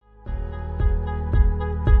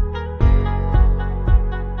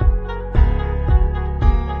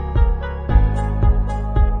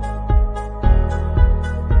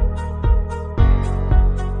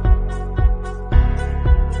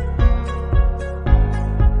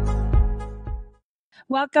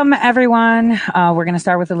Welcome, everyone. We're going to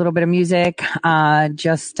start with a little bit of music.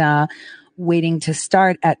 Just waiting to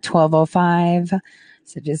start at 12:05.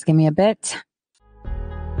 So just give me a bit.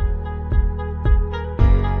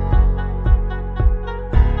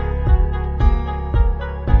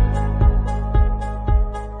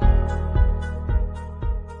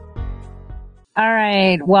 All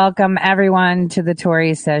right. Welcome, everyone, to the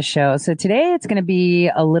Tori Says Show. So today it's going to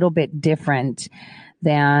be a little bit different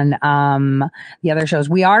than the other shows.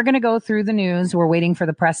 We are going to go through the news. We're waiting for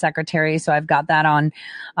the press secretary, so I've got that on.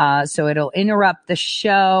 So it'll interrupt the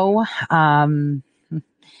show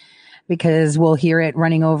because we'll hear it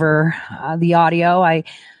running over the audio. I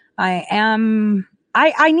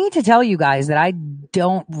need to tell you guys that I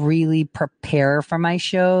don't really prepare for my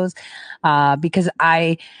shows because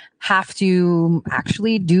I have to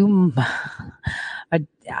actually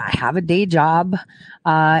I have a day job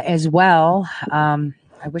as well. I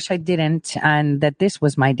wish I didn't, and that this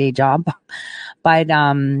was my day job. But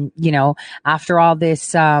after all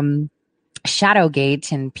this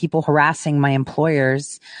Shadowgate and people harassing my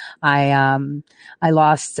employers, I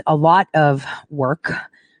lost a lot of work.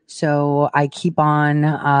 So I keep on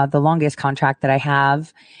the longest contract that I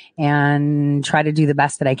have and try to do the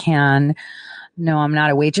best that I can. No, I'm not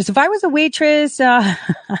a waitress. If I was a waitress, I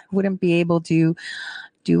wouldn't be able to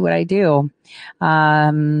do what I do.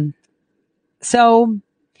 So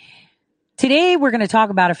today we're going to talk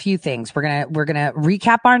about a few things. We're going to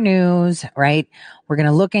recap our news, right? We're going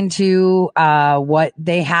to look into what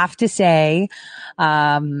they have to say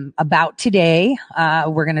about today.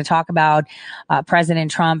 We're going to talk about President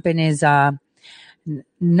Trump and his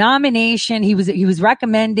nomination. He was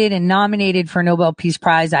recommended and nominated for a Nobel Peace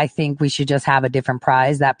Prize. I think we should just have a different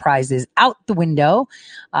prize. That prize is out the window.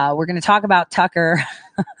 We're going to talk about Tucker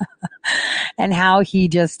and how he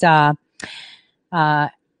just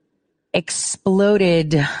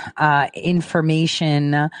exploded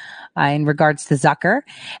information in regards to Zucker.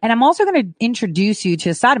 And I'm also going to introduce you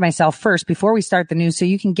to a side of myself first before we start the news, so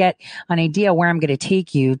you can get an idea where I'm going to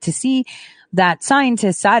take you to see that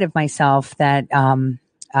scientist side of myself that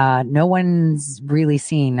no one's really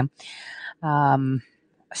seen.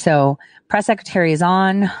 So press secretary is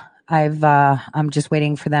on. I'm just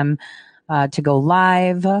waiting for them to go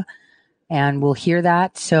live, and we'll hear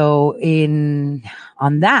that. So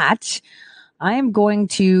on that, I am going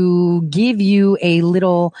to give you a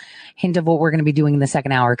little hint of what we're going to be doing in the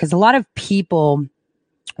second hour, because a lot of people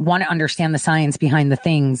want to understand the science behind the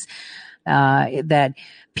things that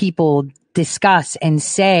people discuss and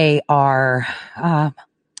say are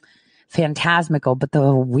phantasmical, but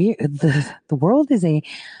the world is a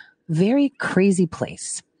very crazy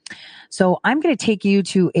place. So I'm going to take you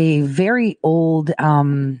to a very old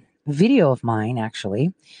video of mine,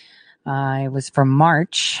 actually. It was from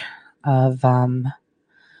March of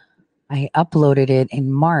I uploaded it in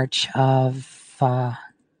March of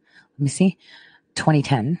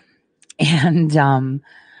 2010. And I'm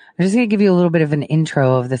just going to give you a little bit of an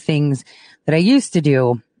intro of the things that I used to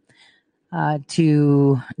do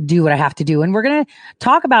what I have to do. And we're going to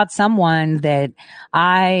talk about someone that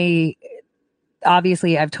I've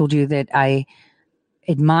told you that I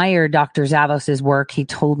admire Dr. Zavos's work. He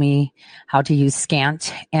told me how to use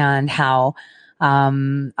Scant and how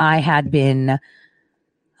I had been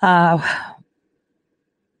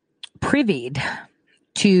privied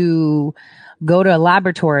to go to a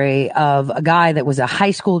laboratory of a guy that was a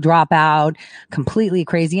high school dropout, completely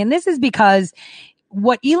crazy. And this is because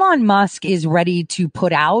what Elon Musk is ready to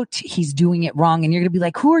put out, he's doing it wrong. And you're going to be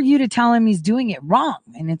like, who are you to tell him he's doing it wrong?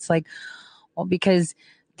 And it's like, well, because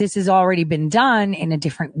this has already been done in a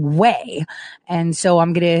different way. And so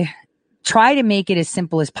I'm going to try to make it as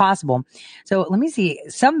simple as possible. So let me see.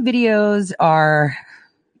 Some videos are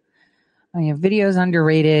videos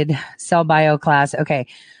underrated, cell bio class. Okay.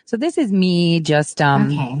 So this is me just,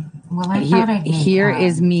 okay. Well, I thought I'd make, here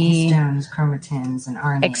is me histones, chromatins, and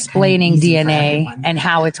RNA explaining DNA and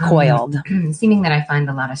how it's coiled. Seeming that I find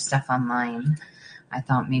a lot of stuff online, I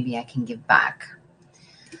thought maybe I can give back.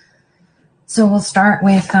 So we'll start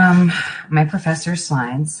with my professor's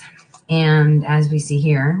slides. And as we see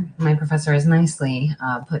here, my professor has nicely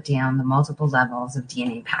put down the multiple levels of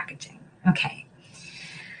DNA packaging. Okay.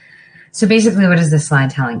 So basically, what is this slide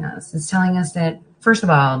telling us? It's telling us that, first of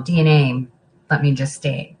all, DNA, let me just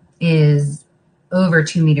state, is over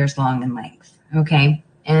 2 meters long in length, okay?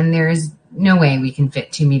 And there is no way we can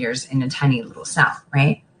fit 2 meters in a tiny little cell,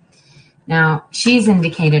 right? Now, she's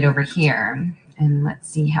indicated over here, and let's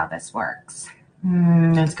see how this works.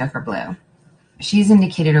 Let's go for blue. She's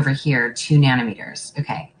indicated over here 2 nanometers,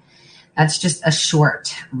 okay? That's just a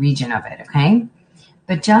short region of it, okay?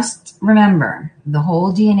 But just remember, the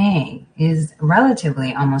whole DNA is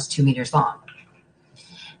relatively almost 2 meters long.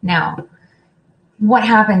 Now, what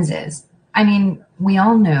happens is, we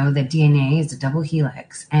all know that DNA is a double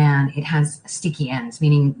helix and it has sticky ends,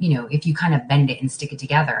 meaning, if you kind of bend it and stick it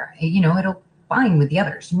together, it'll bind with the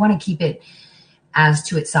others. You want to keep it as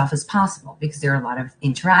to itself as possible because there are a lot of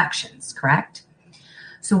interactions, correct?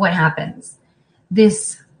 So what happens?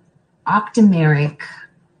 This octameric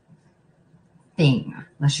thing,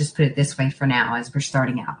 let's just put it this way for now as we're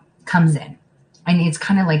starting out, comes in. And it's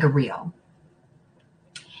kind of like a reel.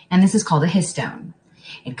 And this is called a histone.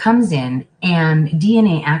 It comes in and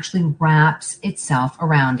DNA actually wraps itself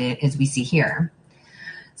around it as we see here.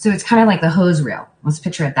 So it's kind of like the hose reel. Let's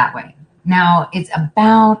picture it that way. Now it's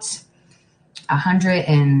about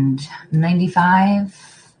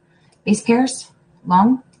 195 base pairs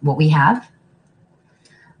long, what we have,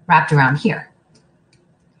 wrapped around here.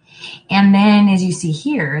 And then as you see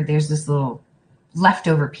here, there's this little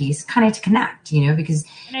leftover piece kind of to connect, because.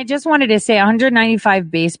 And I just wanted to say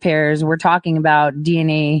 195 base pairs. We're talking about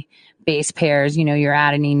DNA base pairs, your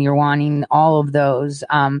adenine, your guanine, all of those,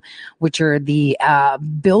 which are the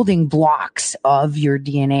building blocks of your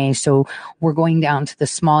DNA. So we're going down to the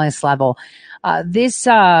smallest level. This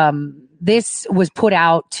was put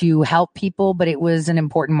out to help people, but it was an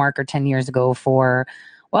important marker 10 years ago for,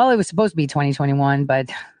 well, it was supposed to be 2021, but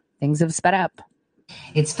things have sped up.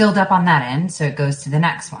 It's filled up on that end, so it goes to the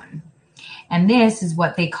next one. And this is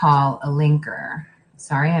what they call a linker.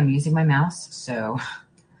 Sorry, I'm using my mouse.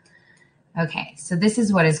 Okay, so this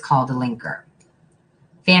is what is called a linker.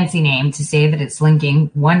 Fancy name to say that it's linking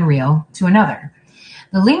one reel to another.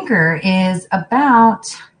 The linker is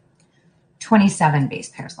about 27 base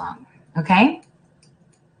pairs long, okay?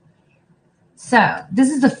 So this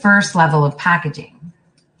is the first level of packaging,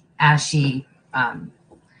 as she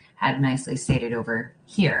had nicely stated over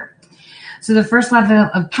here. So the first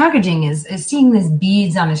level of packaging is seeing this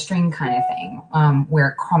beads on a string kind of thing,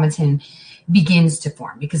 where chromatin begins to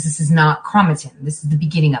form, because this is not chromatin. This is the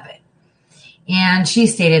beginning of it. And she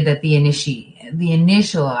stated that the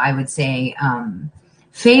initial, I would say,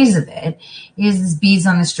 phase of it is this beads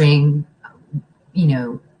on the string,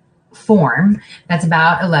 form that's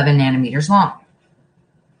about 11 nanometers long.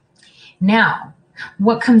 Now,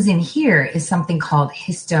 what comes in here is something called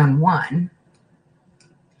histone 1,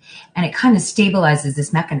 and it kind of stabilizes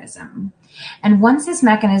this mechanism. And once this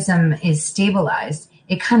mechanism is stabilized,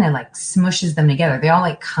 it kind of like smushes them together. They all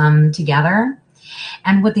like come together.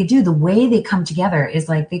 And what they do, the way they come together is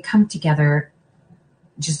like they come together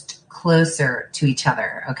just closer to each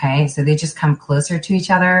other, okay? So they just come closer to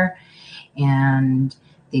each other and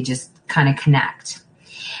they just kind of connect.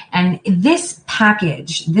 And this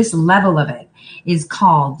package, this level of it, is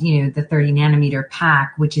called, the 30 nanometer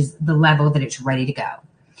pack, which is the level that it's ready to go.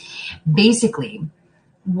 Basically,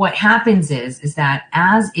 what happens is that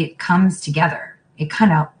as it comes together, it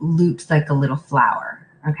kind of loops like a little flower.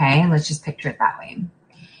 Okay, let's just picture it that way.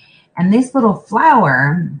 And this little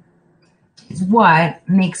flower is what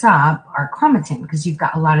makes up our chromatin, because you've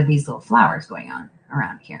got a lot of these little flowers going on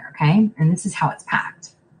around here. Okay, and this is how it's packed.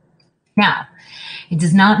 Now, it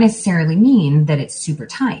does not necessarily mean that it's super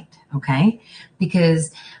tight. Okay,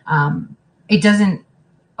 because it doesn't,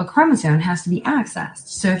 a chromosome has to be accessed.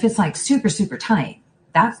 So if it's like super, super tight,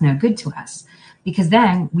 that's no good to us, because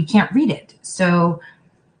then we can't read it. So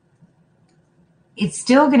it's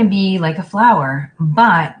still going to be like a flower,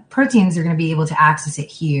 but proteins are going to be able to access it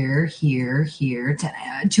here, here, here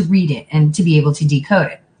to read it and to be able to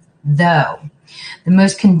decode it. Though the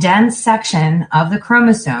most condensed section of the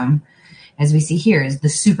chromosome, as we see here, is the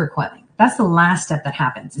supercoiling. That's the last step that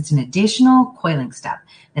happens. It's an additional coiling step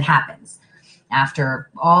that happens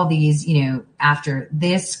after all these, after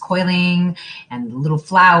this coiling and the little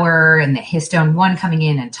flower and the histone 1 coming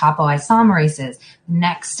in and topoisomerases. The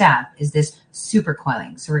next step is this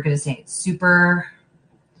supercoiling. So we're going to say it's super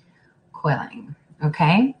coiling,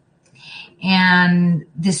 okay? And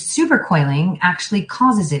this supercoiling actually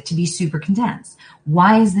causes it to be super condensed.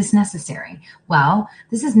 Why is this necessary? Well,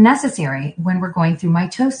 this is necessary when we're going through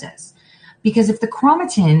mitosis. Because if the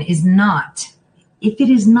chromatin is not, if it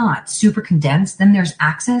is not super condensed, then there's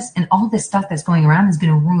access and all this stuff that's going around is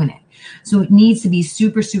going to ruin it. So it needs to be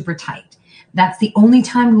super, super tight. That's the only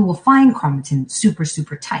time we will find chromatin super,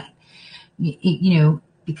 super tight.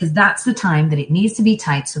 Because that's the time that it needs to be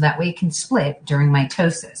tight so that way it can split during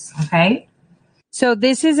mitosis, okay? So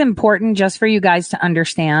this is important just for you guys to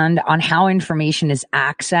understand on how information is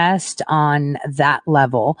accessed on that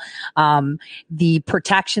level. The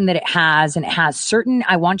protection that it has, and it has certain,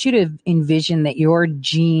 I want you to envision that your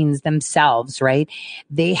genes themselves, right?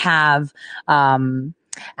 They have,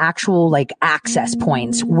 actual like access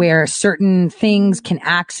points where certain things can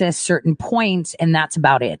access certain points, and that's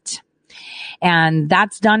about it. And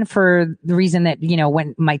that's done for the reason that,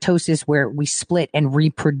 when mitosis, where we split and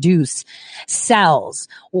reproduce cells,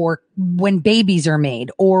 or when babies are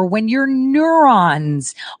made, or when your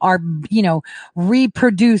neurons are,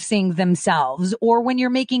 reproducing themselves, or when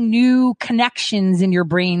you're making new connections in your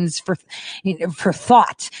brains for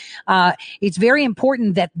thought. It's very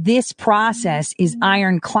important that this process is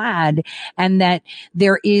ironclad, and that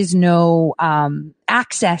there is no,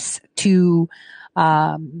 access to,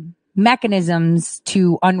 mechanisms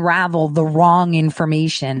to unravel the wrong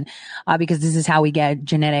information, because this is how we get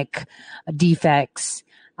genetic defects.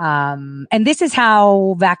 And this is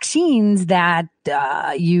how vaccines that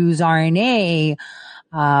use RNA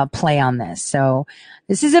play on this. So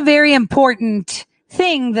this is a very important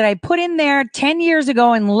thing that I put in there 10 years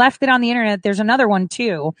ago and left it on the internet. There's another one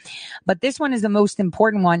too, but this one is the most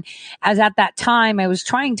important one, as at that time I was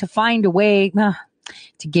trying to find a way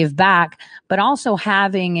to give back, but also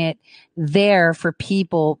having it there for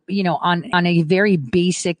people, on a very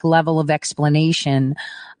basic level of explanation,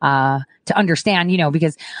 to understand,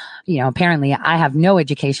 because, apparently I have no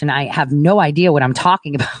education. I have no idea what I'm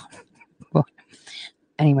talking about.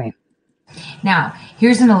 Anyway. Now,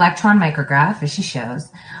 here's an electron micrograph, as she shows,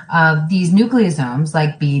 of these nucleosomes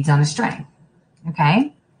like beads on a string.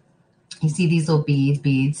 Okay. You see these little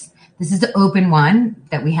beads. This is the open one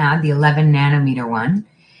that we had, the 11 nanometer one.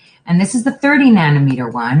 And this is the 30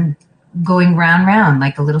 nanometer one going round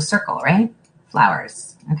like a little circle, right?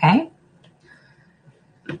 Flowers, okay?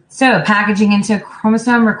 So packaging into a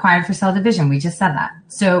chromosome required for cell division. We just said that.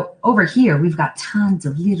 So over here, we've got tons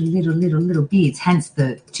of little beads, hence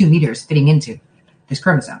the 2 meters fitting into this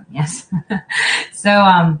chromosome, yes?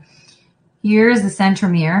 So here's the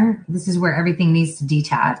centromere. This is where everything needs to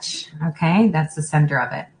detach, okay? That's the center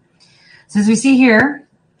of it. So as we see here,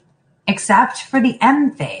 except for the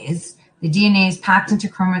M phase, the DNA is packed into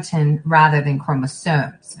chromatin rather than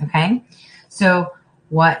chromosomes, okay? So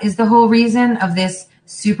what is the whole reason of this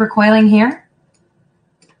supercoiling here?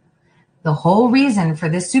 The whole reason for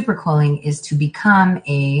this supercoiling is to become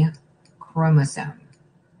a chromosome,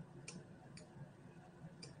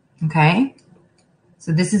 okay?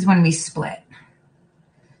 So this is when we split.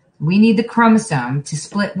 We need the chromosome to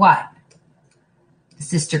split what?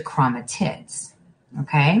 Sister chromatids.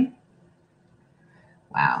 Okay.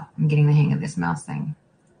 Wow. I'm getting the hang of this mouse thing.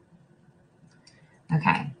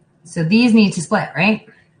 Okay. So these need to split, right?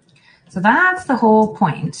 So that's the whole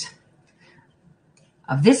point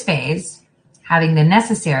of this phase, having the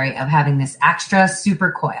necessary of having this extra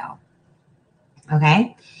supercoil.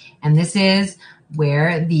 Okay. And this is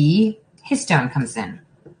where the histone comes in.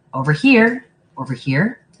 Over here,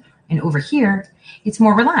 and over here, it's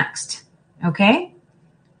more relaxed. Okay.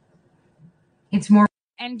 It's more.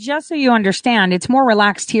 And just so you understand, it's more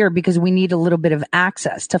relaxed here because we need a little bit of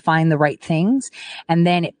access to find the right things. And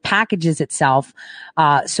then it packages itself,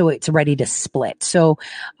 so it's ready to split. So,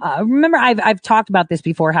 remember I've talked about this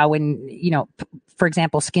before, how when, for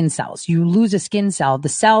example, skin cells, you lose a skin cell, the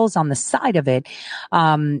cells on the side of it,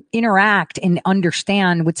 interact and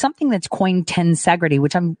understand with something that's coined tensegrity,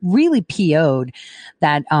 which I'm really PO'd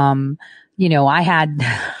that, I had,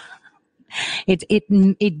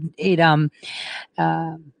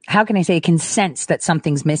 how can I say, it can sense that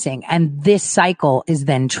something's missing. And this cycle is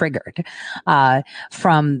then triggered,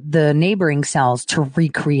 from the neighboring cells to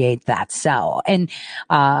recreate that cell. And,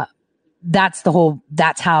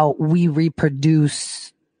 that's how we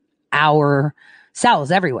reproduce our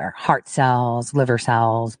cells everywhere. Heart cells, liver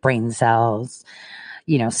cells, brain cells,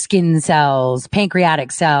 skin cells,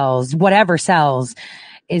 pancreatic cells, whatever cells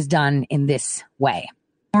is done in this way.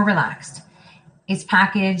 More relaxed. It's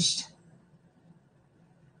packaged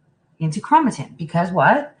into chromatin because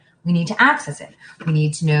what? We need to access it. We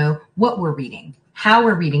need to know what we're reading, how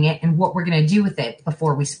we're reading it, and what we're going to do with it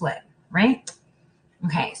before we split, right?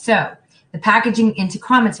 Okay, so the packaging into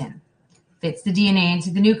chromatin fits the DNA into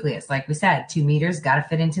the nucleus. Like we said, 2 meters got to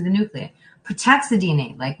fit into the nucleus. Protects the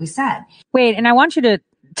DNA, like we said. Wait, and I want you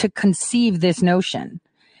to conceive this notion.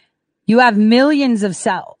 You have millions of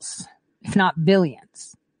cells, if not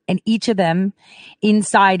billions. And each of them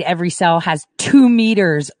inside every cell has 2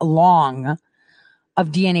 meters long of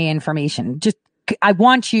DNA information. I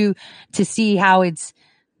want you to see how it's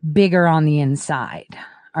bigger on the inside.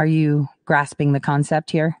 Are you grasping the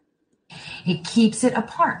concept here? It keeps it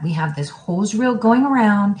apart. We have this hose reel going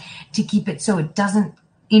around to keep it so it doesn't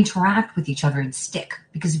interact with each other and stick.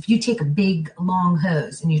 Because if you take a big long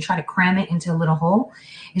hose and you try to cram it into a little hole,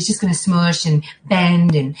 it's just going to smush and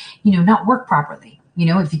bend and, not work properly.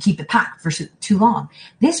 If you keep it packed for too long.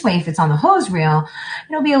 This way, if it's on the hose reel,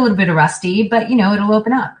 it'll be a little bit rusty, but it'll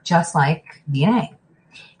open up just like DNA.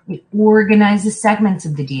 It organizes segments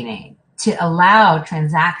of the DNA to allow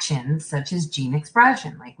transactions such as gene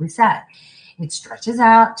expression, like we said. It stretches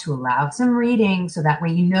out to allow some reading so that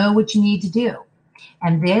way you know what you need to do.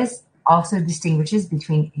 And this also distinguishes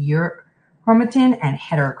between eurochromatin and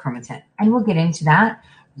heterochromatin. And we'll get into that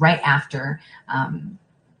right after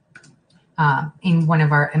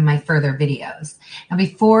in my further videos. Now,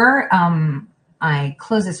 before I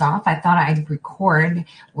close this off, I thought I'd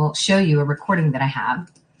show you a recording that I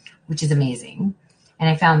have, which is amazing. And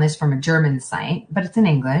I found this from a German site, but it's in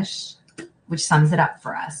English, which sums it up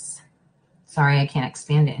for us. Sorry, I can't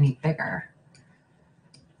expand it any bigger.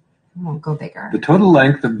 It won't go bigger. The total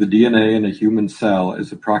length of the DNA in a human cell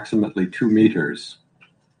is approximately 2 meters.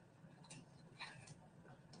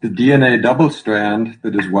 The DNA double strand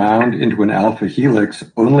that is wound into an alpha helix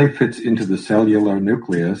only fits into the cellular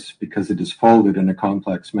nucleus because it is folded in a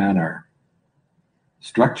complex manner.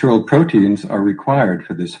 Structural proteins are required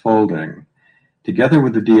for this folding. Together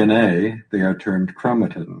with the DNA, they are termed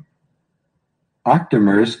chromatin.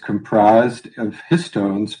 Octamers comprised of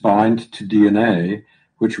histones bind to DNA,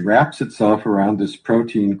 which wraps itself around this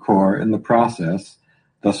protein core in the process,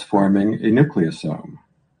 thus forming a nucleosome.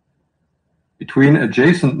 Between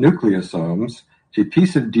adjacent nucleosomes, a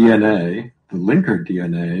piece of DNA, the linker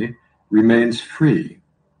DNA, remains free.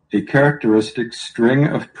 A characteristic string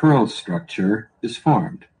of pearl structure is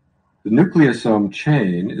formed. The nucleosome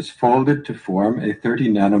chain is folded to form a 30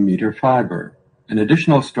 nanometer fiber. An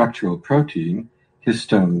additional structural protein,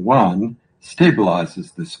 histone 1,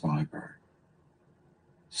 stabilizes this fiber.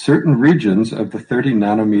 Certain regions of the 30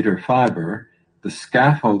 nanometer fiber, the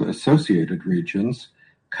scaffold-associated regions,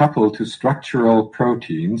 couple to structural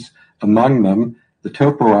proteins, among them the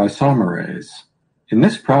topoisomerase. In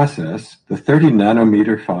this process, the 30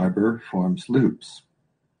 nanometer fiber forms loops.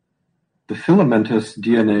 The filamentous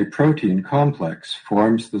DNA protein complex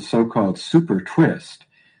forms the so-called super twist,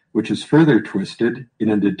 which is further twisted in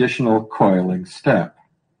an additional coiling step.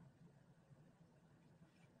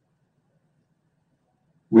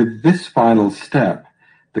 With this final step,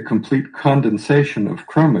 the complete condensation of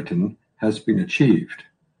chromatin has been achieved.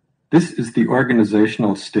 This is the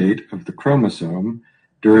organizational state of the chromosome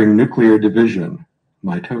during nuclear division,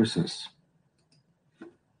 mitosis.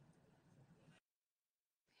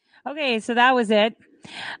 Okay, so that was it.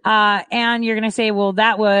 And you're going to say, well,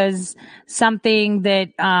 that was something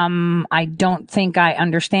that I don't think I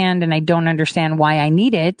understand, and I don't understand why I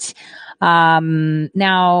need it.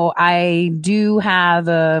 Now, I do have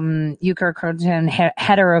euchromatin,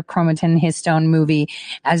 heterochromatin histone movie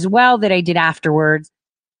as well that I did afterwards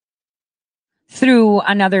through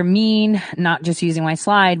another mean, not just using my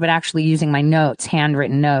slide, but actually using my notes,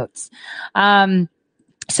 handwritten notes.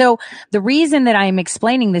 So the reason that I'm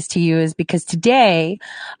explaining this to you is because today,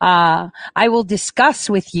 I will discuss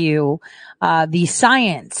with you, the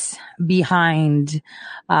science behind,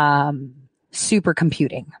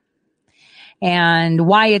 supercomputing and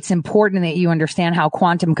why it's important that you understand how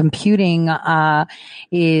quantum computing,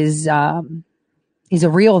 is a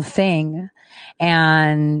real thing.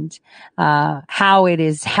 And how it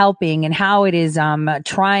is helping and how it is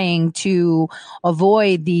trying to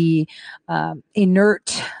avoid the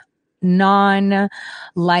inert,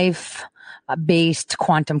 non-life based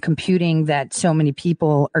quantum computing that so many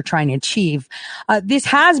people are trying to achieve. This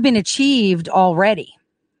has been achieved already.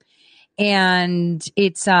 And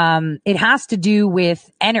it has to do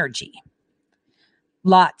with energy.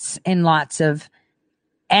 Lots and lots of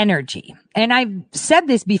energy. And I've said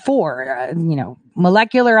this before,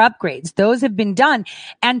 molecular upgrades, those have been done.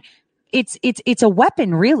 And it's a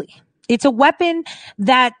weapon, really. It's a weapon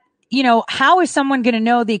that, how is someone going to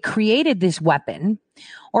know they created this weapon?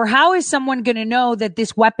 Or how is someone going to know that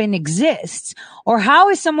this weapon exists? Or how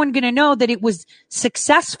is someone going to know that it was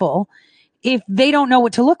successful if they don't know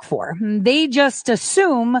what to look for? They just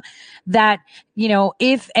assume that,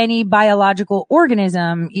 if any biological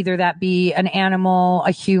organism, either that be an animal,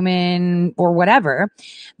 a human, or whatever,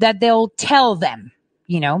 that they'll tell them,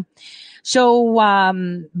 So,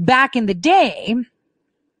 back in the day,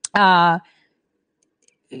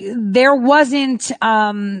 there wasn't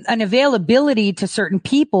an availability to certain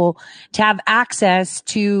people to have access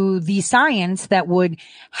to the science that would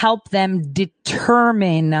help them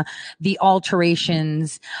determine the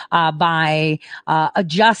alterations by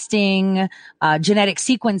adjusting genetic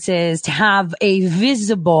sequences to have a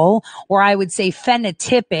visible, or I would say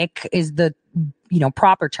phenotypic is the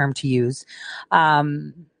proper term to use,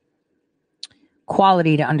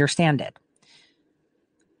 quality to understand it.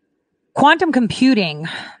 Quantum computing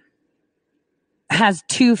has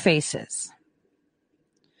two faces: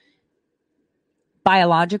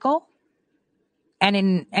 biological and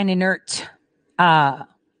an inert, I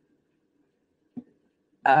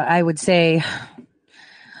would say,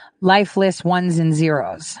 lifeless ones and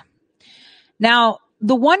zeros. Now,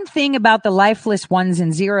 the one thing about the lifeless ones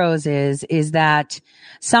and zeros is that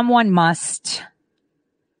someone must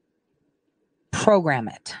program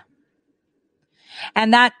it.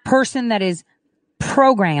 And that person that is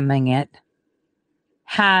programming it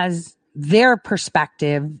has their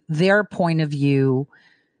perspective, their point of view,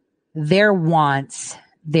 their wants,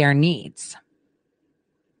 their needs.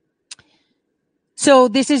 So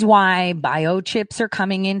this is why biochips are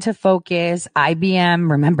coming into focus.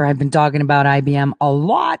 IBM, remember I've been talking about IBM a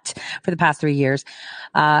lot for the past 3 years.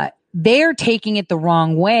 They're taking it the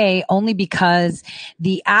wrong way only because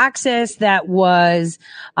the access that was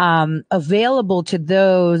available to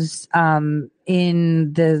those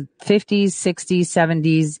in the 50s, 60s,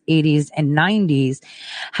 70s, 80s, and 90s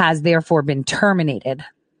has therefore been terminated.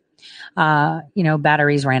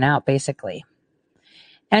 Batteries ran out basically.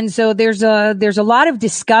 And so there's a lot of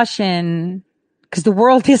discussion because the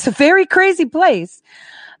world is a very crazy place.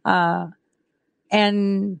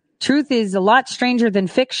 And truth is a lot stranger than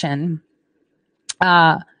fiction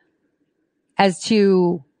as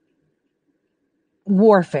to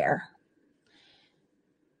warfare.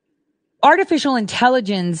 Artificial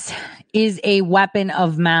intelligence is a weapon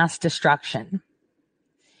of mass destruction.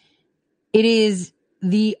 It is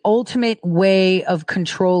the ultimate way of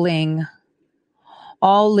controlling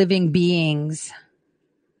all living beings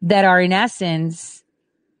that are in essence,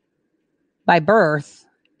 by birth,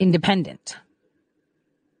 independent.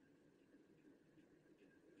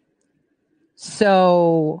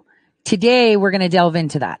 So today we're going to delve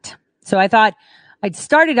into that. So I thought I'd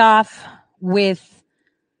start it off with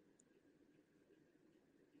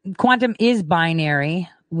quantum is binary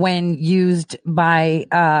when used by,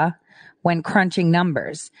 when crunching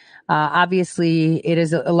numbers. Obviously it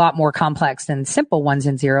is a lot more complex than simple ones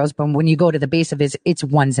and zeros, but when you go to the base of it, it's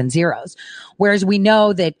ones and zeros. Whereas we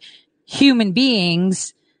know that human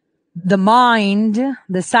beings, the mind,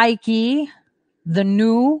 the psyche, the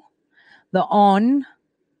nu, the on,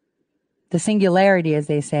 the singularity, as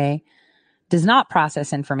they say, does not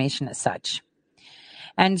process information as such.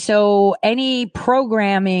 And so any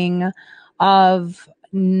programming of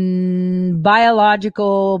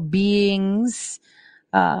biological beings,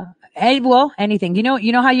 anything, you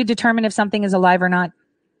know how you determine if something is alive or not?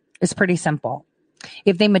 It's pretty simple.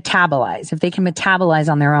 If they can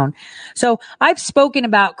metabolize on their own. So I've spoken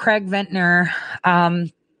about Craig Ventner,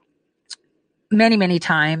 many, many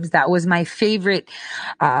times. That was my favorite,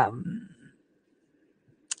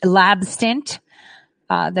 lab stint,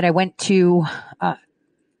 that I went to,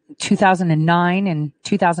 2009 and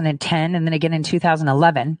 2010, and then again in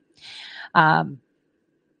 2011.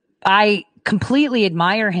 I completely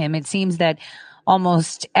admire him. It seems that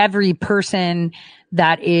almost every person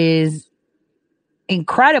that is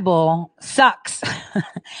incredible sucks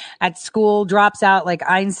at school, drops out, like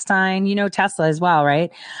Einstein, Tesla as well,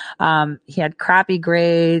 right? He had crappy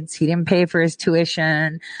grades. He didn't pay for his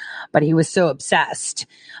tuition, but he was so obsessed.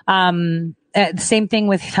 The same thing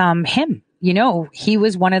with him. He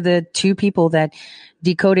was one of the two people that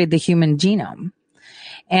decoded the human genome.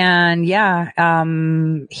 And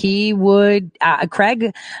he would,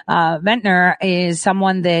 Craig Ventner is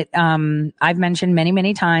someone that I've mentioned many,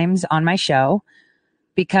 many times on my show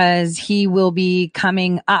because he will be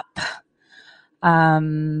coming up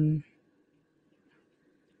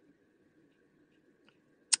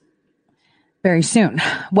very soon.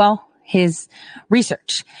 Well, his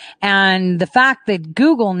research and the fact that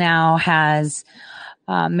Google now has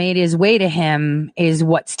made his way to him is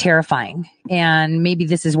what's terrifying. And maybe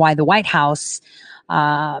this is why the White House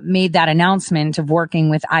made that announcement of working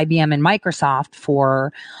with IBM and Microsoft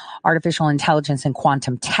for artificial intelligence and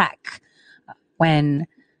quantum tech, when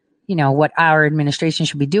what our administration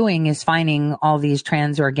should be doing is finding all these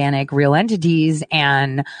transorganic real entities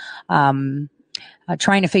and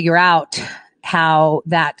trying to figure out how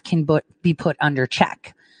that can be put under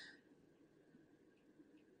check.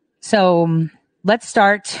 So let's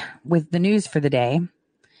start with the news for the day.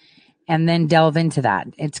 and then delve into that.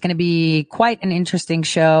 It's going to be quite an interesting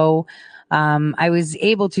show. I was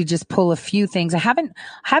able to just pull a few things. I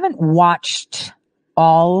haven't watched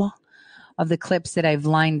all of the clips that I've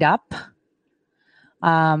lined up.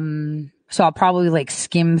 So I'll probably like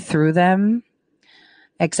skim through them,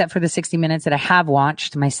 except for the 60 minutes that I have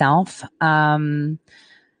watched myself. Cause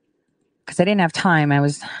I didn't have time. I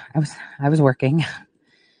was working,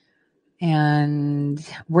 and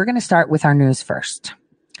we're going to start with our news first.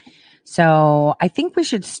 So I think we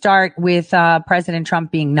should start with President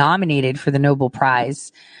Trump being nominated for the Nobel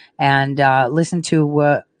Prize, and listen to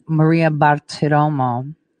what Maria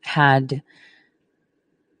Bartiromo had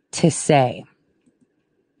to say.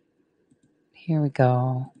 Here we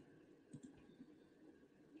go.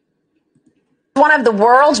 One of the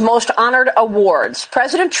world's most honored awards,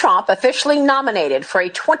 President Trump officially nominated for a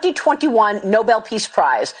 2021 Nobel Peace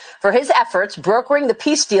Prize for his efforts brokering the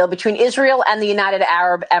peace deal between Israel and the United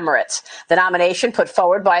Arab Emirates. The nomination, put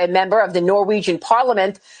forward by a member of the Norwegian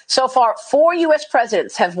parliament. So far, 4 U.S.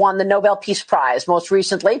 presidents have won the Nobel Peace Prize. Most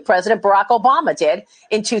recently, President Barack Obama did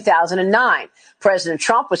in 2009. President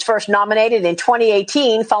Trump was first nominated in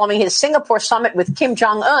 2018 following his Singapore summit with Kim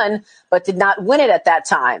Jong-un, but did not win it at that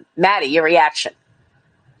time. Maddie, your reaction?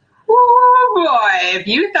 Oh boy, if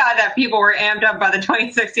you thought that people were amped up by the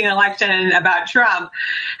 2016 election and about Trump,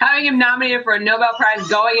 having him nominated for a Nobel Prize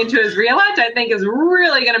going into his reelect, I think is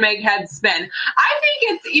really going to make heads spin. I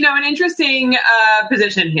think it's, an interesting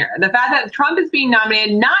position here. The fact that Trump is being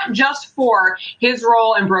nominated not just for his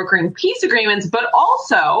role in brokering peace agreements, but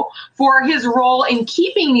also for his role in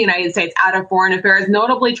keeping the United States out of foreign affairs,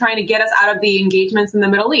 notably trying to get us out of the engagements in the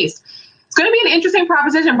Middle East. It's going to be an interesting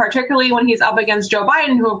proposition, particularly when he's up against Joe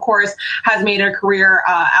Biden, who, of course, has made a career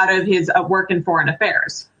out of his work in foreign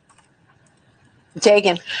affairs.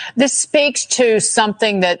 Taken. This speaks to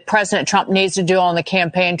something that President Trump needs to do on the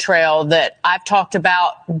campaign trail that I've talked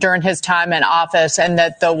about during his time in office, and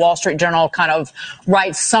that the Wall Street Journal kind of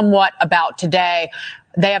writes somewhat about today.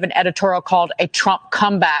 They have an editorial called "A Trump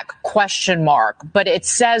Comeback?" But it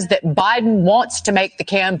says that Biden wants to make the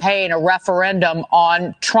campaign a referendum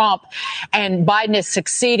on Trump, and Biden is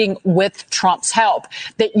succeeding with Trump's help.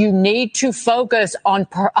 That you need to focus on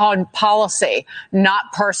policy,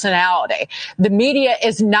 not personality. The media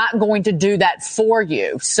is not going to do that for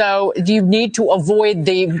you. So you need to avoid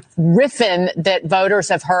the riffing that voters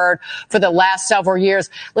have heard for the last several years.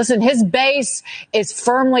 Listen, his base is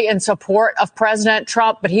firmly in support of President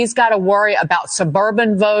Trump, but he's got to worry about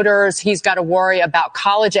suburban voters. He's got to worry about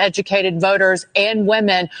college-educated voters and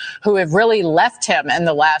women who have really left him in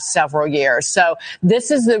the last several years. So this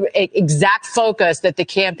is the exact focus that the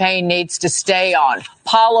campaign needs to stay on.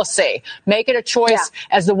 Policy. Make it a choice,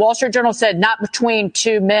 as the Wall Street Journal said, not between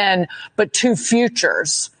two men, but two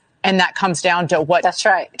futures. And that comes down to what? That's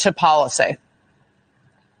right. To policy.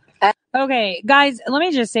 Okay, guys, let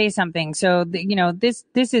me just say something. So, this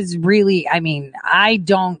is really, I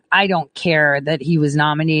don't care that he was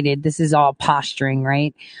nominated. This is all posturing,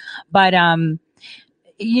 right? But, I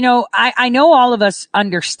know all of us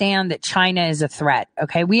understand that China is a threat.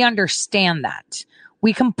 Okay. We understand that.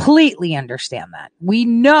 We completely understand that. We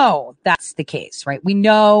know that's the case, right? We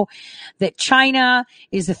know that China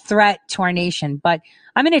is a threat to our nation, but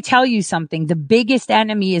I'm going to tell you something. The biggest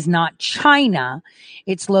enemy is not China.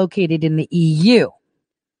 It's located in the EU.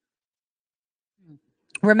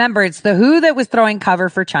 Remember, it's the WHO that was throwing cover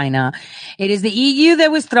for China. It is the EU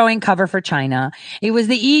that was throwing cover for China. It was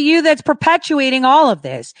the EU that's perpetuating all of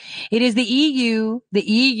this. It is the EU, the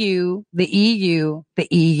EU, the EU, the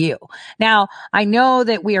EU. Now, I know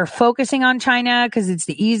that we are focusing on China because it's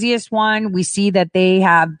the easiest one. We see that they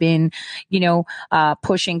have been,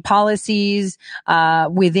 pushing policies,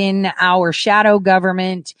 within our shadow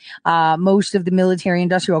government. Most of the military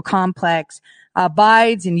industrial complex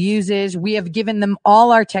abides and uses. We have given them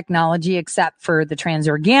all our technology except for the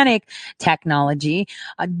transorganic technology.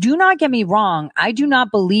 Do not get me wrong. I do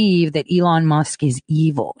not believe that Elon Musk is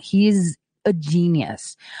evil. He is a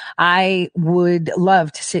genius. I would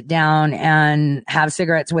love to sit down and have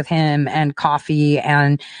cigarettes with him and coffee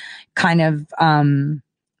and kind of,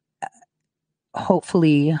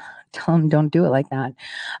 hopefully tell him don't do it like that.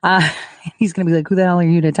 He's going to be like, who the hell are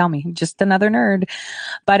you to tell me? Just another nerd.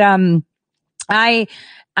 But,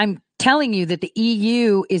 I'm telling you that the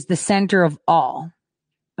EU is the center of all.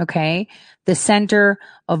 Okay. The center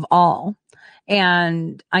of all.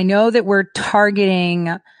 And I know that we're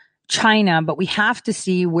targeting China, but we have to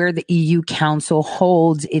see where the EU Council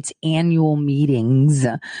holds its annual meetings.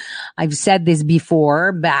 I've said this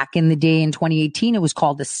before. Back in the day in 2018, it was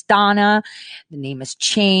called Astana. The name has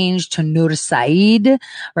changed to Nur Said,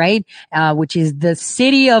 right? Which is the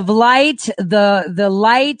city of light, the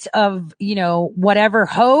light of, whatever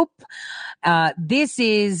hope. This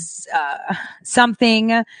is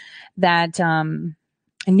something that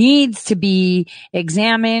needs to be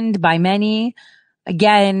examined by many.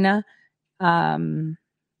 Again,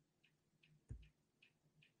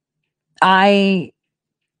 I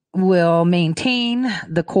will maintain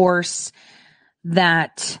the course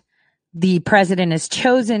that the president has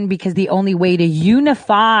chosen, because the only way to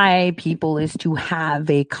unify people is to have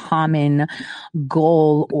a common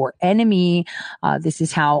goal or enemy. This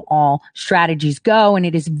is how all strategies go, and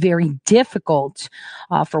it is very difficult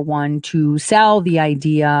for one to sell the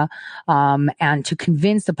idea and to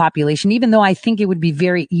convince the population, even though I think it would be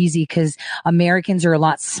very easy, because Americans are a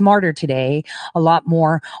lot smarter today, a lot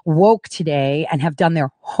more woke today, and have done their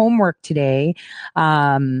homework today,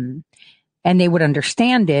 and they would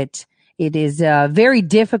understand it. It is very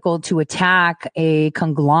difficult to attack a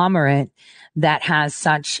conglomerate that has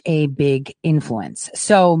such a big influence.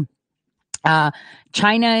 So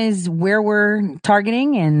China is where we're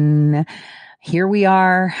targeting, and here we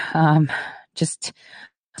are just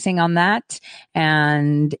focusing on that.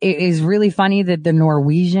 And it is really funny that the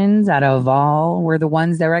Norwegians, out of all, were the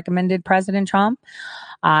ones that recommended President Trump.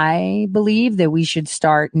 I believe that we should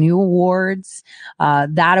start new awards.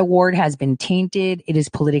 That award has been tainted. It is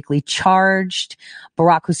politically charged.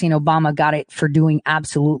 Barack Hussein Obama got it for doing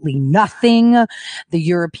absolutely nothing. The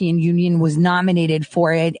European Union was nominated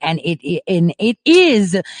for it, and it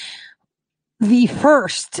is the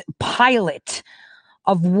first pilot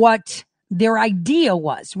of what their idea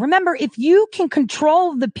was. Remember, if you can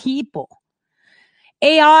control the people,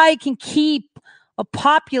 AI can keep a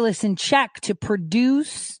populace in check to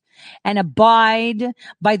produce and abide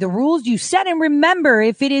by the rules you set. And remember,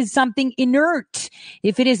 if it is something inert,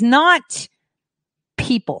 if it is not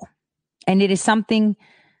people, and it is something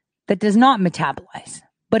that does not metabolize,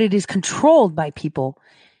 but it is controlled by people,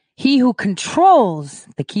 he who controls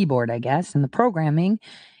the keyboard, I guess, and the programming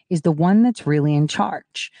is the one that's really in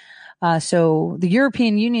charge. So the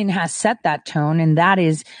European Union has set that tone, and that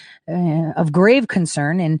is of grave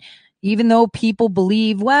concern. And even though people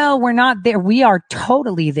believe, well, we're not there, we are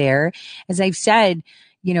totally there. As I've said,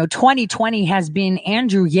 2020 has been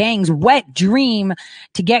Andrew Yang's wet dream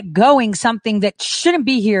to get going something that shouldn't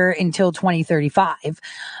be here until 2035.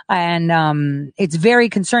 And it's very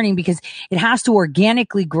concerning, because it has to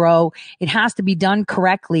organically grow. It has to be done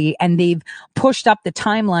correctly. And they've pushed up the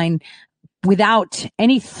timeline without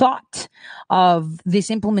any thought of this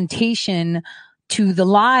implementation to the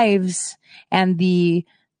lives and the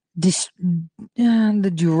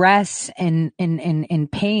duress and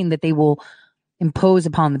pain that they will impose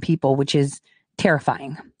upon the people, which is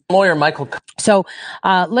terrifying. Lawyer Michael. So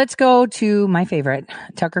let's go to my favorite,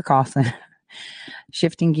 Tucker Carlson,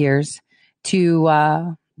 shifting gears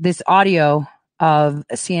to this audio of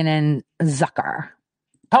CNN Zucker.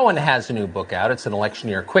 Cohen has a new book out. It's an election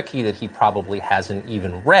year quickie that he probably hasn't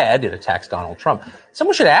even read. It attacks Donald Trump.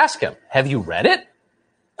 Someone should ask him, have you read it?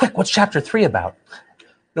 Quick, what's chapter 3 about?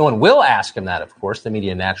 No one will ask him that, of course. The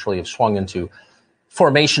media naturally have swung into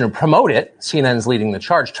formation and promote it. CNN's leading the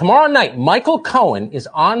charge. Tomorrow night, Michael Cohen is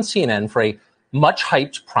on CNN for a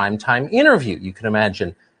much-hyped primetime interview. You can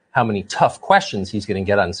imagine how many tough questions he's going to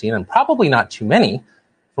get on CNN. Probably not too many.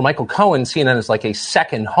 For Michael Cohen, CNN is like a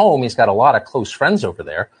second home. He's got a lot of close friends over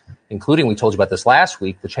there, including, we told you about this last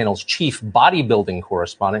week, the channel's chief bodybuilding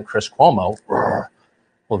correspondent, Chris Cuomo.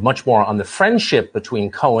 We'll have much more on the friendship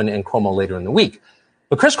between Cohen and Cuomo later in the week.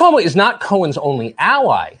 But Chris Cuomo is not Cohen's only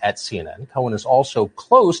ally at CNN. Cohen is also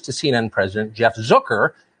close to CNN President Jeff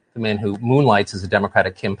Zucker, the man who moonlights as a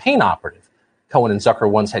Democratic campaign operative. Cohen and Zucker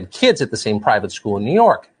once had kids at the same private school in New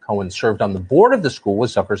York. Cohen served on the board of the school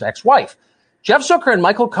with Zucker's ex-wife. Jeff Zucker and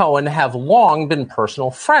Michael Cohen have long been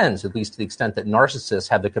personal friends, at least to the extent that narcissists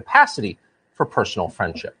have the capacity for personal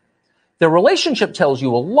friendship. Their relationship tells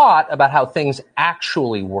you a lot about how things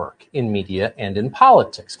actually work in media and in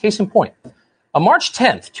politics. Case in point. On March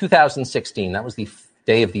 10th, 2016, that was the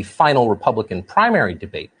day of the final Republican primary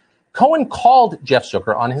debate, Cohen called Jeff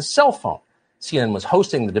Zucker on his cell phone. CNN was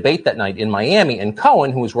hosting the debate that night in Miami, and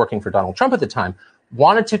Cohen, who was working for Donald Trump at the time,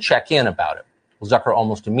 wanted to check in about it. Well, Zucker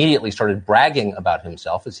almost immediately started bragging about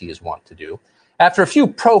himself, as he is wont to do. After a few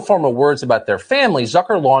pro forma words about their family,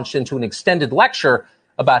 Zucker launched into an extended lecture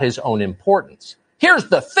about his own importance. Here's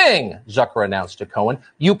the thing, Zucker announced to Cohen.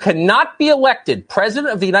 You cannot be elected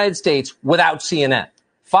president of the United States without CNN.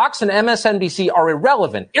 Fox and MSNBC are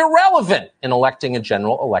irrelevant in electing a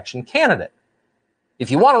general election candidate. If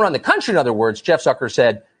you want to run the country, in other words, Jeff Zucker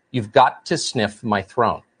said, you've got to sniff my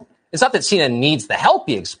throne. It's not that CNN needs the help,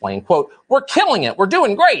 he explained. Quote, we're killing it. We're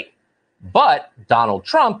doing great. But Donald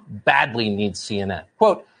Trump badly needs CNN.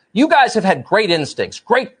 Quote, you guys have had great instincts,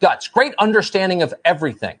 great guts, great understanding of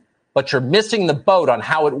everything, but you're missing the boat on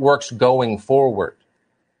how it works going forward.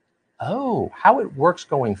 Oh, how it works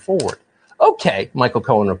going forward. Okay, Michael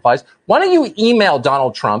Cohen replies, why don't you email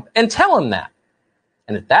Donald Trump and tell him that?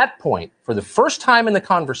 And at that point, for the first time in the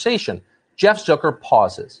conversation, Jeff Zucker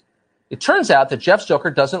pauses. It turns out that Jeff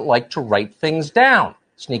Zucker doesn't like to write things down.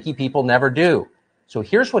 Sneaky people never do. So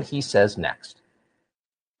here's what he says next.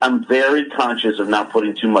 I'm very conscious of not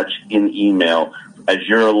putting too much in email. As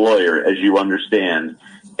you're a lawyer, as you understand,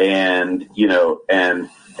 and, and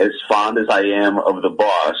as fond as I am of the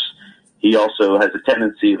boss, he also has a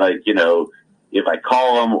tendency, if I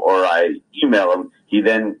call him or I email him, he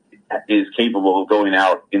then is capable of going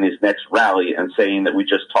out in his next rally and saying that we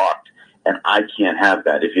just talked. And I can't have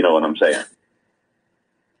that, if you know what I'm saying.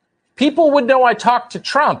 People would know I talked to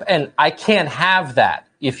Trump, and I can't have that,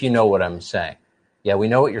 if you know what I'm saying. Yeah, we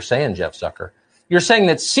know what you're saying, Jeff Zucker. You're saying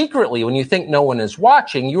that secretly, when you think no one is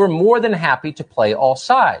watching, you are more than happy to play all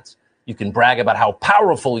sides. You can brag about how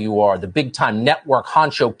powerful you are, the big-time network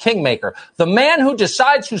honcho kingmaker, the man who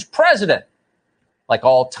decides who's president. Like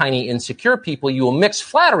all tiny, insecure people, you will mix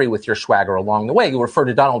flattery with your swagger along the way. You refer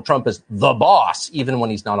to Donald Trump as the boss, even when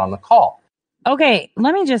he's not on the call. Okay,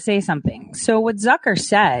 let me just say something. So what Zucker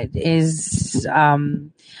said is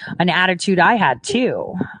an attitude I had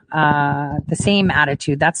too. The same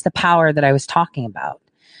attitude. That's the power that I was talking about.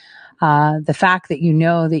 The fact that you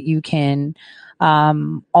know that you can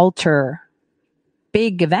alter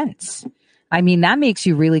big events. I mean, that makes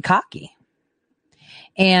you really cocky.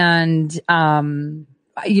 And,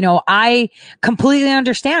 I completely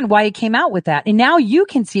understand why he came out with that. And now you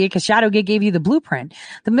can see it because Shadowgate gave you the blueprint.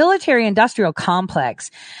 The military industrial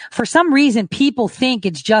complex, for some reason, people think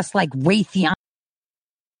it's just like Raytheon,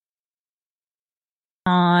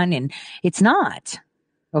 and it's not.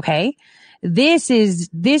 Okay. This is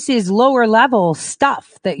lower level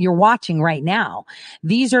stuff that you're watching right now.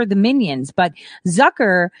 These are the minions, but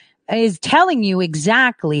Zucker is telling you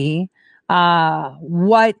exactly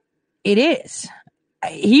what it is.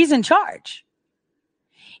 He's in charge.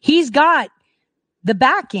 He's got the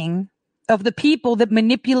backing of the people that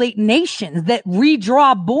manipulate nations, that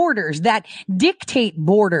redraw borders, that dictate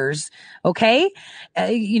borders. Okay.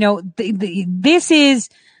 This is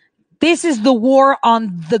the war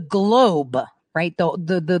on the globe, right?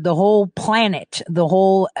 The whole planet, the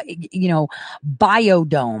whole,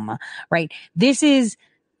 biodome, right? This is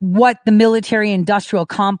what the military industrial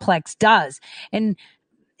complex does. And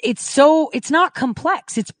it's not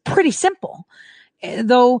complex. It's pretty simple.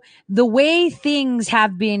 Though the way things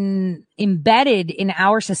have been embedded in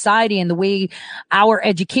our society and the way our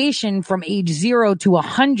education from age 0 to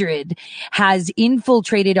 100 has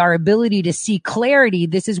infiltrated our ability to see clarity.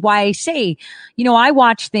 This is why I say, I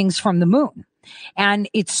watch things from the moon, and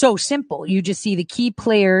it's so simple. You just see the key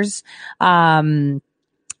players, and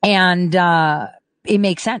it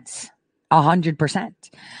makes sense 100%.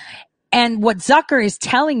 And what Zucker is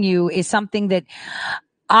telling you is something that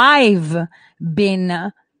I've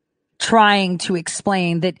been trying to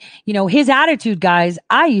explain, that, his attitude, guys,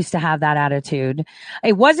 I used to have that attitude.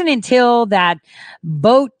 It wasn't until that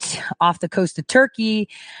boat off the coast of Turkey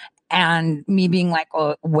and me being like,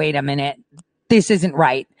 oh, wait a minute, this isn't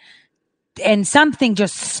right. And something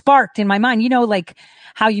just sparked in my mind, like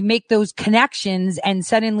how you make those connections and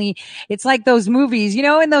suddenly it's like those movies,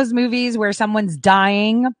 in those movies where someone's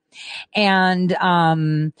dying and,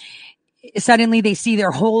 suddenly they see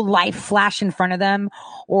their whole life flash in front of them,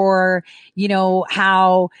 or,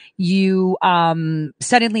 how you,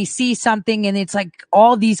 suddenly see something and it's like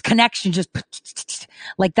all these connections just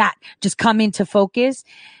like that just come into focus.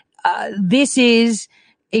 This is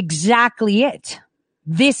exactly it.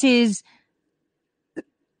 This is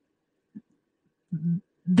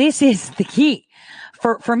the key.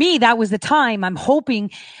 For me, that was the time. I'm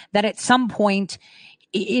hoping that at some point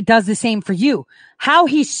it does the same for you. How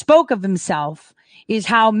he spoke of himself is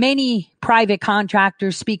how many private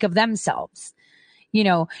contractors speak of themselves.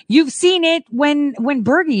 You've seen it when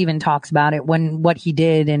Berge even talks about it, what he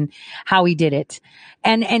did and how he did it.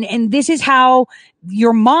 And this is how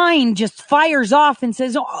your mind just fires off and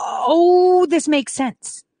says, oh, this makes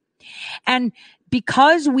sense. And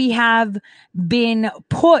because we have been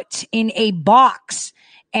put in a box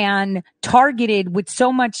and targeted with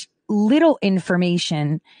so much little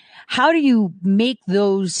information, how do you make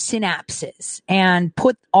those synapses and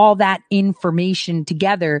put all that information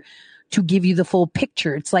together to give you the full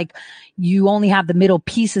picture? It's like you only have the middle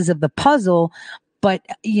pieces of the puzzle, but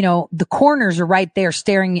the corners are right there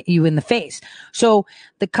staring at you in the face. So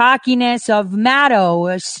the cockiness of Maddow,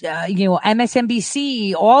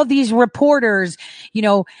 MSNBC, all these reporters,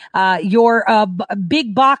 your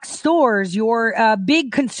big box stores, your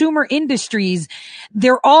big consumer industries,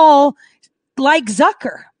 they're all like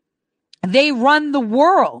Zucker. They run the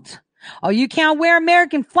world. Oh, you can't wear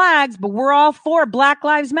American flags, but we're all for Black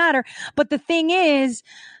Lives Matter. But the thing is,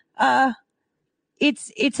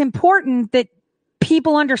 it's important that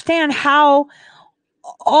people understand how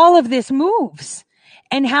all of this moves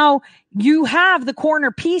and how you have the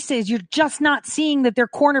corner pieces. You're just not seeing that they're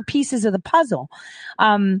corner pieces of the puzzle.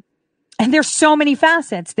 And there's so many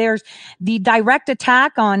facets. There's the direct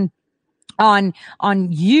attack on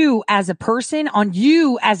you as a person, on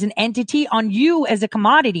you as an entity, on you as a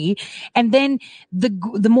commodity. And then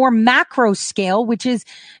the more macro scale, which is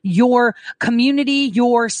your community,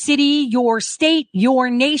 your city, your state, your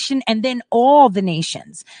nation, and then all the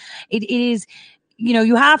nations. It is,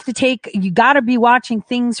 you got to be watching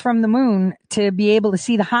things from the moon to be able to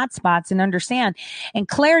see the hot spots and understand. And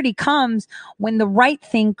clarity comes when the right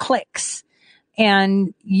thing clicks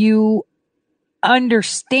and you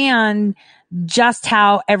understand just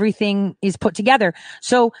how everything is put together.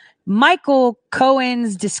 So Michael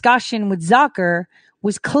Cohen's discussion with Zucker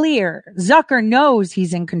was clear. Zucker knows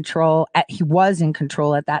he's in control. He was in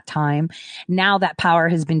control at that time. Now that power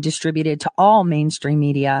has been distributed to all mainstream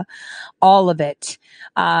media, all of it,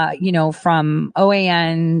 from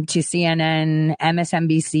OAN to CNN,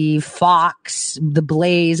 MSNBC, Fox, The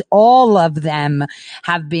Blaze, all of them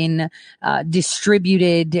have been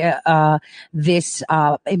distributed this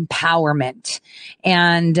empowerment.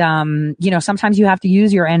 And, sometimes you have to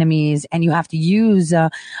use your enemies and you have to use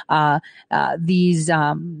these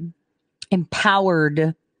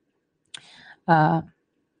empowered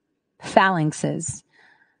phalanxes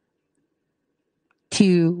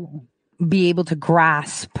to be able to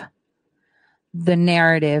grasp the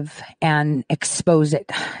narrative and expose it.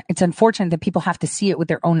 It's unfortunate that people have to see it with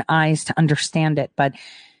their own eyes to understand it, but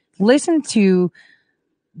listen to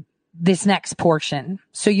this next portion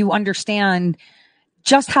so you understand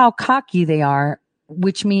just how cocky they are,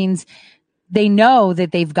 which means they know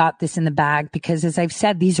that they've got this in the bag because, as I've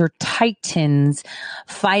said, these are titans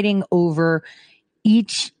fighting over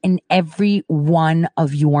each and every one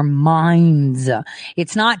of your minds.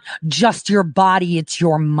 It's not just your body, it's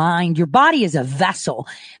your mind. Your body is a vessel.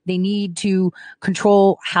 They need to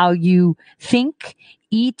control how you think,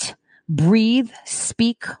 eat, breathe,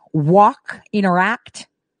 speak, walk, interact.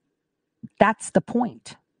 That's the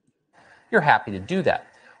point. You're happy to do that.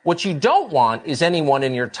 What you don't want is anyone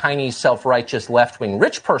in your tiny, self-righteous, left-wing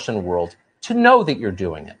rich person world to know that you're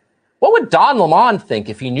doing it. What would Don Lemon think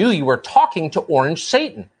if he knew you were talking to Orange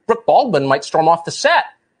Satan? Brooke Baldwin might storm off the set.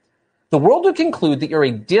 The world would conclude that you're a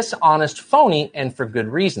dishonest phony, and for good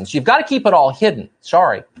reasons. You've got to keep it all hidden.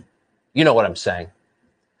 Sorry. You know what I'm saying.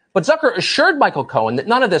 But Zucker assured Michael Cohen that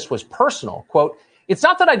none of this was personal. Quote, "It's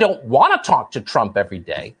not that I don't want to talk to Trump every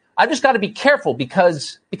day. I've just got to be careful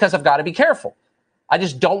because I've got to be careful. I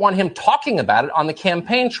just don't want him talking about it on the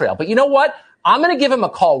campaign trail. But you know what? I'm going to give him a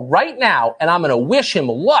call right now, and I'm going to wish him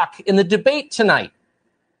luck in the debate tonight."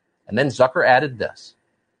 And then Zucker added this.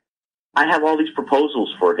 I have all these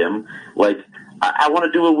proposals for him. Like, I want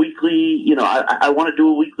to do a weekly, I want to do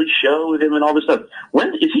a weekly show with him and all this stuff.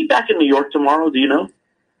 When is he back in New York tomorrow? Do you know?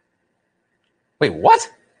 Wait, what?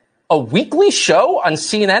 A weekly show on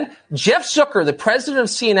CNN? Jeff Zucker, the president of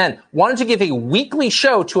CNN, wanted to give a weekly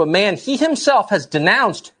show to a man he himself has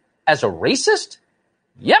denounced as a racist?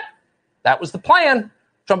 Yep, that was the plan.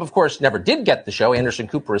 Trump, of course, never did get the show. Anderson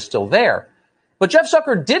Cooper is still there. But Jeff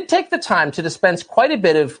Zucker did take the time to dispense quite a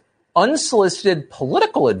bit of unsolicited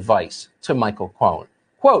political advice to Michael Cohen.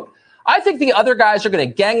 Quote, "I think the other guys are going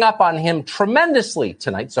to gang up on him tremendously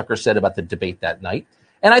tonight," Zucker said about the debate that night.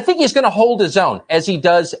 "And I think he's going to hold his own, as he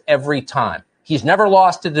does every time. He's never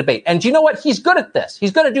lost a debate. And you know what? He's good at this.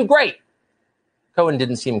 He's going to do great." Cohen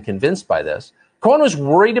didn't seem convinced by this. Cohen was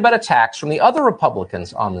worried about attacks from the other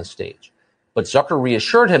Republicans on the stage. But Zucker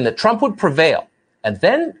reassured him that Trump would prevail. And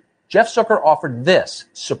then Jeff Zucker offered this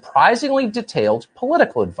surprisingly detailed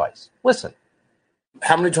political advice. Listen.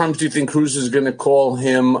 How many times do you think Cruz is going to call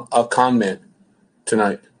him a con man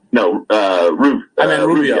tonight? No,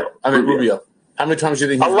 Rubio. Rubio. How many times do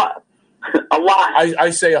you think? A lot. A lot. I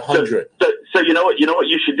say 100. So you know what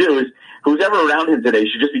you should do is who's ever around him today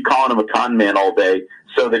should just be calling him a con man all day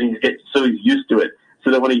so that he's used to it.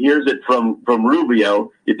 so that when he hears it from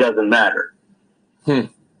Rubio, it doesn't matter.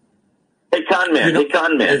 Hey, con man, hey,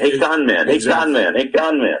 con man, hey, con man, hey, con man, hey,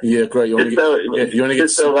 con man. Yeah, great. You want to get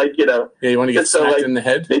so like, you know. Yeah, you want to get smacked like, in the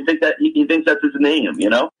head? They think that he thinks that's his name, you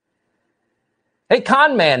know? Hey,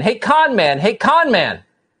 con man, hey, con man, hey, con man,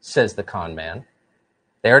 says the con man.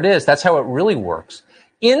 There it is. That's how it really works.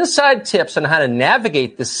 Inside tips on how to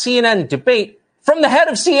navigate the CNN debate from the head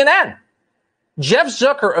of CNN. Jeff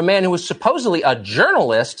Zucker, a man who was supposedly a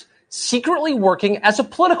journalist, secretly working as a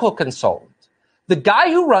political consultant. The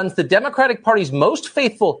guy who runs the Democratic Party's most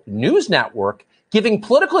faithful news network, giving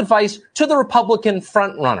political advice to the Republican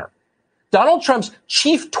frontrunner. Donald Trump's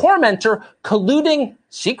chief tormentor colluding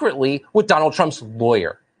secretly with Donald Trump's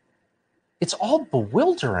lawyer. It's all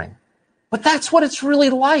bewildering, but that's what it's really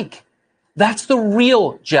like. That's the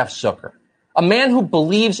real Jeff Zucker, a man who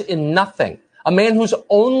believes in nothing, a man whose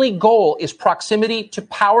only goal is proximity to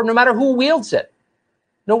power, no matter who wields it.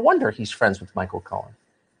 No wonder he's friends with Michael Cohen.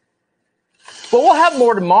 But we'll have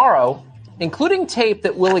more tomorrow, including tape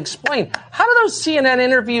that will explain how do those CNN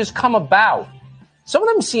interviews come about. Some of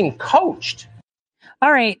them seem coached.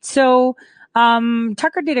 All right. So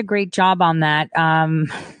Tucker did a great job on that.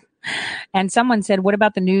 And someone said, what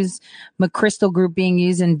about the news McChrystal group being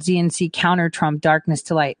used in DNC counter Trump darkness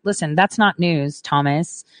to light? Listen, that's not news,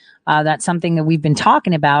 Thomas. That's something that we've been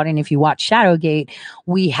talking about. And if you watch Shadowgate,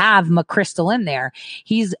 we have McChrystal in there.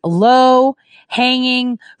 He's low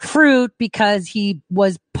hanging fruit because he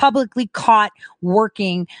was publicly caught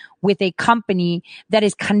working with a company that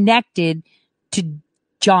is connected to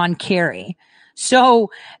John Kerry. So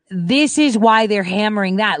this is why they're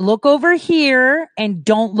hammering that. Look over here and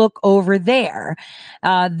don't look over there.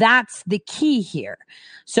 That's the key here.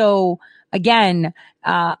 So again,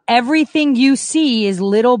 everything you see is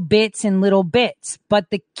little bits and little bits, but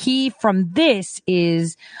the key from this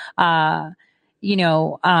is, they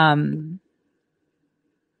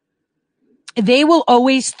will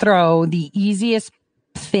always throw the easiest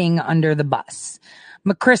thing under the bus.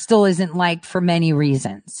 McChrystal isn't liked for many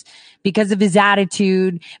reasons. Because of his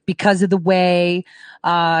attitude, because of the way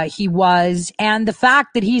he was, and the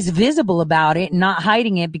fact that he's visible about it and not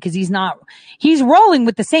hiding it because he's rolling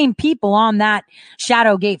with the same people on that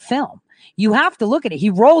Shadowgate film. You have to look at it. He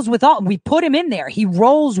rolls with we put him in there. He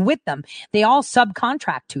rolls with them. They all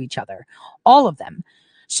subcontract to each other. All of them.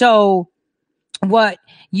 So what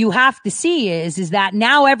you have to see is that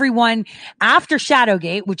now everyone after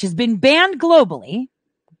Shadowgate, which has been banned globally,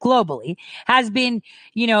 has been,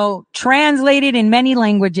 translated in many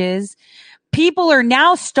languages. People are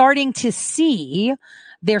now starting to see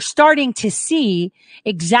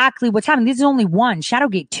exactly what's happening. This is only one.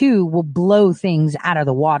 Shadowgate 2 will blow things out of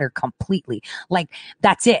the water completely. Like,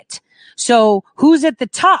 that's it. So who's at the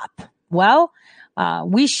top? Well,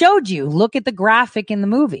 we showed you, look at the graphic in the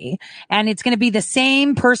movie, and it's going to be the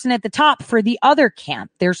same person at the top for the other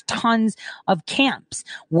camp. There's tons of camps.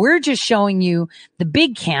 We're just showing you the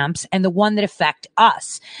big camps and the one that affect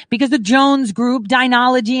us, because the Jones Group,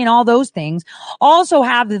 Dynology, and all those things also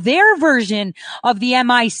have their version of the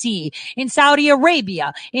MIC in Saudi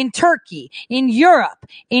Arabia, in Turkey, in Europe,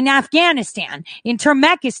 in Afghanistan, in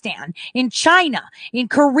Turkmenistan, in China, in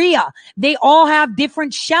Korea. They all have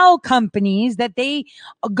different shell companies that they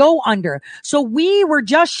go under. So we were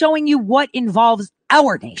just showing you what involves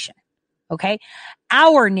our nation. Okay.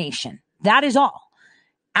 Our nation. That is all.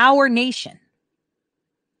 Our nation.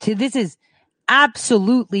 This is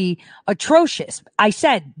absolutely atrocious. I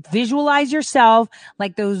said, visualize yourself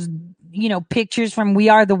like those, pictures from We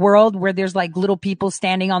Are the World where there's like little people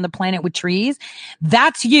standing on the planet with trees.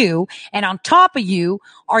 That's you. And on top of you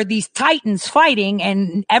are these titans fighting.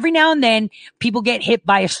 And every now and then people get hit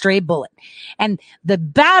by a stray bullet. And the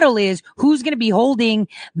battle is who's going to be holding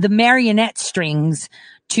the marionette strings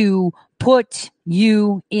to put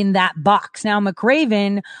you in that box. Now,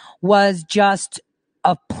 McRaven was just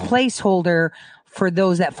a placeholder for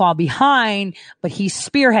those that fall behind, but he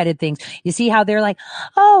spearheaded things. You see how they're like,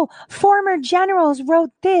 oh, former generals wrote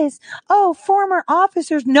this. Oh, former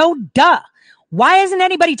officers. No, duh. Why isn't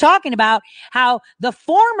anybody talking about how the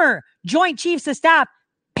former Joint Chiefs of Staff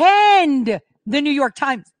penned the New York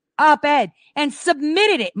Times op-ed and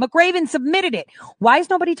submitted it? McRaven submitted it. Why is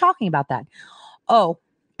nobody talking about that? Oh,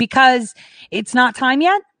 because it's not time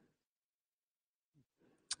yet?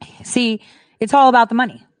 See, it's all about the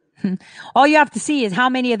money. All you have to see is how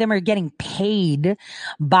many of them are getting paid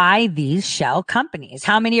by these shell companies.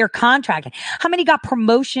 How many are contracted? How many got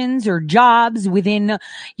promotions or jobs within,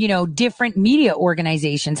 different media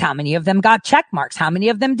organizations? How many of them got check marks? How many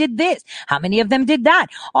of them did this? How many of them did that?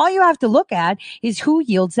 All you have to look at is who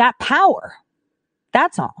yields that power.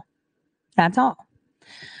 That's all. That's all.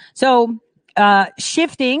 So,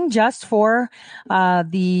 shifting just for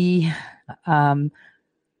the,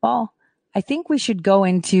 well, I think we should go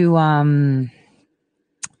into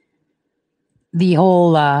the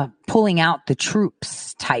whole pulling out the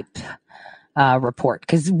troops type report,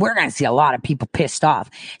 because we're going to see a lot of people pissed off.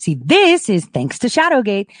 See, this is thanks to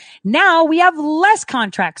Shadowgate. Now we have less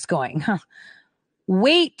contracts going.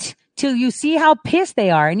 Wait till you see how pissed they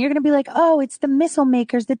are. And you're going to be like, oh, it's the missile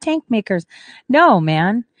makers, the tank makers. No,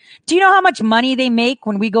 man. Do you know how much money they make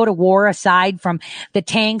when we go to war aside from the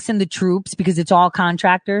tanks and the troops, because it's all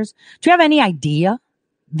contractors? Do you have any idea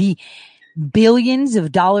the billions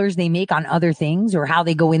of dollars they make on other things, or how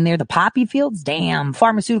they go in there? The poppy fields, damn,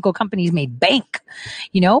 pharmaceutical companies made bank.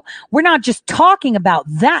 You know, we're not just talking about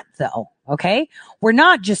that though. Okay. We're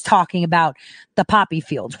not just talking about the poppy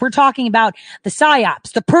fields. We're talking about the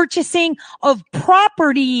psyops, the purchasing of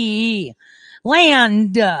property,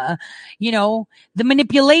 land, you know, the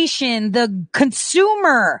manipulation, the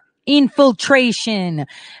consumer infiltration.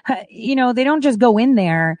 You know, they don't just go in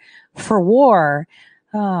there for war.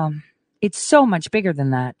 It's so much bigger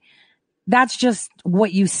than that. That's just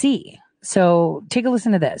what you see. So take a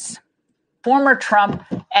listen to this. Former Trump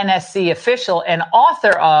NSC official and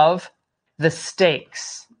author of The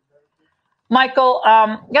Stakes. Michael,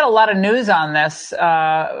 got a lot of news on this,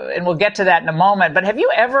 and we'll get to that in a moment. But have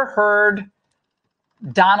you ever heard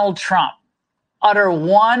Donald Trump utter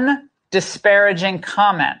one disparaging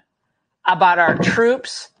comment about our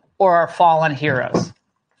troops or our fallen heroes?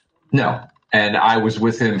 No. And I was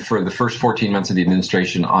with him for the first 14 months of the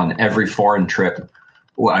administration on every foreign trip.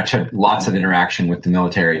 I had lots of interaction with the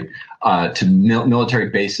military, to military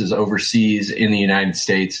bases overseas in the United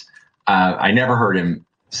States. I never heard him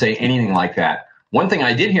say anything like that. One thing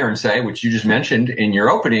I did hear him say, which you just mentioned in your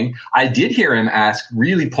opening, I did hear him ask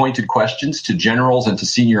really pointed questions to generals and to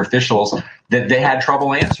senior officials that they had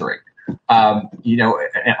trouble answering. You know,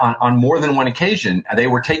 on more than one occasion, they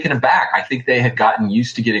were taken aback. I think they had gotten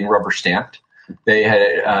used to getting rubber stamped. They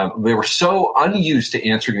were so unused to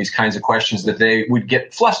answering these kinds of questions that they would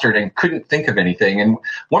get flustered and couldn't think of anything. And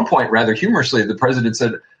one point, rather humorously, the president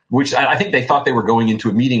said, which I think they thought they were going into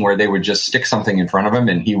a meeting where they would just stick something in front of him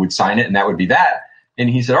and he would sign it and that would be that. And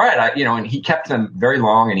he said, all right, and he kept them very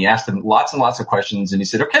long and he asked them lots and lots of questions. And he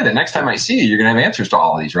said, okay, the next time I see you, you're going to have answers to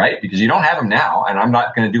all of these, right? Because you don't have them now. And I'm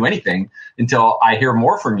not going to do anything until I hear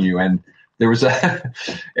more from you. And there was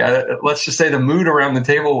let's just say the mood around the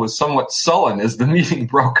table was somewhat sullen as the meeting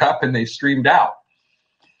broke up and they streamed out.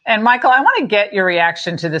 And Michael, I want to get your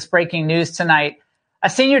reaction to this breaking news tonight. A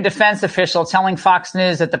senior defense official telling Fox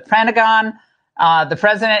News that the Pentagon, the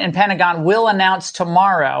president and Pentagon will announce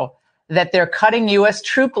tomorrow that they're cutting U.S.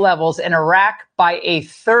 troop levels in Iraq by a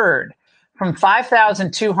third, from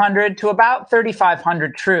 5,200 to about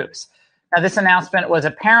 3,500 troops. Now, this announcement was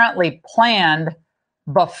apparently planned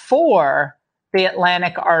before the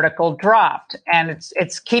Atlantic article dropped, and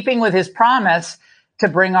it's keeping with his promise to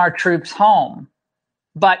bring our troops home.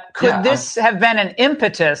 But could this have been an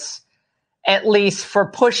impetus, at least for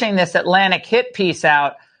pushing this Atlantic hit piece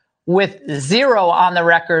out with zero on the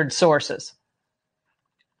record sources?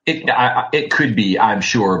 It could be, I'm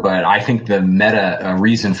sure, but I think the meta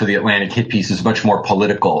reason for the Atlantic hit piece is much more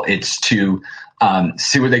political. It's to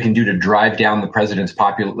see what they can do to drive down the president's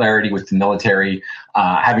popularity with the military,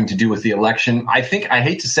 having to do with the election. I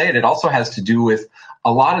hate to say it, it also has to do with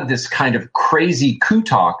a lot of this kind of crazy coup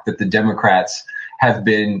talk that the Democrats have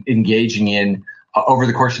been engaging in over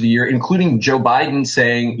the course of the year, including Joe Biden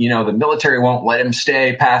saying, the military won't let him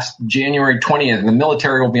stay past January 20th, and the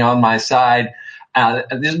military will be on my side.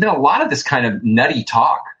 There's been a lot of this kind of nutty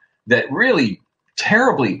talk that really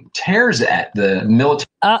terribly tears at the military.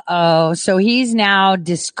 So he's now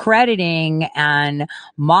discrediting and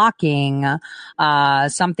mocking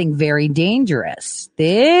something very dangerous.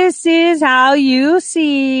 This is how you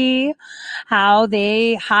see how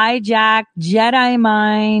they hijack Jedi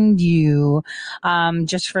mind you.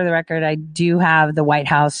 Just for the record, I do have the White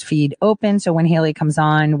House feed open, so when Haley comes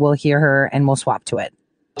on, we'll hear her and we'll swap to it.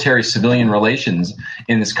 Military-civilian relations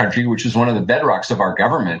in this country, which is one of the bedrocks of our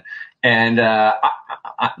government. And,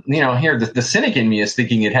 here, the cynic in me is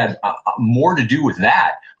thinking it had more to do with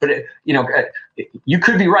that. But, you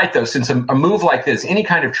could be right, though, since a move like this, any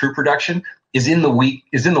kind of troop reduction is in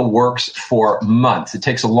the works for months. It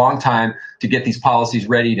takes a long time to get these policies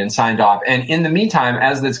readied and signed off. And in the meantime,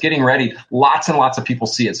 as that's getting ready, lots and lots of people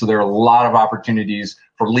see it. So there are a lot of opportunities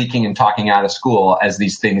for leaking and talking out of school as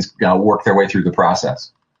these things work their way through the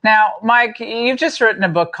process. Now, Mike, you've just written a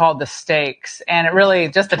book called The Stakes, and it really,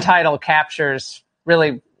 just the title captures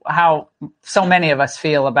really how so many of us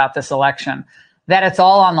feel about this election, that it's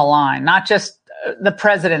all on the line, not just the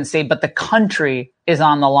presidency, but the country is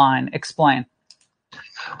on the line. Explain.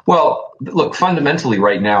 Well, look, fundamentally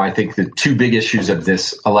right now, I think the two big issues of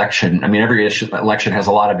this election, I mean, every election has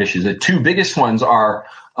a lot of issues. The two biggest ones are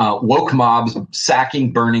woke mobs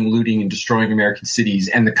sacking, burning, looting, and destroying American cities,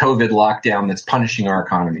 and the COVID lockdown that's punishing our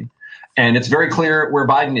economy. And it's very clear where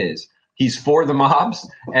Biden is. He's for the mobs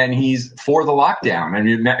and he's for the lockdown. I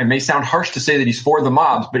mean, it may sound harsh to say that he's for the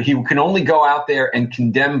mobs, but he can only go out there and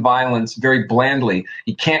condemn violence very blandly.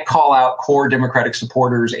 He can't call out core Democratic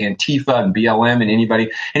supporters, Antifa and BLM and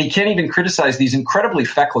anybody. And he can't even criticize these incredibly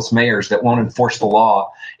feckless mayors that won't enforce the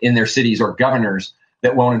law in their cities or governors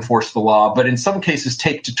that won't enforce the law, but in some cases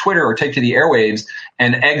take to Twitter or take to the airwaves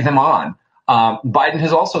and egg them on. Biden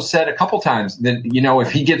has also said a couple times that, you know,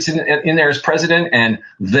 if he gets in there as president and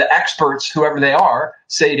the experts, whoever they are,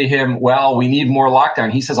 say to him, well, we need more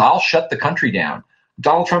lockdown, he says, I'll shut the country down.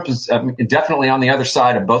 Donald Trump is definitely on the other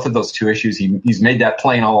side of both of those two issues. He's made that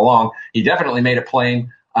plain all along. He definitely made it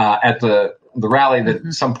plain at the rally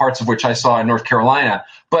that some parts of which I saw in North Carolina.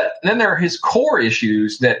 But then there are his core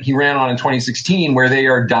issues that he ran on in 2016 where they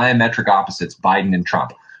are diametric opposites, Biden and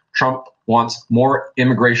Trump. Trump wants more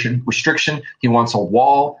immigration restriction. He wants a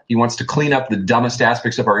wall. He wants to clean up the dumbest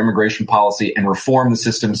aspects of our immigration policy and reform the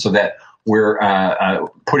system so that we're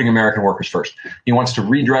putting American workers first. He wants to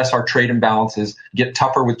redress our trade imbalances, get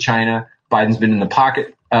tougher with China. Biden's been in the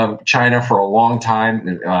pocket of China for a long time.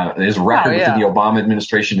 His record within the Obama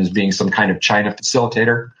administration is being some kind of China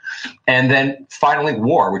facilitator. And then finally,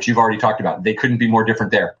 war, which you've already talked about. They couldn't be more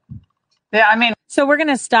different there. Yeah, I mean, so we're going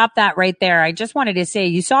to stop that right there. I just wanted to say,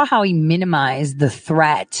 you saw how he minimized the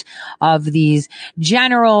threat of these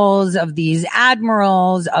generals, of these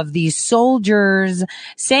admirals, of these soldiers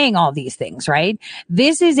saying all these things, right?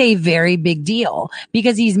 This is a very big deal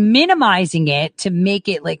because he's minimizing it to make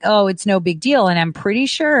it like, oh, it's no big deal. And I'm pretty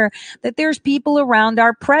sure that there's people around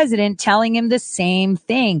our president telling him the same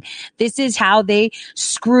thing. This is how they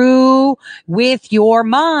screw with your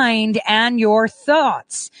mind and your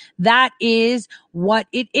thoughts. That is what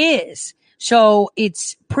it is. So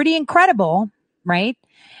it's pretty incredible, right?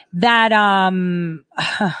 That,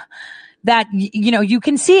 that, you know, you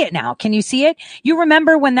can see it now. Can you see it? You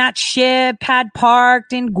remember when that ship had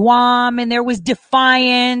parked in Guam and there was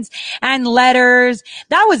defiance and letters?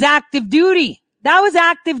 That was active duty. That was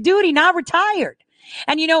active duty, not retired.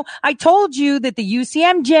 And, you know, I told you that the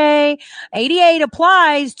UCMJ 88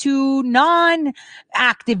 applies to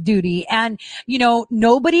non-active duty. And, you know,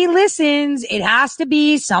 nobody listens. It has to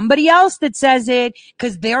be somebody else that says it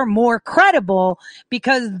because they're more credible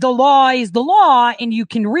because the law is the law and you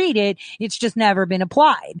can read it. It's just never been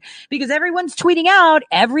applied because everyone's tweeting out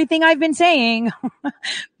everything I've been saying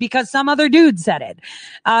because some other dude said it.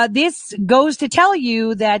 This goes to tell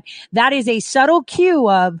you that that is a subtle cue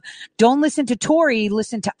of don't listen to Tory,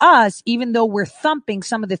 listen to us, even though we're thumping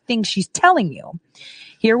some of the things she's telling you.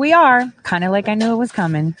 Here we are, kind of like I knew it was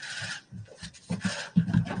coming.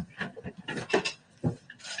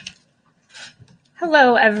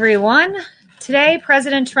 Hello, everyone. Today,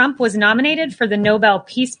 President Trump was nominated for the Nobel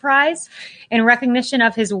Peace Prize in recognition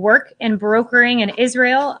of his work in brokering an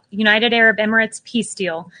Israel-United Arab Emirates peace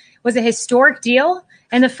deal. It was a historic deal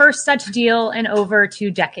and the first such deal in over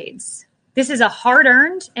 2 decades. This is a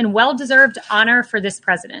hard-earned and well-deserved honor for this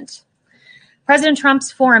president. President Trump's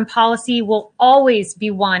foreign policy will always be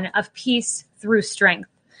one of peace through strength,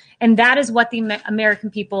 and that is what the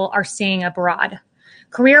American people are seeing abroad.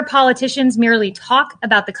 Career politicians merely talk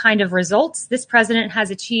about the kind of results this president has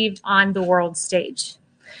achieved on the world stage.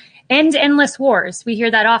 End endless wars. We hear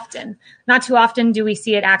that often. Not too often do we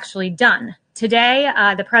see it actually done. Today,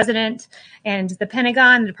 the president and the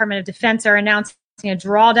Pentagon, the Department of Defense are announcing a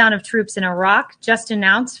drawdown of troops in Iraq, just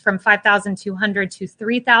announced from 5,200 to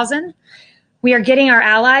 3,000. We are getting our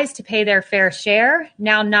allies to pay their fair share.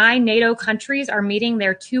 Now 9 NATO countries are meeting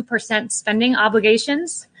their 2% spending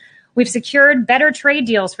obligations. We've secured better trade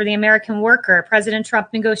deals for the American worker. President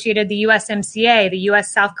Trump negotiated the USMCA, the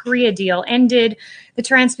U.S.-South Korea deal, ended the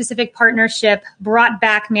Trans-Pacific Partnership, brought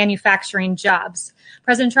back manufacturing jobs.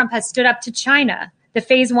 President Trump has stood up to China. The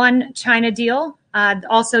Phase 1 China deal,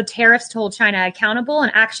 also tariffs to hold China accountable,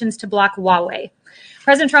 and actions to block Huawei.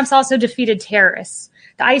 President Trump's also defeated terrorists.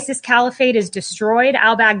 The ISIS caliphate is destroyed.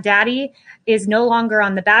 Al-Baghdadi is no longer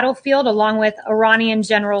on the battlefield, along with Iranian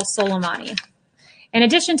General Soleimani. In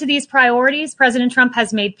addition to these priorities, President Trump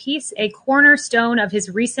has made peace a cornerstone of his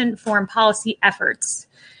recent foreign policy efforts.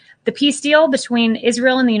 The peace deal between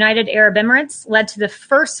Israel and the United Arab Emirates led to the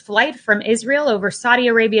first flight from Israel over Saudi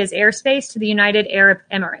Arabia's airspace to the United Arab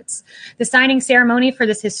Emirates. The signing ceremony for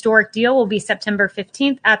this historic deal will be September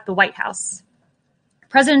 15th at the White House.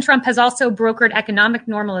 President Trump has also brokered economic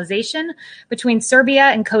normalization between Serbia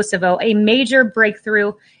and Kosovo, a major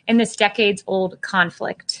breakthrough in this decades-old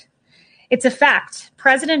conflict. It's a fact.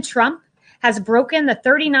 President Trump has broken the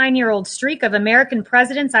 39-year-old streak of American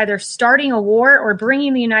presidents either starting a war or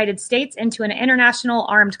bringing the United States into an international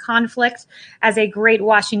armed conflict, as a Great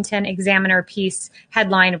Washington Examiner piece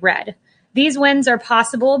headline read. These wins are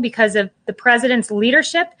possible because of the president's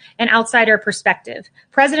leadership and outsider perspective.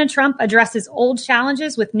 President Trump addresses old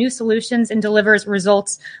challenges with new solutions and delivers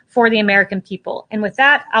results for the American people. And with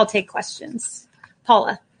that, I'll take questions.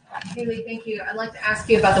 Paula. Haley, thank you. I'd like to ask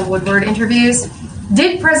you about the Woodward interviews.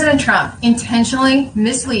 Did President Trump intentionally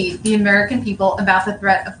mislead the American people about the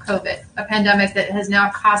threat of COVID, a pandemic that has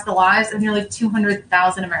now cost the lives of nearly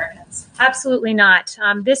 200,000 Americans? Absolutely not.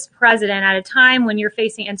 This president, at a time when you're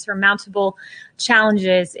facing insurmountable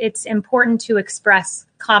challenges, it's important to express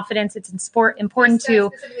confidence. It's important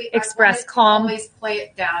to express calm. Always play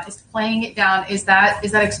it down. Is playing it down? Is that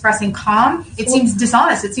expressing calm? It seems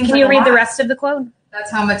dishonest. It seems. Can like you read the rest of the quote? That's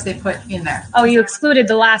how much they put in there. Oh, you excluded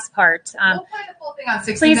the last part. We'll play the full thing on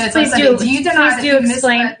 60 please, Minutes. Please do. Do you deny please do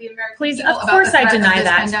explain. Please, of course I deny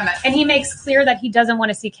that. Pandemic? And he makes clear that he doesn't want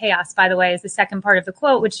to see chaos, by the way, is the second part of the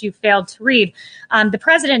quote, which you failed to read. The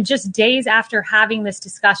president, just days after having this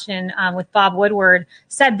discussion with Bob Woodward,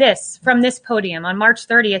 said this from this podium. On March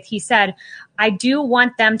 30th, he said, I do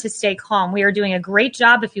want them to stay calm. We are doing a great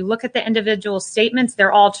job. If you look at the individual statements,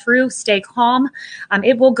 they're all true. Stay calm.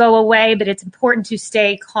 It will go away, but it's important to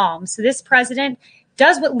stay calm. So this president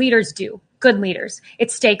does what leaders do. Good leaders.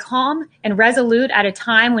 It's stay calm and resolute at a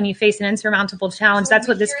time when you face an insurmountable challenge. That's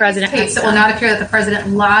what this president has done. It will not appear that the president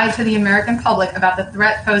lied to the American public about the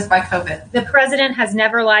threat posed by COVID. The president has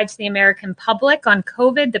never lied to the American public on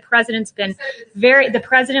COVID. The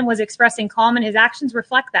president was expressing calm, and his actions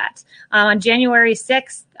reflect that. On January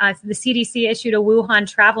 6th, the CDC issued a Wuhan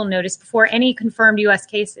travel notice before any confirmed U.S.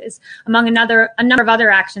 cases, among a number of other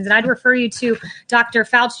actions. And I'd refer you to Dr.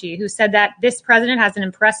 Fauci, who said that this president has an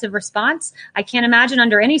impressive response. I can't imagine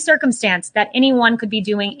under any circumstance that anyone could be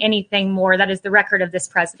doing anything more. That is the record of this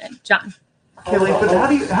president. John. Kelly, but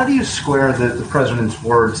how do you square the president's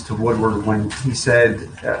words to Woodward when he said,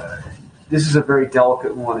 this is a very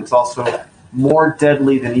delicate one. It's also more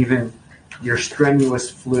deadly than even your strenuous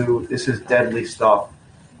flu. This is deadly stuff.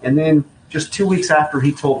 And then just 2 weeks after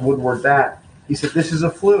he told Woodward that, he said, this is a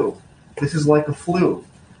flu. This is like a flu.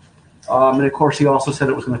 And, of course, he also said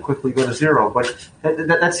it was going to quickly go to zero. But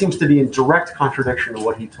that seems to be in direct contradiction to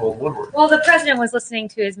what he told Woodward. Well, the president was listening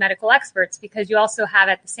to his medical experts, because you also have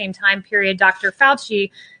at the same time period Dr. Fauci,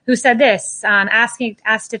 who said this,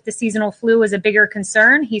 asked if the seasonal flu was a bigger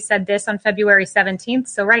concern. He said this on February 17th.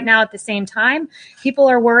 So right now at the same time, people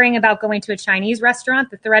are worrying about going to a Chinese restaurant.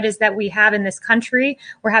 The threat is that we have in this country,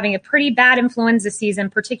 we're having a pretty bad influenza season,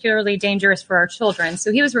 particularly dangerous for our children.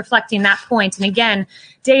 So he was reflecting that point. And again,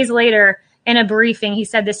 days later, in a briefing, he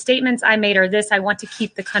said, the statements I made are this: I want to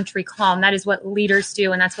keep the country calm. That is what leaders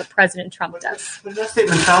do, and that's what President Trump does. But in that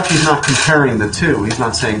statement, Fauci's not comparing the two. He's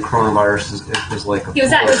not saying coronavirus is like a flu.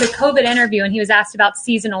 It was a COVID interview, and he was asked about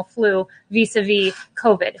seasonal flu vis-a-vis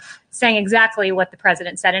COVID, saying exactly what the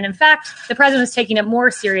president said. And in fact, the president was taking it more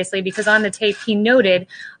seriously, because on the tape, he noted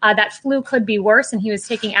that flu could be worse, and he was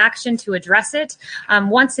taking action to address it.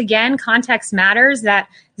 Once again, context matters. That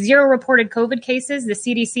 0 reported COVID cases. The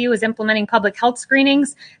CDC was implementing public health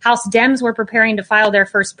screenings. House Dems were preparing to file their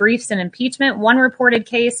first briefs in impeachment. 1 reported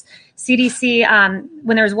case. CDC,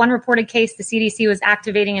 when there was 1 reported case, the CDC was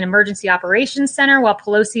activating an emergency operations center, while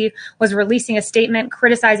Pelosi was releasing a statement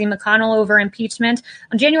criticizing McConnell over impeachment.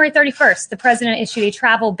 On January 31st, the president issued a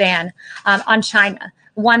travel ban on China,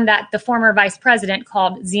 one that the former vice president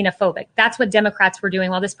called xenophobic. That's what Democrats were doing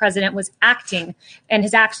while this president was acting, and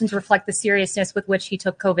his actions reflect the seriousness with which he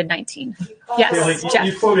took COVID-19. Yes, Haley, Jeff.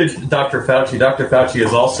 You quoted Dr. Fauci. Dr. Fauci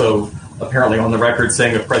is also apparently on the record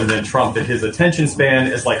saying of President Trump that his attention span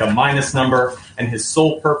is like a minus number, and his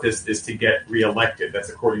sole purpose is to get reelected. That's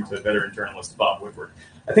according to veteran journalist Bob Woodward.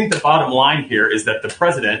 I think the bottom line here is that the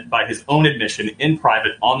president, by his own admission in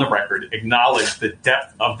private on the record, acknowledged the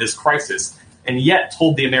depth of this crisis, and yet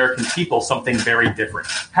told the American people something very different.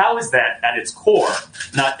 How is that, at its core,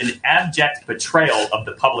 not an abject betrayal of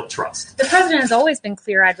the public trust? The president has always been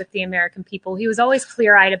clear-eyed with the American people. He was always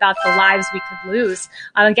clear-eyed about the lives we could lose.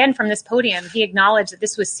 Again, from this podium, he acknowledged that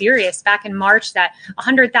this was serious back in March, that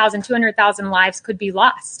 100,000, 200,000 lives could be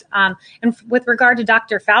lost. And with regard to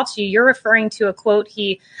Dr. Fauci, you're referring to a quote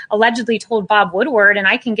he allegedly told Bob Woodward, and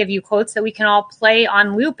I can give you quotes that we can all play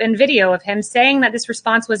on loop and video of him saying that this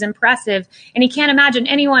response was impressive And he can't imagine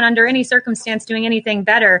anyone under any circumstance doing anything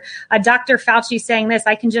better. Dr. Fauci saying this,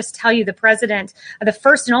 I can just tell you the president, the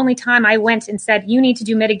first and only time I went and said, you need to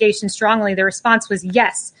do mitigation strongly, the response was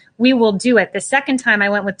yes. We will do it. The second time I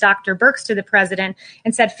went with Dr. Birx to the president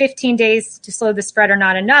and said 15 days to slow the spread are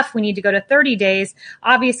not enough. We need to go to 30 days.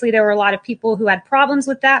 Obviously, there were a lot of people who had problems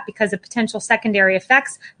with that because of potential secondary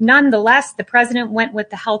effects. Nonetheless, the president went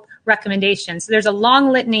with the health recommendations. So there's a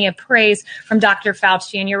long litany of praise from Dr.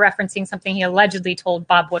 Fauci, and you're referencing something he allegedly told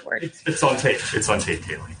Bob Woodward. It's on tape. It's on tape,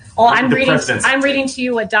 Kaylee. Well, I'm reading to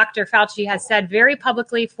you what Dr. Fauci has said very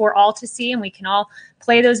publicly for all to see, and we can all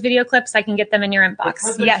play those video clips. I can get them in your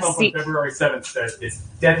inbox. Yes. Trump on February 7th said it's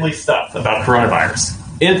deadly stuff about coronavirus.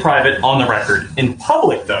 In private, on the record. In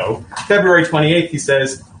public, though, February 28th, he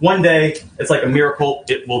says, one day, it's like a miracle,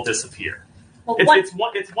 it will disappear. Well,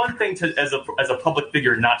 it's one thing to, as a public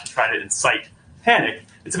figure, not to try to incite panic.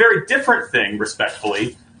 It's a very different thing,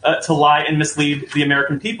 respectfully, to lie and mislead the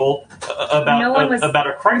American people about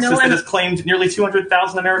a crisis that has claimed nearly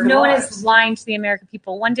 200,000 American lives. No one is lying to the American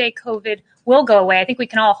people. One day COVID will go away. I think we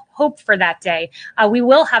can all hope for that day. We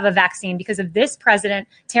will have a vaccine because of this president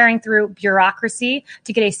tearing through bureaucracy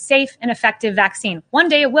to get a safe and effective vaccine. One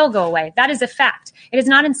day it will go away. That is a fact. It is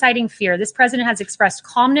not inciting fear. This president has expressed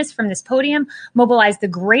calmness from this podium, mobilized the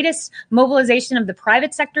greatest mobilization of the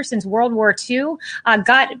private sector since World War II,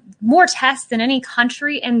 got more tests than any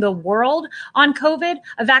country in the world on COVID,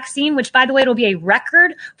 a vaccine, which, by the way, it'll be a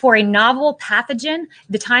record for a novel pathogen.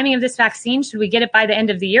 The timing of this vaccine, should we get it by the end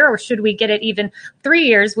of the year or should we get it even 3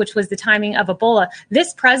 years, which was the timing of Ebola?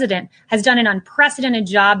 This president has done an unprecedented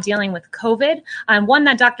job dealing with COVID, one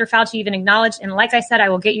that Dr. Fauci even acknowledged. And like I said, I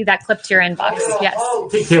will get you that clip to your inbox. Yes.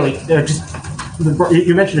 Hey, Kaylee,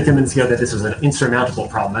 you mentioned a few minutes ago that this was an insurmountable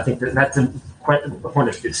problem. I think that's quite a point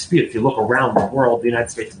of dispute. If you look around the world, the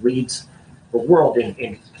United States leads the world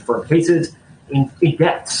in confirmed cases, in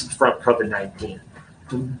deaths from COVID-19.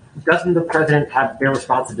 Doesn't the president have their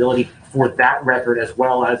responsibility for that record as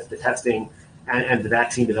well as the testing and the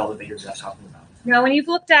vaccine development that you're just talking about? No, when you've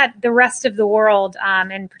looked at the rest of the world,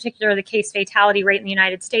 in particular, the case fatality rate in the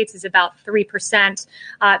United States is about 3%.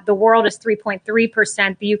 The world is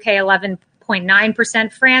 3.3%. The UK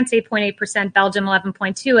 11.9%, France 8.8%, Belgium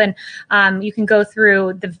 11.2%, and you can go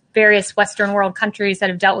through the various Western world countries that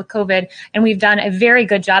have dealt with COVID, and we've done a very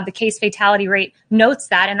good job. The case fatality rate notes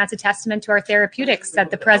that, and that's a testament to our therapeutics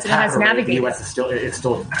that the president has navigated. The U.S. is still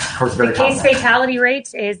the case fatality rate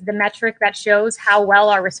is the metric that shows how well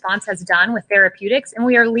our response has done with therapeutics, and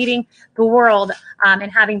we are leading the world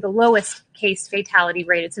and having the lowest case fatality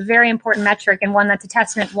rate. It's a very important metric and one that's a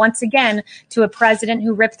testament once again to a president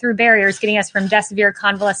who ripped through barriers, getting us from Desivir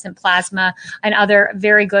convalescent plasma and other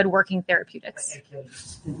very good working therapeutics.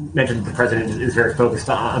 Mentioned the president is very focused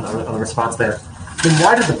on the response there. Then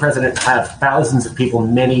why does the president have thousands of people,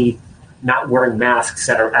 many not wearing masks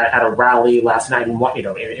at a rally last night in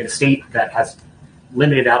a state that has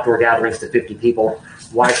limited outdoor gatherings to 50 people?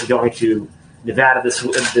 Why is he going to Nevada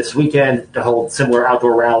this weekend to hold similar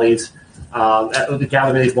outdoor rallies? The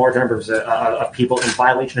gathering these large numbers of people in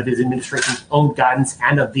violation of his administration's own guidance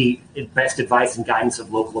and of the best advice and guidance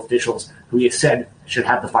of local officials who he has said should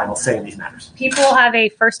have the final say in these matters. People have a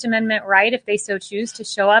First Amendment right, if they so choose, to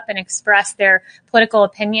show up and express their political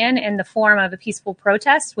opinion in the form of a peaceful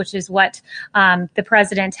protest, which is what the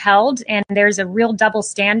president held. And there's a real double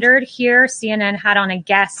standard here. CNN had on a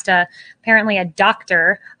guest, apparently a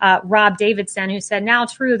doctor, Rob Davidson, who said, now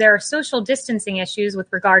true, there are social distancing issues with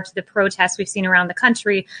regard to the protests we've seen around the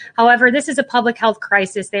country. However, this is a public health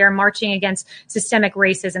crisis. They are marching against systemic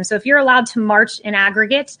racism. So if you're allowed to march in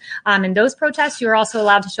aggregate in those protests, you're also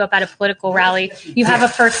allowed to show up at a political rally. You have a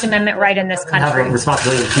First Amendment right in this country. Have a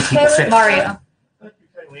responsibility to keep people safe. Mario.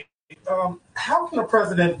 How can a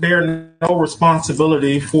president bear no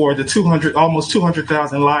responsibility for the almost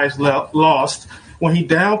 200,000 lives lost when he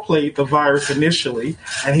downplayed the virus initially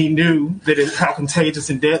and he knew how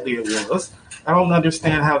contagious and deadly it was? I don't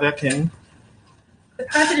understand how that can. The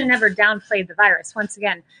president never downplayed the virus. Once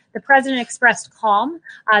again, the president expressed calm.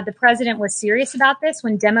 The president was serious about this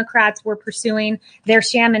when Democrats were pursuing their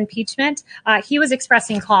sham impeachment. He was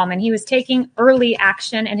expressing calm and he was taking early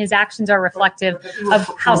action, and his actions are reflective of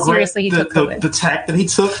how seriously he took COVID. The tact that he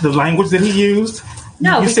took, the language that he used.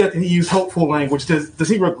 No, you said that he used hopeful language. Does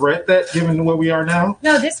he regret that, given where we are now?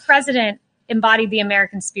 No, this president embodied the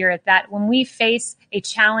American spirit that when we face a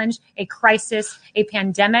challenge, a crisis, a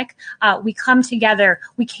pandemic, we come together.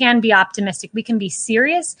 We can be optimistic. We can be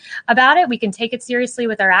serious about it. We can take it seriously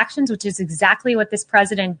with our actions, which is exactly what this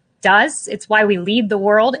president does. It's why we lead the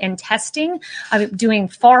world in testing, doing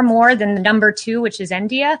far more than the number 2, which is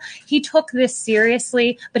India. He took this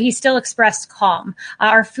seriously, but he still expressed calm.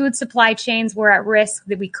 Our food supply chains were at risk,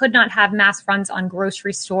 that we could not have mass runs on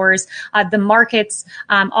grocery stores. The markets,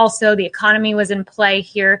 also the economy was in play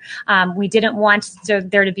here. We didn't want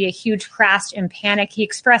there to be a huge crash and panic. He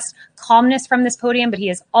expressed calmness from this podium, but he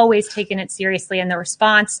has always taken it seriously, and the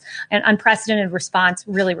response, an unprecedented response,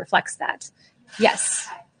 really reflects that. Yes.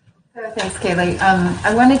 Thanks, Kaylee.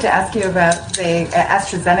 I wanted to ask you about the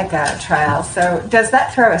AstraZeneca trial. So does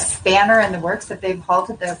that throw a spanner in the works that they've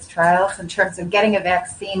halted those trials in terms of getting a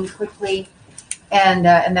vaccine quickly? And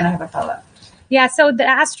then I have a follow-up. Yeah, so the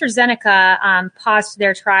AstraZeneca paused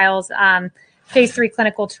their trials. Phase 3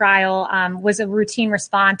 clinical trial was a routine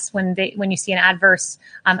response when you see an adverse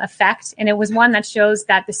effect. And it was one that shows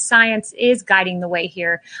that the science is guiding the way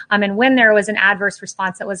here. And when there was an adverse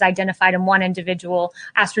response that was identified in one individual,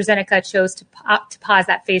 AstraZeneca chose to pause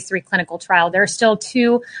that phase 3 clinical trial. There are still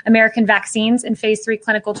 2 American vaccines in phase 3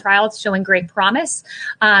 clinical trials showing great promise.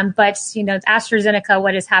 But, AstraZeneca,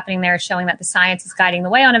 what is happening there is showing that the science is guiding the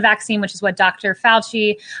way on a vaccine, which is what Dr.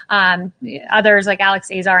 Fauci, others like Alex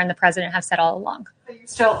Azar and the president have said all along. So you're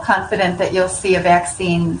still confident that you'll see a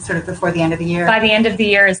vaccine sort of before the end of the year? By the end of the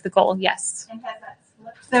year is the goal, yes. And has that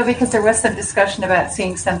slipped, though, because there was some discussion about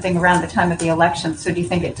seeing something around the time of the election. So do you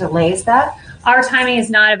think it delays that? Our timing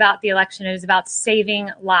is not about the election. It is about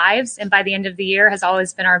saving lives. And by the end of the year has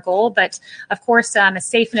always been our goal. But of course, a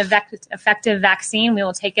safe and effective vaccine, we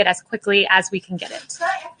will take it as quickly as we can get it. Can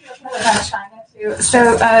I ask you about China, too?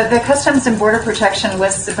 So the Customs and Border Protection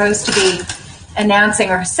was supposed to be announcing,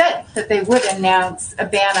 or said that they would announce, a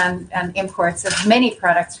ban on imports of many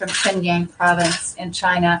products from Xinjiang province in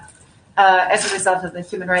China as a result of the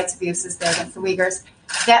human rights abuses there against the Uyghurs.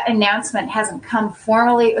 That announcement hasn't come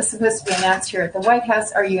formally. It was supposed to be announced here at the White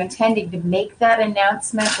House. Are you intending to make that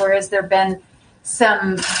announcement, or has there been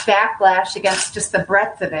some backlash against just the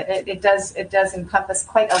breadth of it? It does encompass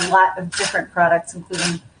quite a lot of different products,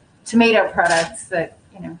 including tomato products that,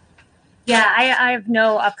 Yeah, I have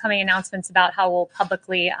no upcoming announcements about how we'll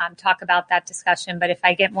publicly talk about that discussion. But if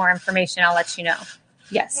I get more information, I'll let you know.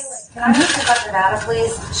 Yes. Can I ask about Nevada,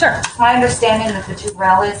 please? Sure. It's my understanding that the 2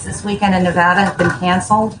 rallies this weekend in Nevada have been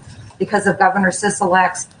canceled because of Governor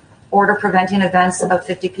Sisolak's order preventing events of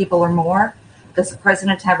 50 people or more. Does the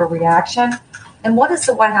president have a reaction? And what is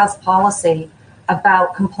the White House policy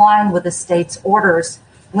about complying with the state's orders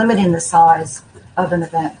limiting the size of an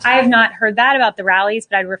event? I have not heard that about the rallies,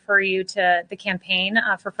 but I'd refer you to the campaign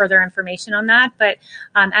for further information on that. But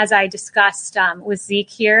as I discussed with Zeke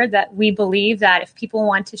here, that we believe that if people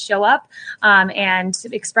want to show up and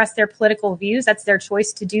express their political views, that's their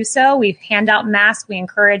choice to do so. We hand out masks. We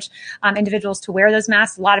encourage individuals to wear those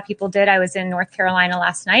masks. A lot of people did. I was in North Carolina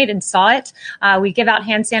last night and saw it. We give out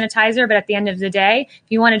hand sanitizer, but at the end of the day,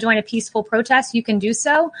 if you want to join a peaceful protest, you can do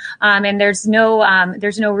so. And there's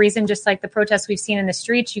no reason, just like the protests we've seen in the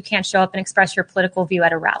streets, you can't show up and express your political view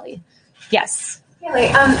at a rally. Yes. Haley,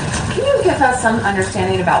 can you give us some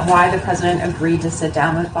understanding about why the president agreed to sit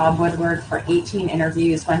down with Bob Woodward for 18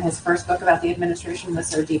 interviews when his first book about the administration was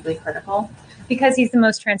so deeply critical? Because he's the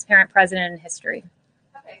most transparent president in history.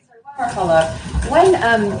 Follow-up.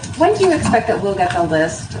 When do you expect that we'll get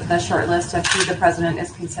the short list of who the president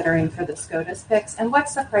is considering for the SCOTUS picks, and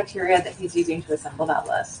what's the criteria that he's using to assemble that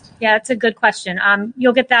list? Yeah, it's a good question.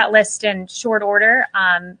 You'll get that list in short order.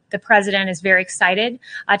 The president is very excited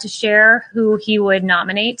to share who he would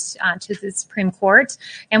nominate to the Supreme Court,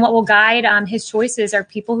 and what will guide his choices are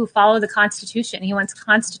people who follow the Constitution. He wants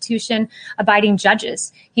Constitution-abiding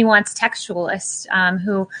judges. He wants textualists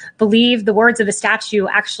who believe the words of the statute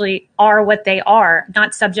actually are what they are,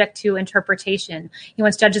 not subject to interpretation. He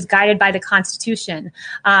wants judges guided by the Constitution,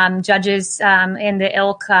 judges in the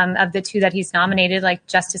ilk of the 2 that he's nominated, like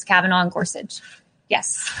Justice Kavanaugh and Gorsuch.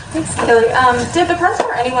 Yes. Thanks, Haley. Did the president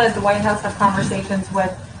or anyone at the White House have conversations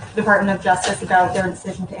with the Department of Justice about their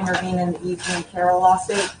decision to intervene in the Eve and Carroll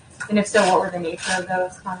lawsuit? And if so, what were the nature of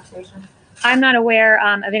those conversations? I'm not aware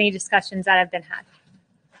of any discussions that have been had.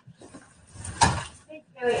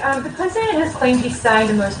 The president has claimed he signed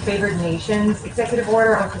the most favored nations executive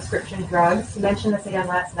order on prescription drugs. He mentioned this again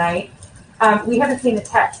last night. We haven't seen the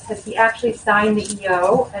text. Has he actually signed the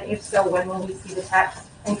EO? And if so, when will we see the text?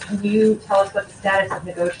 And can you tell us what the status of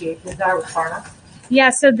negotiations are with Pharma?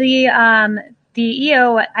 Yeah, so the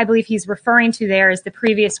EO, I believe he's referring to there is the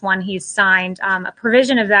previous one he's signed. A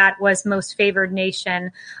provision of that was most favored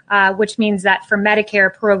nation, which means that for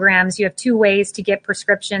Medicare programs, you have 2 ways to get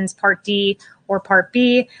prescriptions, Part D or Part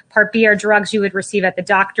B. Part B are drugs you would receive at the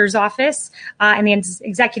doctor's office. And the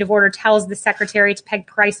executive order tells the secretary to peg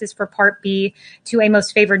prices for Part B to a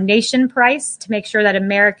most favored nation price to make sure that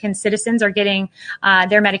American citizens are getting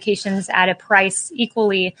their medications at a price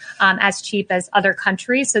equally as cheap as other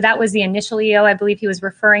countries. So that was the initial EO I believe he was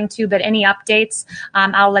referring to, but any updates,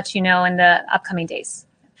 I'll let you know in the upcoming days.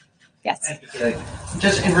 Yes. Thank you.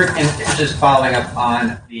 Just following up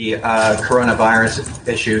on the coronavirus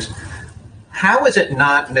issues, how is it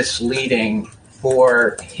not misleading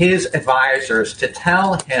for his advisors to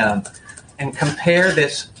tell him and compare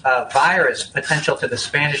this virus potential to the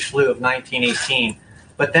Spanish flu of 1918,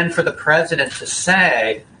 but then for the president to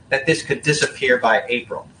say that this could disappear by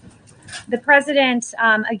April? The president,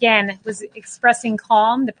 again, was expressing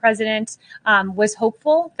calm. The president was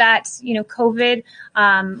hopeful that, COVID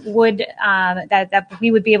that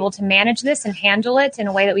we would be able to manage this and handle it in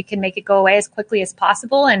a way that we could make it go away as quickly as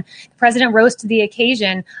possible. And the president rose to the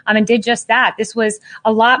occasion and did just that. This was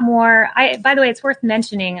a lot more. By the way, it's worth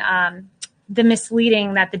mentioning the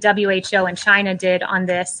misleading that the WHO and China did on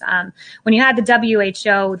this. When you had the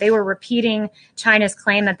WHO, they were repeating China's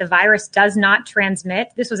claim that the virus does not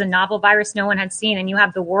transmit. This was a novel virus no one had seen. And you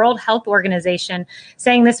have the World Health Organization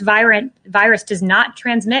saying this virus does not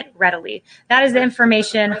transmit readily. That is the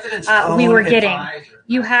information we were getting.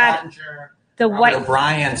 You had the White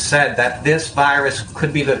O'Brien said that this virus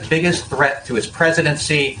could be the biggest threat to his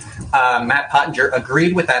presidency. Matt Pottinger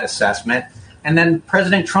agreed with that assessment. And then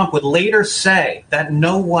President Trump would later say that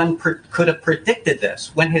no one could have predicted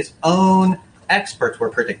this when his own experts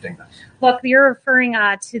were predicting this. Look, you're referring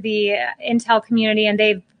to the intel community,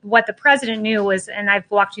 and what the president knew was, and I've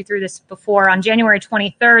walked you through this before, on January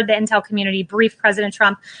 23rd, the intel community briefed President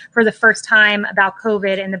Trump for the first time about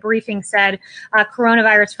COVID, and the briefing said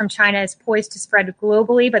coronavirus from China is poised to spread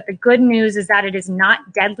globally, but the good news is that it is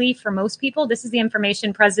not deadly for most people. This is the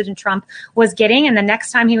information President Trump was getting, and the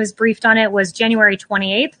next time he was briefed on it was January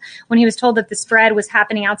 28th, when he was told that the spread was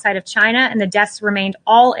happening outside of China and the deaths remained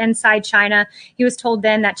all inside China. He was told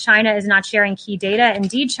then that China is not sharing key data.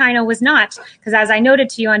 Indeed, China was not, because as I noted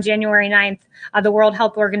to you on January 9th, the World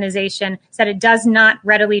Health Organization said it does not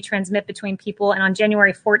readily transmit between people. And on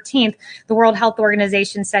January 14th, the World Health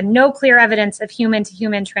Organization said no clear evidence of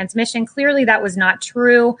human-to-human transmission. Clearly, that was not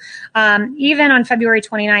true. Even on February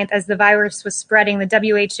 29th, as the virus was spreading, the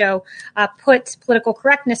WHO put political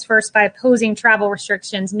correctness first by opposing travel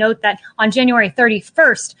restrictions. Note that on January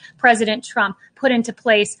 31st, President Trump put into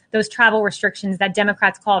place those travel restrictions that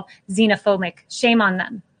Democrats called xenophobic. Shame on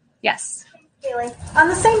them. Yes. Haley, on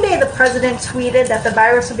the same day the president tweeted that the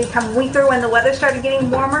virus would become weaker when the weather started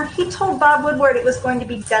getting warmer, he told Bob Woodward it was going to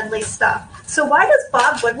be deadly stuff. So why does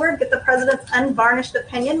Bob Woodward get the president's unvarnished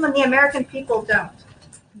opinion when the American people don't?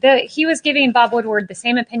 He was giving Bob Woodward the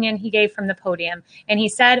same opinion he gave from the podium. And he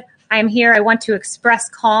said, I am here. I want to express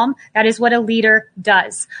calm. That is what a leader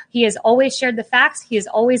does. He has always shared the facts. He has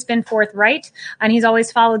always been forthright. And he's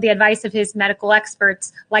always followed the advice of his medical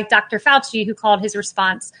experts, like Dr. Fauci, who called his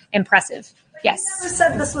response impressive. Yes. He never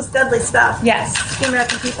said this was deadly stuff. Yes. The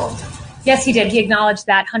American people. Yes, he did. He acknowledged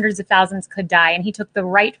that hundreds of thousands could die, and he took the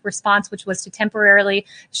right response, which was to temporarily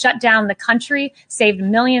shut down the country, saved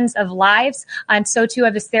millions of lives, and so too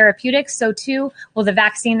of his therapeutics, so too will the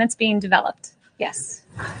vaccine that's being developed. Yes.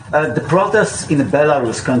 The protests in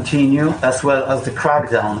Belarus continue, as well as the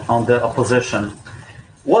crackdown on the opposition.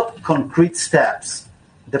 What concrete steps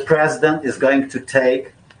the president is going to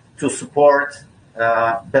take to support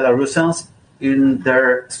Belarusians in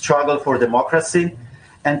their struggle for democracy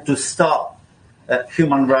and to stop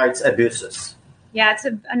human rights abuses? Yeah, it's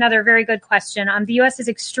another very good question. The U.S. is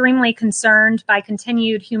extremely concerned by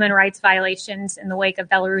continued human rights violations in the wake of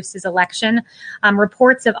Belarus's election.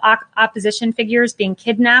 Reports of opposition figures being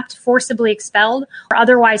kidnapped, forcibly expelled, or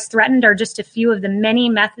otherwise threatened are just a few of the many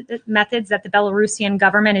methods that the Belarusian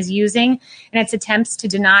government is using in its attempts to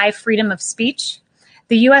deny freedom of speech.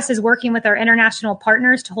 The U.S. is working with our international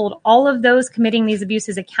partners to hold all of those committing these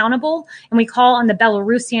abuses accountable, and we call on the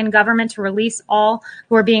Belarusian government to release all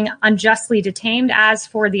who are being unjustly detained. As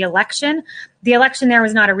for the election there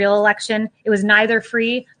was not a real election. It was neither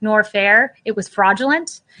free nor fair. It was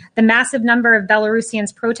fraudulent. The massive number of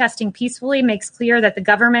Belarusians protesting peacefully makes clear that the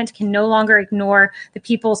government can no longer ignore the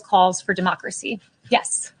people's calls for democracy.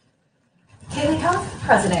 Yes. Haley, how is the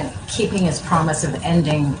president keeping his promise of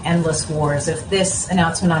ending endless wars if this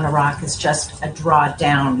announcement on Iraq is just a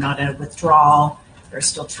drawdown, not a withdrawal? There are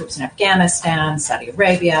still troops in Afghanistan, Saudi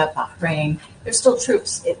Arabia, Bahrain. There's still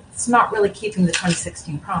troops. It's not really keeping the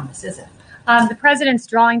 2016 promise, is it? The president's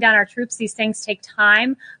drawing down our troops. These things take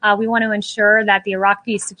time. We want to ensure that the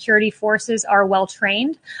Iraqi security forces are well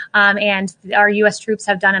trained, and our U.S. troops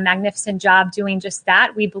have done a magnificent job doing just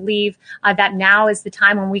that. We believe that now is the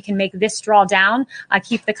time when we can make this drawdown,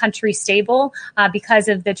 keep the country stable because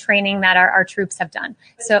of the training that our troops have done.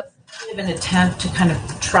 So, kind of an attempt to kind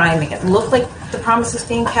of try and make it look like the promise is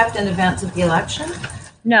being kept in advance of the election?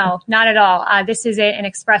 No, not at all. This is an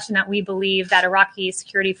expression that we believe that Iraqi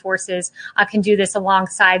security forces can do this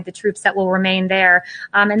alongside the troops that will remain there.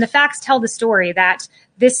 And the facts tell the story that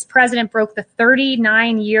this president broke the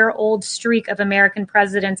 39-year-old streak of American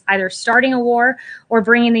presidents either starting a war or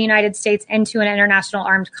bringing the United States into an international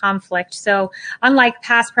armed conflict. So unlike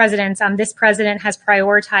past presidents, this president has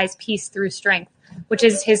prioritized peace through strength, which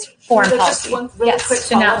is his foreign policy. Just one really quick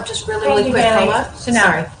follow-up. Just really quick follow-up.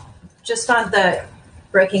 Sorry. Just on the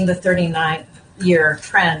breaking the 39-year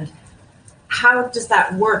trend, how does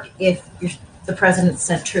that work if the president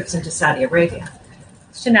sent troops into Saudi Arabia?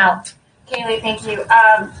 Chanel. Kaylee, thank you.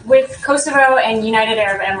 With Kosovo and United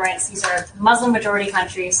Arab Emirates, these are Muslim-majority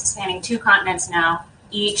countries spanning 2 continents now,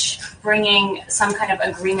 each bringing some kind of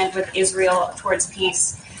agreement with Israel towards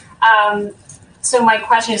peace. So my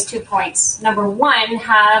question is 2 points. Number one,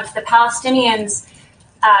 have the Palestinians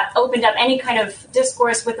opened up any kind of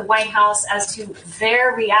discourse with the White House as to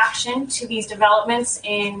their reaction to these developments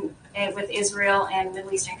with Israel and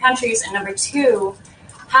Middle Eastern countries? And number two,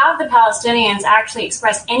 have the Palestinians actually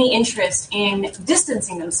expressed any interest in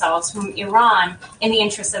distancing themselves from Iran in the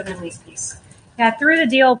interest of Middle East peace? Yeah, through the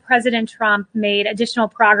deal, President Trump made additional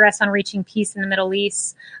progress on reaching peace in the Middle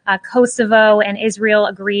East. Kosovo and Israel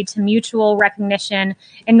agreed to mutual recognition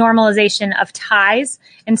and normalization of ties,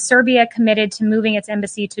 and Serbia committed to moving its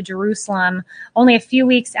embassy to Jerusalem only a few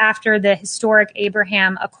weeks after the historic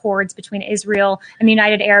Abraham Accords between Israel and the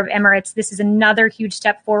United Arab Emirates. This is another huge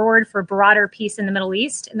step forward for broader peace in the Middle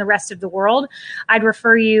East and the rest of the world. I'd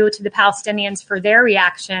refer you to the Palestinians for their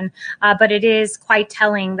reaction, but it is quite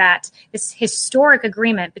telling that this historic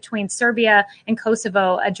agreement between Serbia and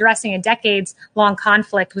Kosovo addressing a decades-long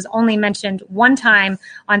conflict was only mentioned one time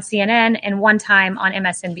on CNN and one time on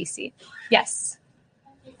MSNBC. Yes.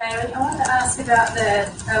 I wanted to ask about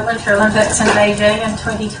the Winter Olympics in Beijing in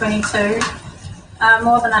 2022.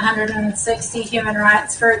 More than 160 human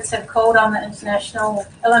rights groups have called on the International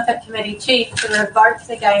Olympic Committee chief to revoke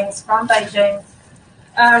the Games from Beijing.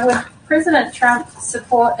 Would President Trump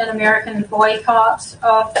support an American boycott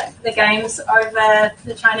of the Games over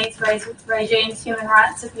the Chinese regime's human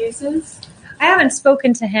rights abuses? I haven't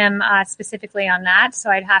spoken to him specifically on that,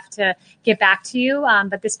 so I'd have to get back to you.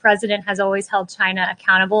 But this president has always held China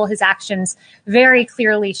accountable. His actions very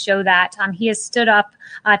clearly show that. He has stood up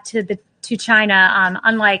to China,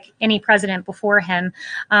 unlike any president before him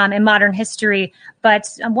in modern history. But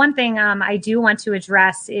one thing I do want to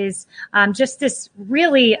address is just this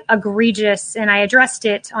really egregious, and I addressed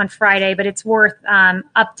it on Friday, but it's worth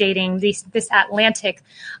updating this Atlantic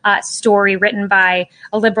story written by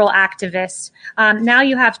a liberal activist. Now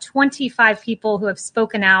you have 25 people who have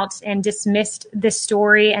spoken out and dismissed this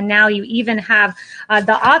story, and now you even have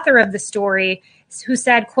the author of the story who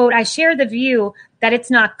said, quote, "I share the view that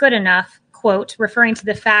it's not good enough," quote, referring to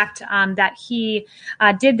the fact that he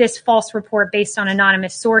did this false report based on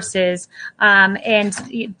anonymous sources. And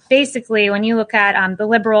basically, when you look at the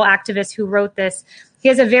liberal activist who wrote this, he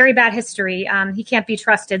has a very bad history. He can't be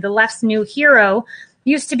trusted. The left's new hero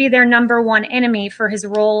used to be their number one enemy for his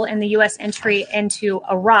role in the U.S. entry into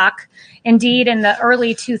Iraq. Indeed, in the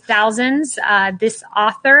early 2000s, this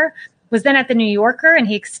author was then at the New Yorker, and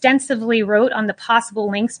he extensively wrote on the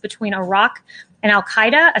possible links between Iraq and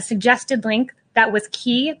al-Qaeda, a suggested link that was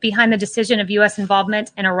key behind the decision of U.S.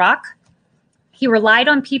 involvement in Iraq. He relied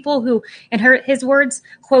on people who, in his words,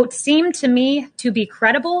 quote, "seemed to me to be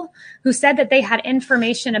credible," who said that they had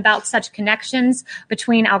information about such connections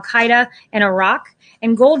between al-Qaeda and Iraq.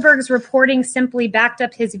 And Goldberg's reporting simply backed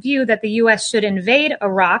up his view that the U.S. should invade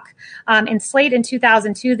Iraq. In Slate in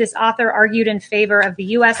 2002, this author argued in favor of the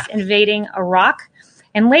U.S. invading Iraq.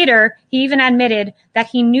 And later, he even admitted that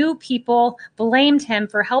he knew people blamed him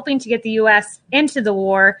for helping to get the U.S. into the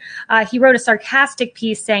war. He wrote a sarcastic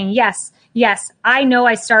piece saying, yes, I know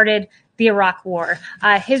I started the Iraq war.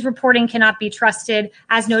 His reporting cannot be trusted,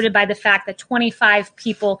 as noted by the fact that 25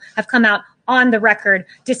 people have come out on the record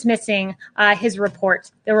dismissing his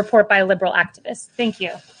report, the report by a liberal activist. Thank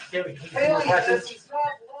you.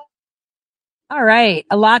 All right.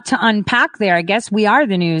 A lot to unpack there. I guess we are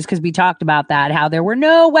the news because we talked about that, how there were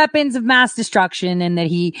no weapons of mass destruction and that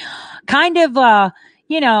he kind of,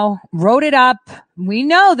 wrote it up. We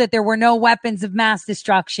know that there were no weapons of mass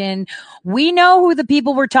destruction. We know who the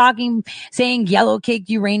people were saying yellow cake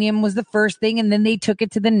uranium was the first thing, and then they took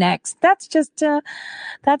it to the next. That's just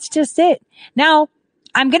it. Now,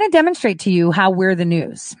 I'm going to demonstrate to you how we're the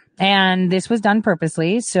news. And this was done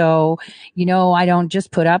purposely. So, I don't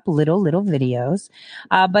just put up little videos.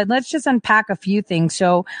 But let's just unpack a few things.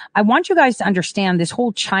 So I want you guys to understand this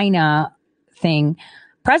whole China thing.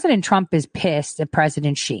 President Trump is pissed at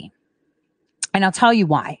President Xi. And I'll tell you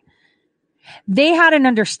why. They had an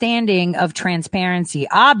understanding of transparency.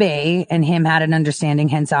 Abe and him had an understanding.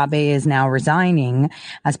 Hence, Abe is now resigning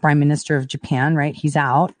as Prime Minister of Japan, right? He's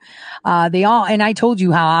out. And I told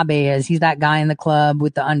you how Abe is. He's that guy in the club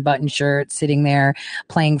with the unbuttoned shirt sitting there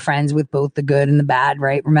playing friends with both the good and the bad,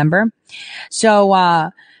 right? Remember? So,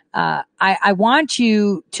 I want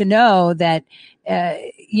you to know that,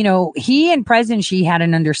 he and President Xi had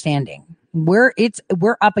an understanding. We're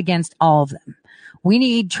up against all of them. We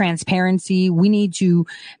need transparency. We need to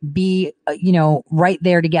be, right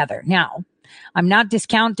there together. Now, I'm not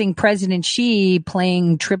discounting President Xi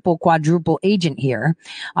playing triple, quadruple agent here,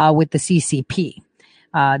 with the CCP.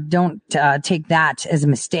 Don't, take that as a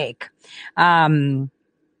mistake.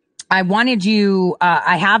 I wanted you,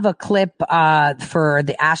 I have a clip, for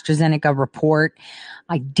the AstraZeneca report.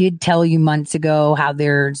 I did tell you months ago how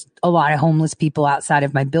there's a lot of homeless people outside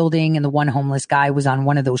of my building, and the one homeless guy was on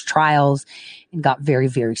one of those trials and got very,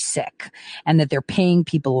 very sick, and that they're paying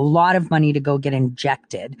people a lot of money to go get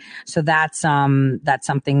injected. So that's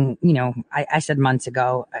something, I said months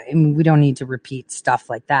ago. I mean, we don't need to repeat stuff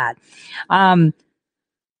like that.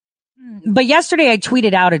 But yesterday I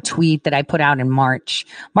tweeted out a tweet that I put out in March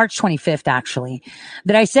 25th, actually,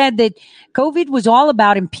 that I said that COVID was all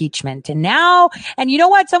about impeachment. And you know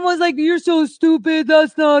what? Someone was like, you're so stupid.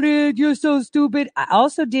 That's not it. You're so stupid. I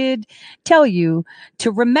also did tell you to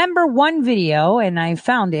remember one video, and I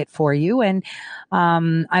found it for you. And,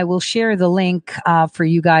 I will share the link, for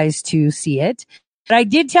you guys to see it. But I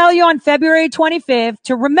did tell you on February 25th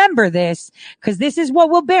to remember this, because this is what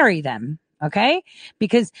will bury them. Okay?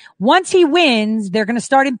 Because once he wins, they're going to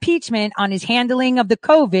start impeachment on his handling of the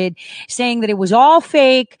COVID, saying that it was all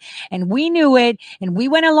fake and we knew it and we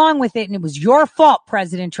went along with it and it was your fault,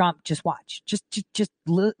 President Trump. Just watch. Just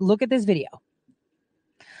look at this video.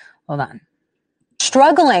 Hold on.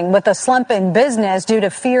 Struggling with a slump in business due to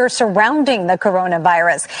fear surrounding the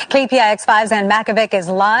coronavirus. KPIX5's Ann Makovic is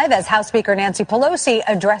live as House Speaker Nancy Pelosi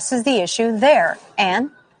addresses the issue there. Ann?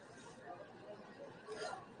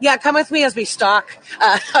 Yeah, come with me as we stalk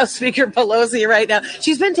House Speaker Pelosi right now.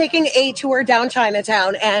 She's been taking a tour down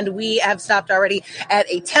Chinatown, and we have stopped already at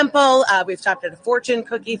a temple. We've stopped at a fortune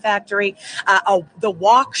cookie factory, the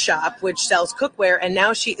Walk Shop, which sells cookware, and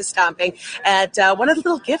now she is stopping at one of the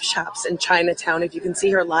little gift shops in Chinatown. If you can see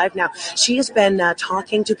her live now, she has been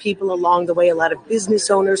talking to people along the way, a lot of business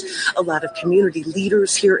owners, a lot of community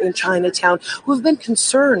leaders here in Chinatown who have been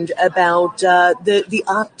concerned about the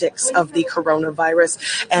optics of the coronavirus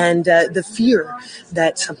and the fear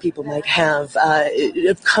that some people might have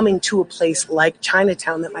of coming to a place like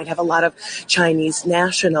Chinatown that might have a lot of Chinese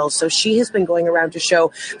nationals. So she has been going around to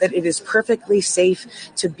show that it is perfectly safe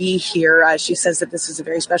to be here. She says that this is a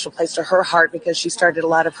very special place to her heart because she started a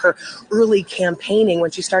lot of her early campaigning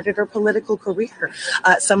when she started her political career,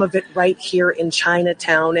 some of it right here in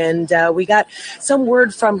Chinatown. And we got some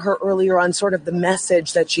word from her earlier on sort of the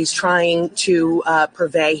message that she's trying to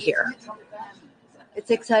purvey here. It's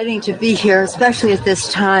exciting to be here, especially at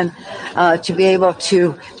this time, to be able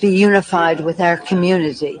to be unified with our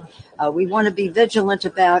community. We want to be vigilant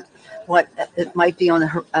about what it might be on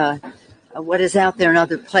what is out there in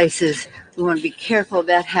other places. We want to be careful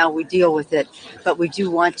about how we deal with it, but we do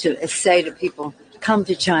want to say to people, come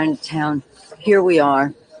to Chinatown. Here we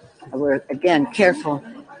are. We're, again, careful,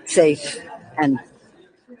 safe, and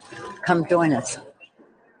come join us.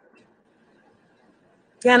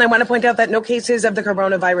 Yeah, and I want to point out that no cases of the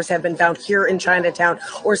coronavirus have been found here in Chinatown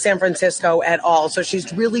or San Francisco at all. So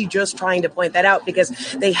she's really just trying to point that out because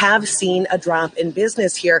they have seen a drop in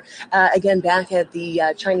business here. Again, back at the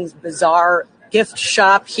Chinese Bazaar gift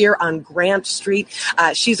shop here on Grant Street.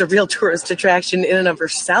 She's a real tourist attraction in and of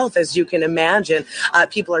herself, as you can imagine.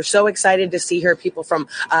 People are so excited to see her, people from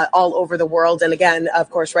all over the world. And again, of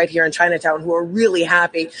course, right here in Chinatown, who are really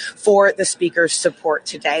happy for the speaker's support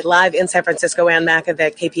today. Live in San Francisco, Ann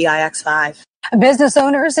Makovic, KPIX5. Business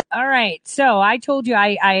owners. All right. So I told you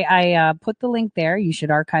I put the link there. You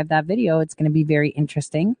should archive that video. It's going to be very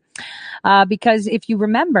interesting. Because if you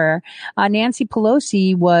remember, Nancy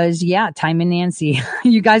Pelosi was, Time and Nancy.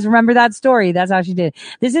 You guys remember that story? That's how she did it.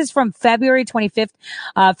 This is from February 25th,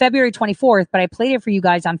 February 24th, but I played it for you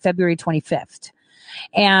guys on February 25th.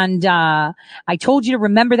 And, I told you to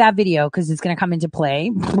remember that video because it's going to come into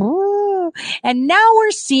play. And now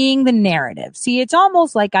we're seeing the narrative. See, it's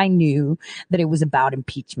almost like I knew that it was about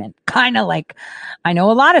impeachment. Kind of like I know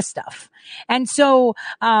a lot of stuff. And so,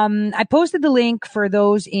 I posted the link for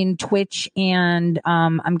those in Twitch and,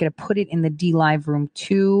 I'm going to put it in the D Live room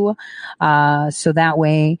too. So that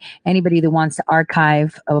way anybody that wants to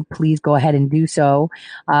archive, please go ahead and do so.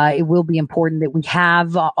 It will be important that we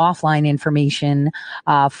have offline information,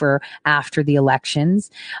 for after the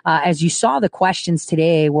elections. As you saw, the questions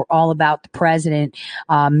today were all about the president,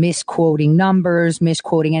 misquoting numbers,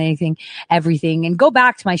 misquoting everything. And go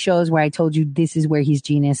back to my shows where I told you this is where he's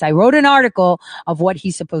genius. I wrote an article of what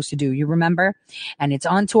he's supposed to do. You remember? And it's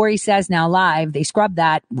on Tori Says Now Live. They scrubbed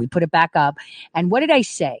that. We put it back up. And what did I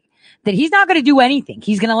say? That he's not going to do anything.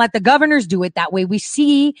 He's going to let the governors do it. That way we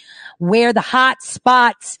see where the hot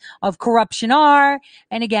spots of corruption are.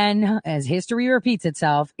 And again, as history repeats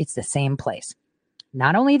itself, it's the same place.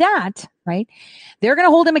 Not only that, right? They're going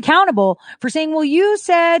to hold him accountable for saying, well, you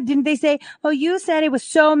said, didn't they say, oh, you said it was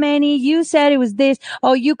so many. You said it was this.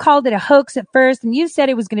 Oh, you called it a hoax at first. And you said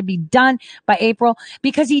it was going to be done by April,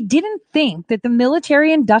 because he didn't think that the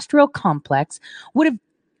military industrial complex would have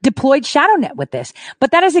deployed ShadowNet with this.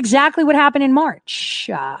 But that is exactly what happened in March.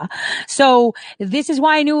 So this is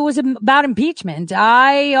why I knew it was about impeachment.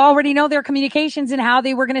 I already know their communications and how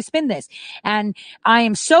they were going to spin this. And I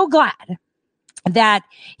am so glad that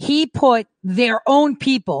he put their own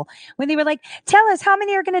people when they were like, tell us how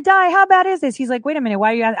many are going to die. How bad is this? He's like, wait a minute.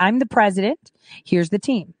 Why are you? I'm the president. Here's the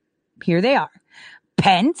team. Here they are.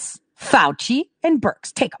 Pence, Fauci, and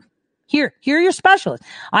Birx. Take them. Here are your specialists.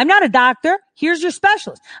 I'm not a doctor. Here's your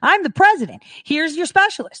specialist. I'm the president. Here's your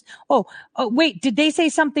specialist. Oh, wait, did they say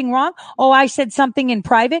something wrong? Oh, I said something in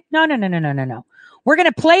private. No. We're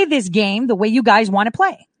going to play this game the way you guys want to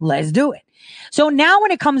play. Let's do it. So now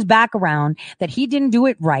when it comes back around that he didn't do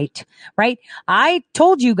it right? I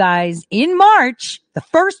told you guys in March, the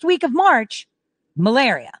first week of March,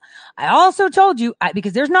 malaria. I also told you,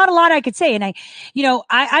 because there's not a lot I could say. And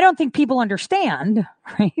I don't think people understand,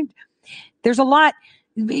 right? There's a lot,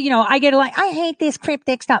 I get I hate this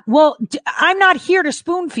cryptic stuff. Well, I'm not here to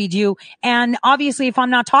spoon feed you. And obviously if I'm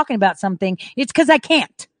not talking about something, it's because I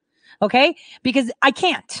can't. Okay? Because I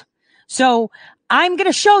can't. So I'm going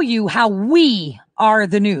to show you how we are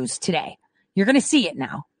the news today. You're going to see it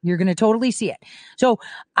now. You're going to totally see it. So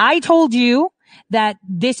I told you that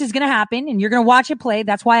this is going to happen and you're going to watch it play.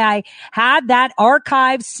 That's why I had that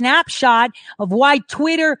archived snapshot of why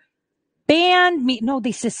Twitter banned me. No,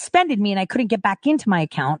 they suspended me and I couldn't get back into my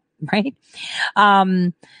account, right?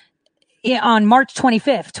 On March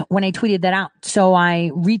 25th when I tweeted that out. So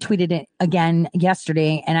I retweeted it again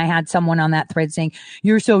yesterday and I had someone on that thread saying,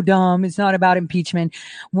 you're so dumb. It's not about impeachment.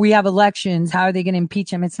 We have elections. How are they going to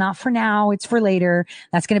impeach him? It's not for now. It's for later.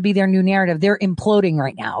 That's going to be their new narrative. They're imploding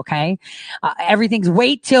right now. Okay. Everything's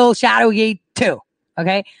wait till Shadowgate 2.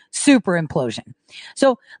 Okay. Super implosion.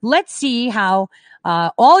 So let's see how,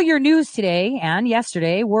 all your news today and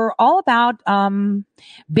yesterday were all about,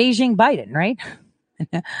 Beijing Biden, right?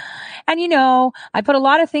 And I put a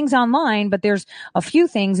lot of things online, but there's a few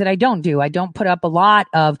things that I don't do. I don't put up a lot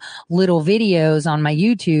of little videos on my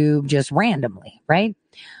YouTube just randomly, right?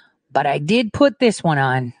 But I did put this one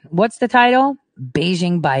on. What's the title?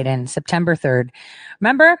 Beijing Biden, September 3rd.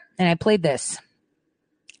 Remember? And I played this.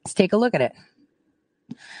 Let's take a look at it.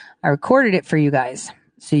 I recorded it for you guys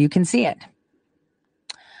so you can see it.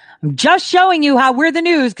 I'm just showing you how we're the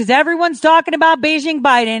news because everyone's talking about Beijing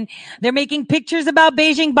Biden. They're making pictures about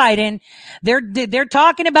Beijing Biden. They're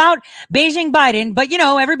talking about Beijing Biden, but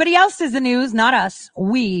everybody else is the news, not us.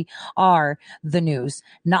 We are the news,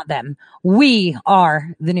 not them. We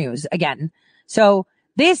are the news again. So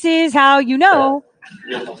this is how you know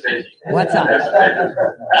what's up.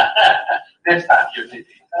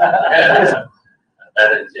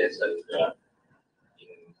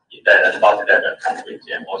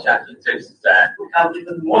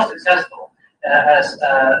 Even more successful as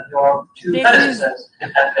your two predecessors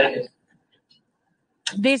at Vegas.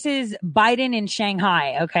 This is Biden in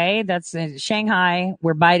Shanghai, okay? That's Shanghai,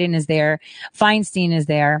 where Biden is there. Feinstein is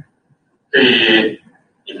there. I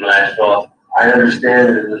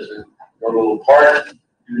understand that this is a little part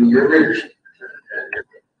due to your leadership.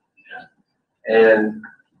 And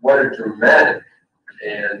what a dramatic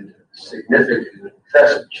and significant,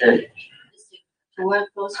 impressive change. To work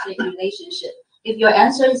closely in relationship. If your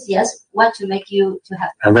answer is yes, what to make you to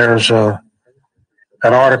have? And there's an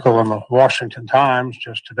article in the Washington Times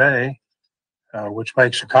just today, which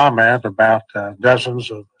makes a comment about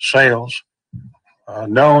dozens of sales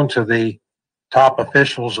known to the top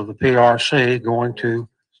officials of the PRC going to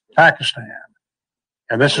Pakistan.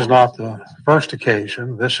 And this is not the first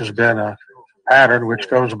occasion. This has been a pattern which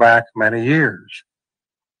goes back many years.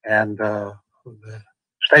 And the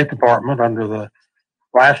State Department under the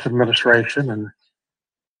last administration and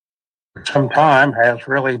for some time has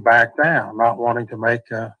really backed down, not wanting to make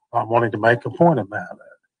a point about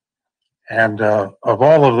it. And of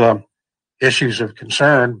all of the issues of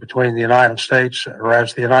concern between the United States, or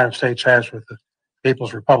as the United States has with the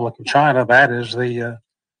People's Republic of China, that is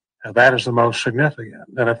the most significant.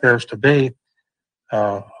 And if there's to be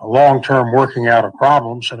a long-term working out of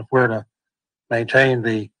problems, and if we're to maintain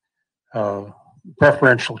the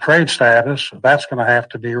preferential trade status, that's going to have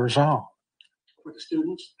to be resolved. For the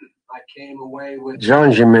students, I came away with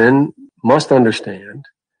Jiang Zemin must understand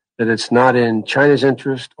that it's not in China's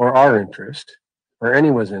interest or our interest or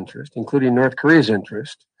anyone's interest, including North Korea's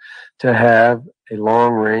interest, to have a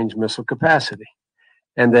long-range missile capacity.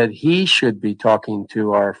 And that he should be talking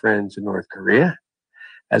to our friends in North Korea,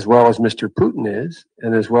 as well as Mr. Putin is,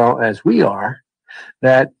 and as well as we are,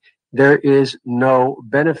 that there is no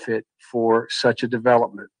benefit for such a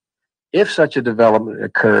development. If such a development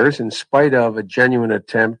occurs, in spite of a genuine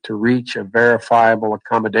attempt to reach a verifiable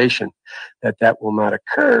accommodation, that will not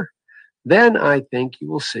occur, then I think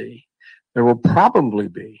you will see there will probably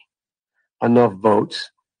be enough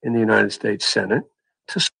votes in the United States Senate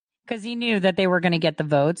to... Because he knew that they were going to get the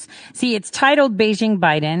votes. See, it's titled Beijing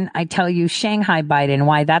Biden. I tell you, Shanghai Biden.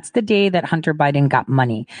 Why? That's the day that Hunter Biden got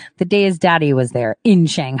money. The day his daddy was there in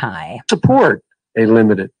Shanghai. Support a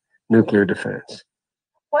limited nuclear defense.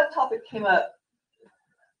 What topic came up?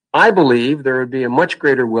 I believe there would be a much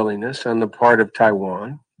greater willingness on the part of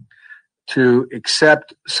Taiwan to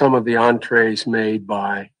accept some of the entrees made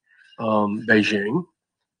by Beijing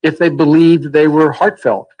if they believed they were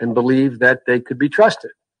heartfelt and believed that they could be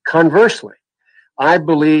trusted. Conversely, I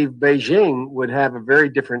believe Beijing would have a very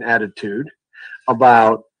different attitude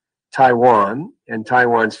about Taiwan and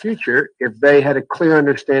Taiwan's future if they had a clear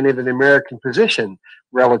understanding of the American position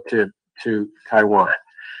relative to Taiwan.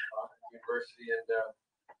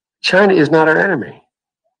 China is not our enemy.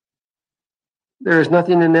 There is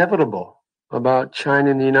nothing inevitable about China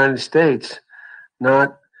and the United States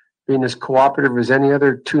not being as cooperative as any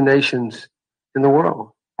other two nations in the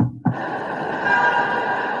world.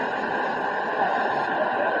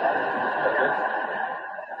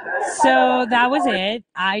 So that was it.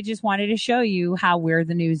 I just wanted to show you how we're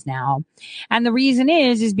the news now. And the reason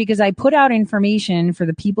is because I put out information for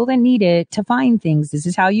the people that need it to find things. This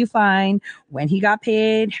is how you find when he got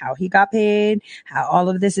paid, how he got paid, how all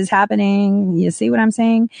of this is happening. You see what I'm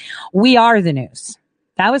saying? We are the news.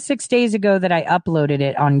 That was 6 days ago that I uploaded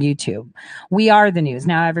it on YouTube. We are the news.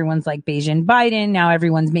 Now everyone's like Beijing Biden. Now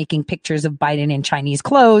everyone's making pictures of Biden in Chinese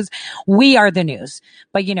clothes. We are the news.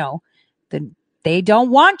 But you know, they don't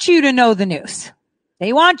want you to know the news.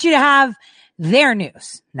 They want you to have their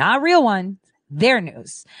news, not real one, their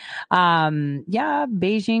news.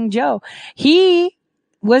 Beijing Joe. He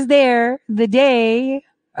was there the day,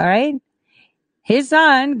 all right? His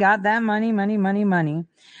son got that money.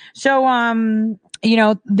 So, you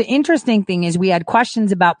know, the interesting thing is we had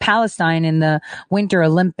questions about Palestine in the Winter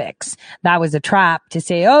Olympics. That was a trap to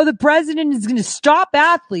say, oh, the president is going to stop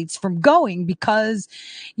athletes from going because,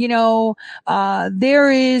 you know,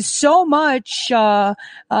 there is so much,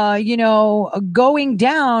 you know, going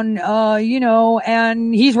down, you know,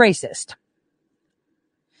 and he's racist.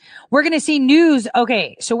 We're going to see news.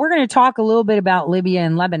 Okay. So we're going to talk a little bit about Libya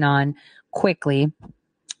and Lebanon quickly.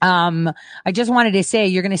 I just wanted to say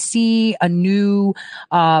you're going to see a new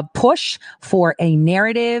push for a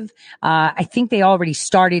narrative. I think they already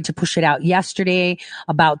started to push it out yesterday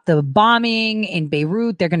about the bombing in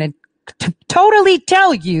Beirut. They're going to totally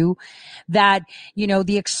tell you that, you know,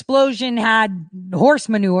 the explosion had horse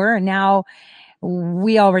manure, and now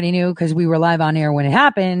we already knew because we were live on air when it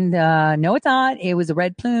happened. No, it's not. It was a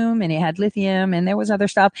red plume and it had lithium and there was other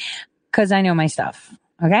stuff because I know my stuff.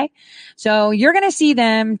 Okay. So you're going to see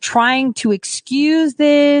them trying to excuse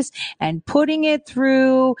this and putting it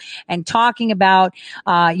through and talking about,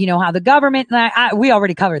 you know, how the government, we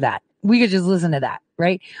already covered that. We could just listen to that,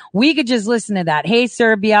 right? We could just listen to that. Hey,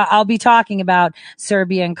 Serbia, I'll be talking about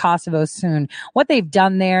Serbia and Kosovo soon. What they've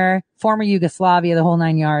done there, former Yugoslavia, the whole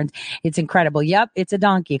 9 yards. It's incredible. Yep. It's a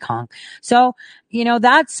Donkey Kong. So, you know,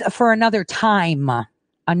 that's for another time.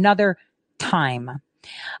 another time.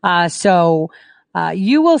 So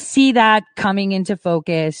you will see that coming into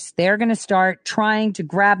focus. They're going to start trying to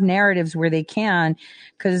grab narratives where they can,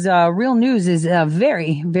 because real news is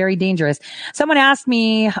very, very dangerous. Someone asked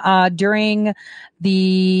me during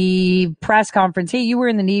the press conference, hey, you were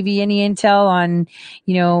in the Navy, any intel on,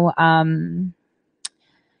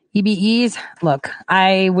 EBEs? Look,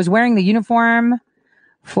 I was wearing the uniform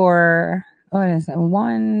for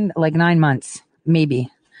 9 months, maybe.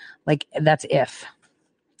 Like, that's if.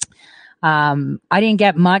 I didn't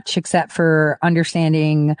get much except for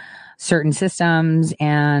understanding certain systems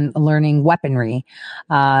and learning weaponry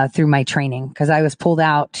through my training, because I was pulled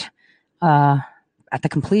out at the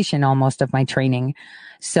completion almost of my training.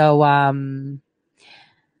 So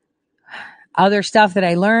other stuff that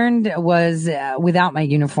I learned was without my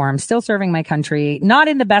uniform, still serving my country, not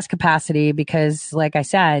in the best capacity, because like I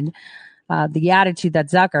said, the attitude that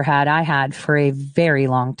Zucker had, I had for a very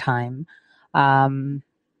long time.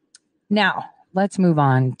 Now, let's move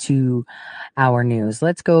on to our news.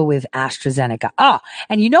 Let's go with AstraZeneca.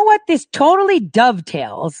 And you know what? This totally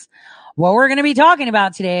dovetails what we're going to be talking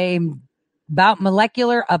about today, about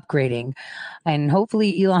molecular upgrading. And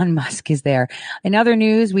hopefully Elon Musk is there. In other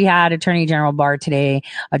news, we had Attorney General Barr today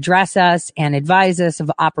address us and advise us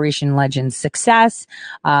of Operation Legend's success.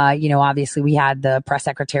 Obviously we had the press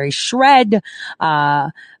secretary shred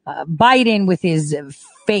Biden with his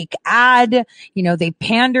fake ad. They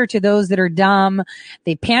pander to those that are dumb.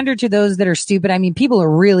 They pander to those that are stupid. I mean, people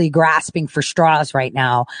are really grasping for straws right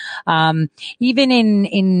now. Even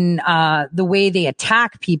in the way they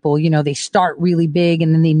attack people, they start really big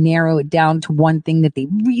and then they narrow it down to one thing that they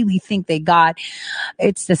really think they got.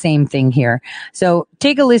 It's the same thing here. So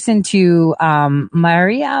take a listen to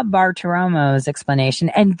Maria Bartiromo's explanation.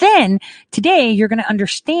 And then today you're going to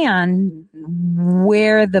understand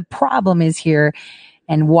where the problem is here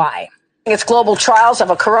and why. It's global trials of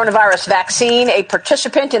a coronavirus vaccine. A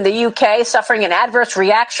participant in the UK suffering an adverse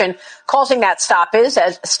reaction, causing that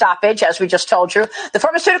stoppage, as we just told you. The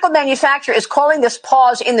pharmaceutical manufacturer is calling this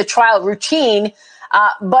pause in the trial routine,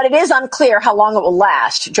 but it is unclear how long it will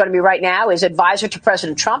last. Joining me right now is advisor to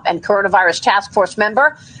President Trump and coronavirus task force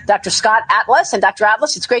member, Dr. Scott Atlas. And Dr.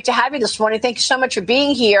 Atlas, it's great to have you this morning. Thank you so much for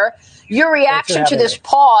being here. Your reaction to this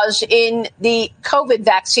pause in the COVID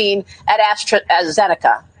vaccine at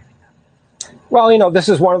AstraZeneca? Well, this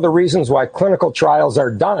is one of the reasons why clinical trials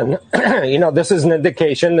are done. This is an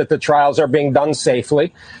indication that the trials are being done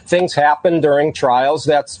safely. Things happen during trials.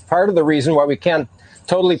 That's part of the reason why we can't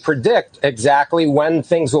totally predict exactly when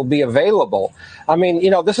things will be available. I mean,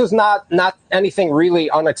 this is not anything really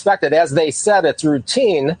unexpected. As they said, it's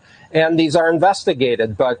routine. And these are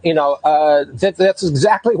investigated, but that's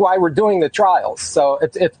exactly why we're doing the trials. So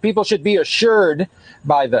people should be assured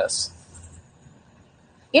by this.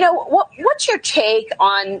 What's your take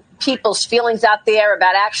on people's feelings out there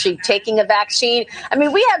about actually taking a vaccine? I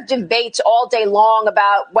mean, we have debates all day long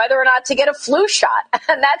about whether or not to get a flu shot,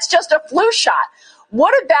 and that's just a flu shot.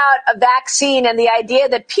 What about a vaccine and the idea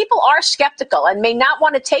that people are skeptical and may not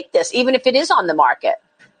want to take this, even if it is on the market?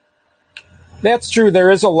 That's true.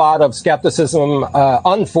 There is a lot of skepticism,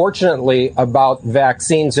 unfortunately, about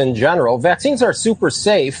vaccines in general. Vaccines are super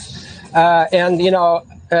safe.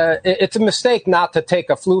 It's a mistake not to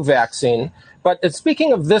take a flu vaccine. But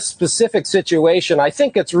speaking of this specific situation, I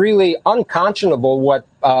think it's really unconscionable what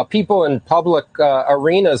people in public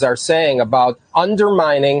arenas are saying about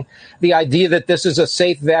undermining the idea that this is a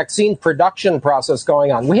safe vaccine production process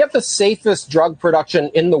going on. We have the safest drug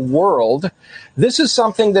production in the world. This is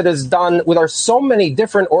something that is done with so many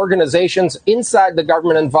different organizations inside the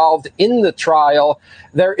government involved in the trial.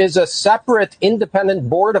 There is a separate independent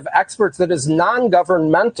board of experts that is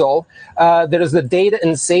non-governmental, that is the Data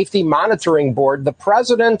and Safety Monitoring Board. The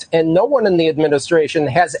president and no one in the administration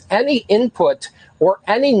has any input or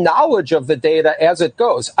any knowledge of the data as it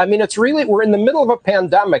goes. I mean, we're in the middle of a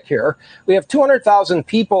pandemic here. We have 200,000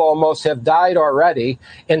 people almost have died already,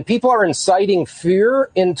 and people are inciting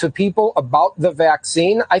fear into people about the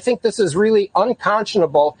vaccine. I think this is really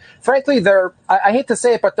unconscionable. Frankly, I hate to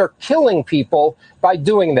say it, but they're killing people by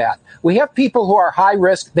doing that. We have people who are high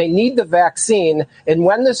risk. They need the vaccine. And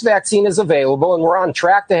when this vaccine is available, and we're on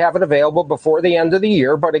track to have it available before the end of the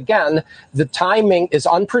year, but again, the timing is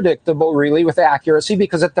unpredictable really with accuracy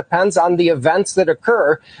because it depends on the events that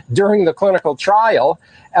occur during the clinical trial.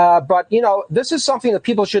 But this is something that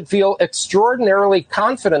people should feel extraordinarily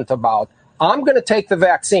confident about. I'm going to take the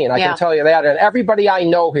vaccine. I can tell you that. And everybody I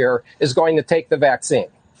know here is going to take the vaccine.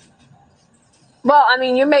 Well, I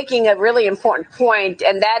mean, you're making a really important point,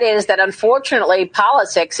 and that is that unfortunately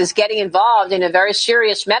politics is getting involved in a very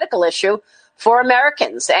serious medical issue for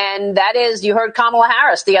Americans. And that is, you heard Kamala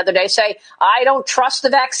Harris the other day say, I don't trust the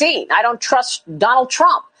vaccine. I don't trust Donald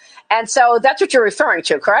Trump. And so that's what you're referring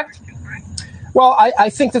to, correct? Well, I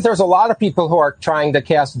think that there's a lot of people who are trying to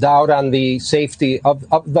cast doubt on the safety of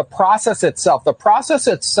the process itself. The process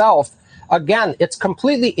itself, again, it's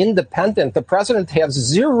completely independent. The president has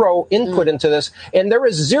zero input into this, and there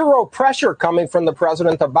is zero pressure coming from the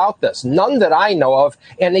president about this. None that I know of.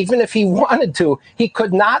 And even if he wanted to, he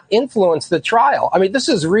could not influence the trial. I mean, this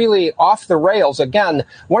is really off the rails. Again,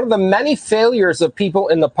 one of the many failures of people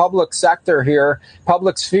in the public sector here,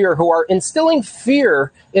 public sphere, who are instilling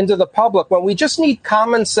fear into the public when we just need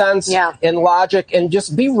common sense and logic and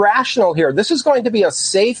just be rational here. This is going to be a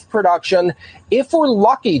safe production. If we're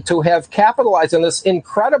lucky to have capitalized on this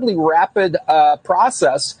incredibly rapid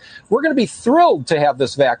process, we're going to be thrilled to have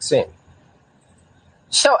this vaccine.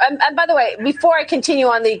 So, and by the way, before I continue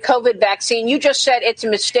on the COVID vaccine, you just said it's a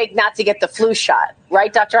mistake not to get the flu shot,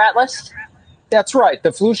 right, Dr. Atlas? That's right.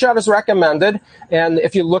 The flu shot is recommended. And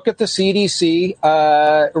if you look at the CDC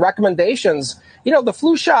recommendations, the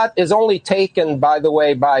flu shot is only taken, by the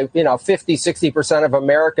way, by, 50, 60% of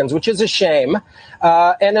Americans, which is a shame.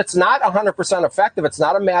 And it's not 100% effective. It's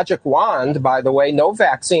not a magic wand, by the way. No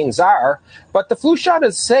vaccines are. But the flu shot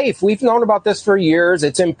is safe. We've known about this for years.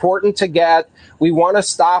 It's important to get. We want to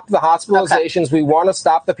stop the hospitalizations. Okay. We want to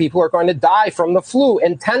stop the people who are going to die from the flu.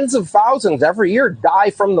 And tens of thousands every year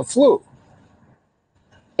die from the flu.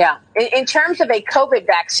 Yeah. In terms of a COVID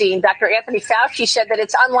vaccine, Dr. Anthony Fauci said that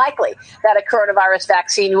it's unlikely that a coronavirus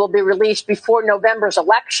vaccine will be released before November's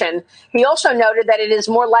election. He also noted that it is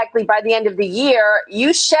more likely by the end of the year.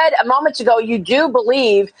 You said a moment ago you do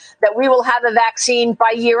believe that we will have a vaccine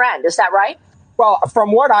by year end. Is that right? Well,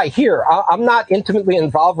 from what I hear, I'm not intimately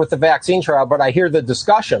involved with the vaccine trial, but I hear the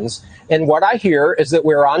discussions. And what I hear is that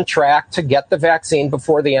we're on track to get the vaccine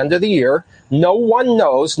before the end of the year. No one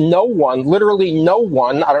knows, literally no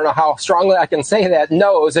one, I don't know how strongly I can say that,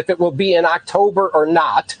 knows if it will be in October or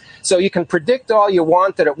not. So you can predict all you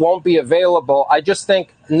want that it won't be available. I just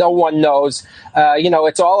think no one knows.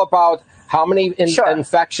 It's all about how many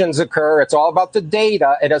infections occur. It's all about the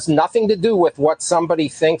data. It has nothing to do with what somebody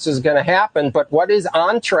thinks is going to happen. But what is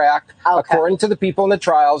on track, according to the people in the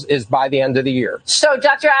trials, is by the end of the year. So,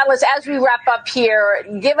 Dr. Atlas, as we wrap up here,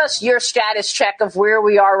 give us your status check of where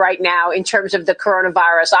we are right now in terms of the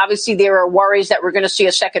coronavirus. Obviously, there are worries that we're going to see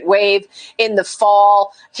a second wave in the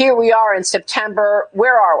fall. Here we are in September.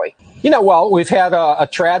 Where are we? We've had a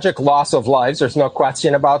tragic loss of lives. There's no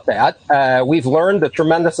question about that. We've learned a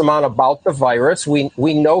tremendous amount about the virus. We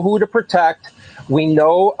know who to protect. We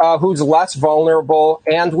know who's less vulnerable.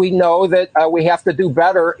 And we know that we have to do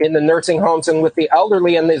better in the nursing homes and with the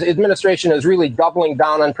elderly. And the administration is really doubling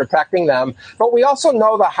down on protecting them. But we also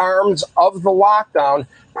know the harms of the lockdown.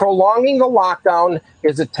 Prolonging the lockdown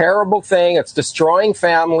is a terrible thing. It's destroying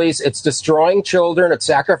families. It's destroying children. It's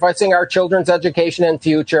sacrificing our children's education and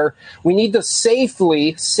future. We need to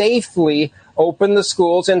safely open the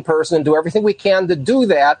schools in person and do everything we can to do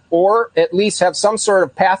that, or at least have some sort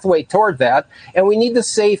of pathway toward that. And we need to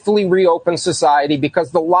safely reopen society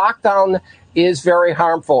because the lockdown is very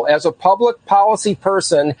harmful. As a public policy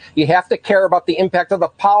person, you have to care about the impact of the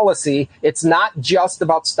policy. It's not just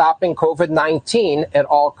about stopping COVID-19 at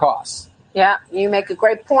all costs. Yeah, you make a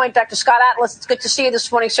great point. Dr. Scott Atlas, it's good to see you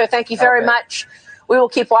this morning, sir. Thank you very much. We will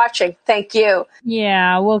keep watching. Thank you.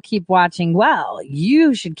 Yeah, we'll keep watching. Well,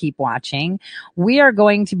 you should keep watching. We are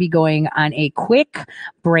going to be going on a quick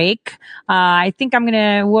break. I think I'm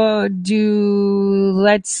going to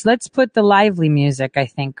let's put the lively music, I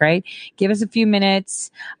think, right? Give us a few minutes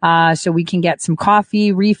so we can get some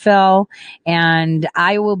coffee refill. And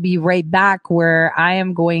I will be right back where I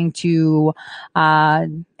am going to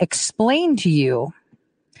explain to you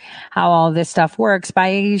how all this stuff works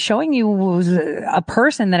by showing you a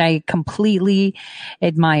person that I completely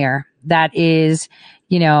admire. That is,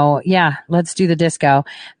 let's do the disco.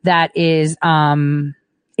 That is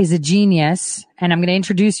a genius. And I'm going to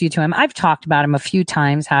introduce you to him. I've talked about him a few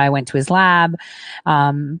times, how I went to his lab,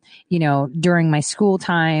 during my school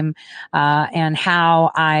time, and how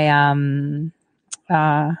I,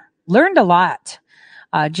 learned a lot.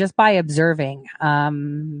 Just by observing.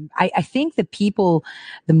 I think the people,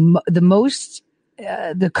 the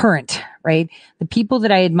current, right? The people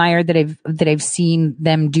that I admire that I've seen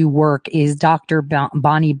them do work is Dr.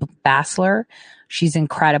 Bonnie Bassler. She's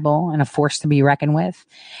incredible and a force to be reckoned with.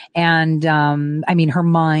 And, her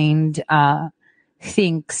mind,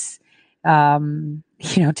 thinks,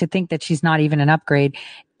 to think that she's not even an upgrade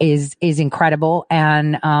is incredible.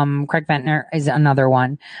 And, Craig Ventner is another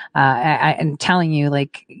one. I'm telling you,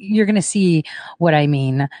 you're going to see what I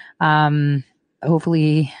mean.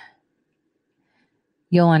 hopefully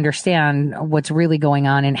you'll understand what's really going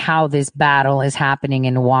on and how this battle is happening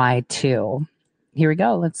and why too. Here we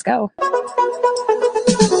go. Let's go.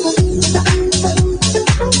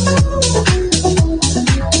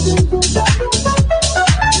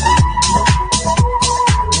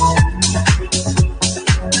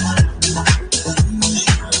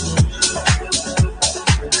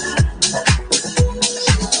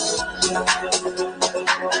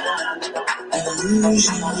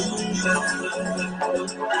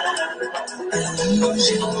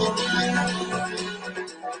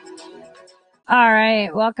 All right.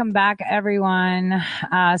 Welcome back, everyone.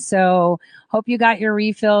 So hope you got your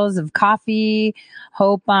refills of coffee.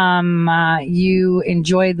 Hope you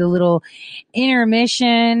enjoyed the little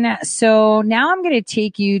intermission. So now I'm going to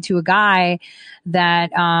take you to a guy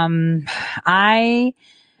that I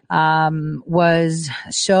was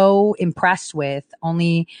so impressed with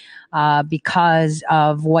only because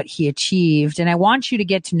of what he achieved. And I want you to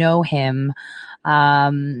get to know him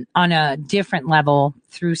on a different level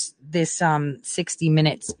through this 60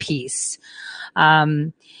 Minutes piece.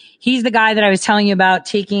 He's the guy that I was telling you about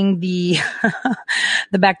taking the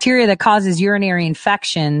the bacteria that causes urinary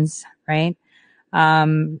infections, right?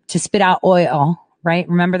 To spit out oil, right?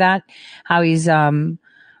 Remember that? How he's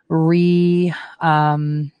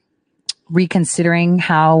reconsidering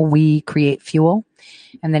how we create fuel.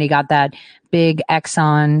 And then he got that big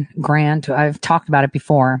Exxon grant. I've talked about it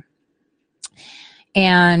before.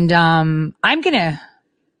 And I'm going to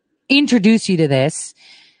introduce you to this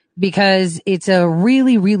because it's a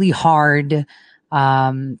really, really hard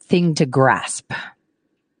thing to grasp.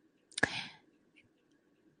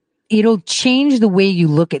 It'll change the way you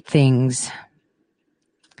look at things.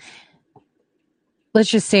 Let's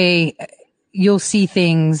just say you'll see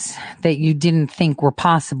things that you didn't think were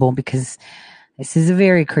possible because this is a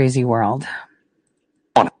very crazy world.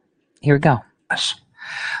 Here we go.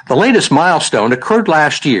 The latest milestone occurred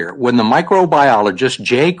last year when the microbiologist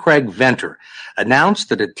J. Craig Venter announced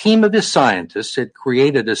that a team of his scientists had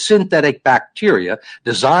created a synthetic bacteria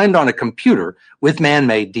designed on a computer with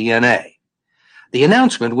man-made DNA. The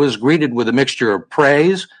announcement was greeted with a mixture of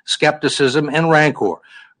praise, skepticism, and rancor,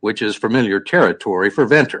 which is familiar territory for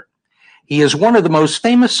Venter. He is one of the most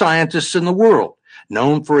famous scientists in the world,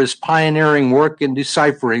 known for his pioneering work in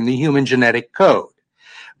deciphering the human genetic code.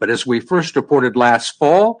 But as we first reported last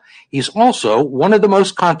fall, he's also one of the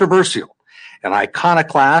most controversial, an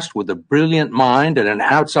iconoclast with a brilliant mind and an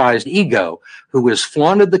outsized ego who has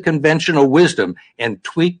flaunted the conventional wisdom and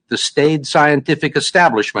tweaked the staid scientific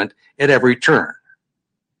establishment at every turn.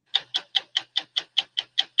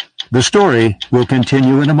 The story will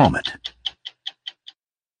continue in a moment.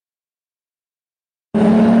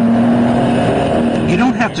 You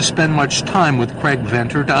don't have to spend much time with Craig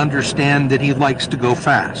Venter to understand that he likes to go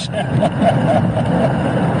fast.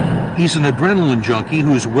 He's an adrenaline junkie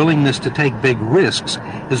whose willingness to take big risks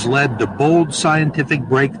has led to bold scientific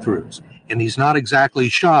breakthroughs, and he's not exactly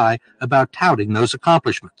shy about touting those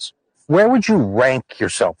accomplishments. Where would you rank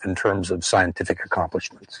yourself in terms of scientific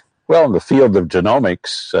accomplishments? Well, in the field of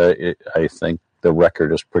genomics, I think the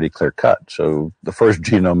record is pretty clear-cut. So the first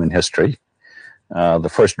genome in history, the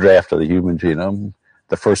first draft of the human genome,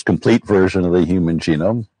 the first complete version of the human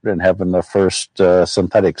genome, and having the first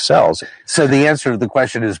synthetic cells. So the answer to the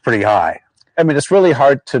question is pretty high. I mean, it's really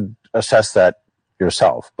hard to assess that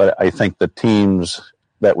yourself, but I think the teams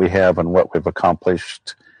that we have and what we've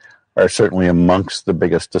accomplished are certainly amongst the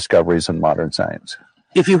biggest discoveries in modern science.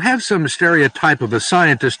 If you have some stereotype of a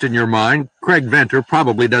scientist in your mind, Craig Venter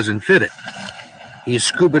probably doesn't fit it. He's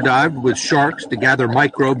scuba dived with sharks to gather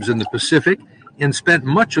microbes in the Pacific and spent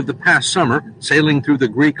much of the past summer sailing through the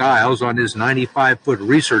Greek Isles on his 95-foot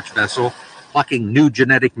research vessel, plucking new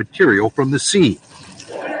genetic material from the sea.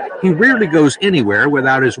 He rarely goes anywhere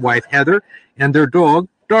without his wife Heather and their dog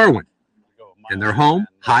Darwin. And their home,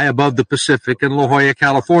 high above the Pacific in La Jolla,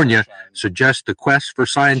 California, suggests the quest for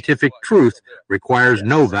scientific truth requires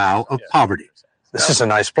no vow of poverty. This is a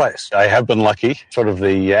nice place. I have been lucky, sort of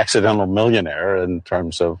the accidental millionaire in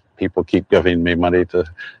terms of people keep giving me money to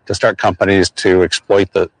start companies to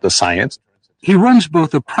exploit the science. He runs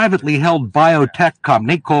both a privately held biotech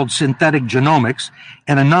company called Synthetic Genomics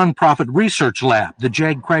and a nonprofit research lab, the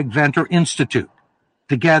J. Craig Venter Institute.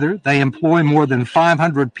 Together, they employ more than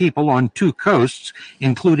 500 people on 2 coasts,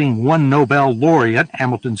 including 1 Nobel laureate,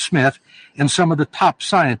 Hamilton Smith, and some of the top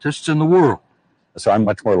scientists in the world. So I'm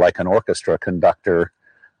much more like an orchestra conductor,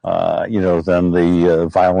 than the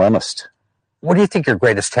violinist. What do you think your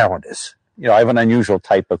greatest talent is? I have an unusual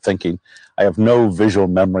type of thinking. I have no visual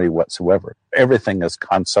memory whatsoever. Everything is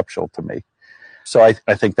conceptual to me. So I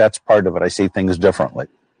think that's part of it. I see things differently.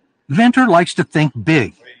 Venter likes to think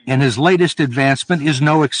big, and his latest advancement is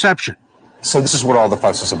no exception. So this is what all the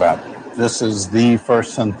fuss is about. This is the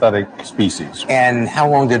first synthetic species. And how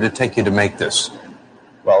long did it take you to make this?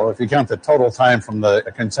 Well, if you count the total time from the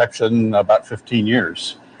conception, about 15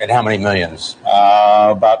 years. And how many millions?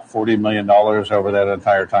 About $40 million over that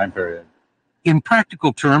entire time period. In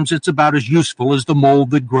practical terms, it's about as useful as the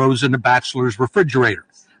mold that grows in a bachelor's refrigerator.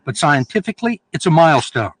 But scientifically, it's a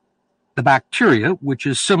milestone. The bacteria, which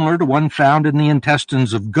is similar to one found in the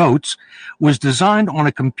intestines of goats, was designed on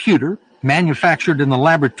a computer, manufactured in the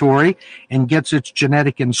laboratory, and gets its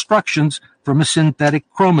genetic instructions from a synthetic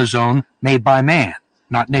chromosome made by man,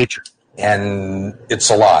 not nature. And it's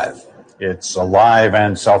alive. It's alive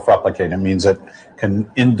and self-replicating. It means it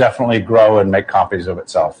can indefinitely grow and make copies of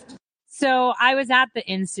itself. So I was at the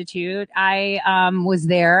Institute. I was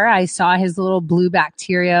there. I saw his little blue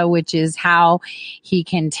bacteria, which is how he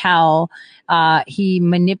can tell he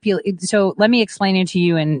manipulated. So let me explain it to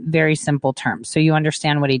you in very simple terms so you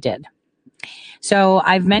understand what he did. So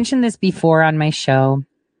I've mentioned this before on my show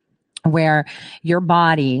where your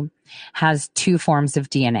body has two forms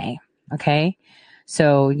of DNA. Okay.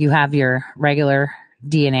 So you have your regular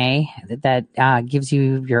DNA that gives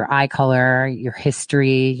you your eye color, your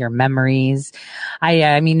history, your memories.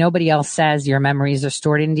 I mean, nobody else says your memories are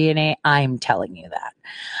stored in DNA. I'm telling you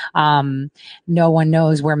that. No one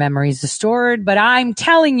knows where memories are stored, but I'm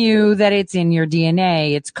telling you that it's in your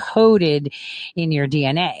DNA. It's coded in your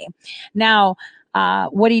DNA. Now,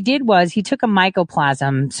 what he did was he took a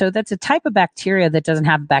mycoplasm. So that's a type of bacteria that doesn't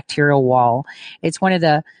have a bacterial wall. It's one of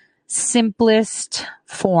the simplest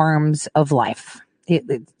forms of life.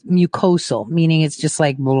 It's mucosal, meaning it's just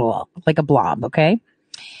like a blob. Okay.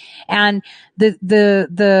 And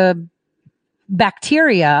the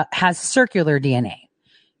bacteria has circular DNA.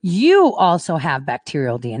 You also have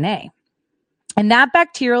bacterial DNA. And that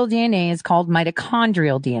bacterial DNA is called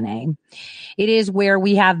mitochondrial DNA. It is where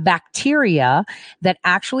we have bacteria that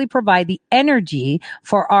actually provide the energy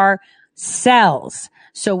for our cells.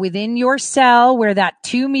 So within your cell, where that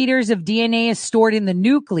 2 meters of DNA is stored in the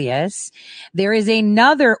nucleus, there is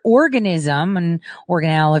another organism, an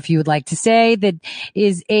organelle, if you would like to say, that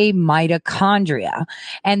is a mitochondria.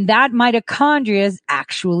 And that mitochondria is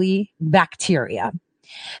actually bacteria.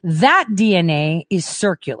 That DNA is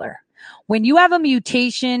circular. When you have a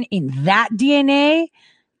mutation in that DNA,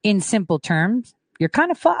 in simple terms, you're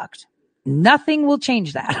kind of fucked. Nothing will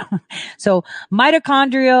change that. So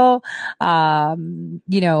mitochondrial,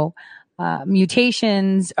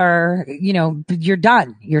 mutations are, you're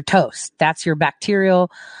done. You're toast. That's your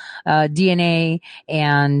bacterial DNA.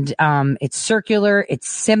 And it's circular. It's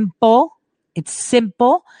simple.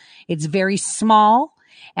 It's very small.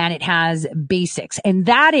 And it has basics. And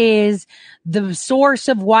that is the source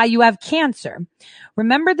of why you have cancer.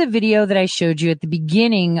 Remember the video that I showed you at the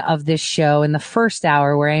beginning of this show in the first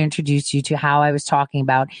hour where I introduced you to how I was talking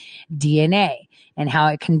about DNA and how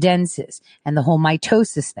it condenses and the whole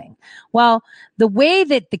mitosis thing? Well, the way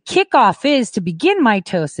that the kickoff is to begin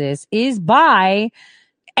mitosis is by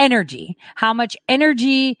energy, how much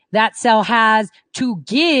energy that cell has to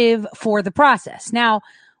give for the process. Now,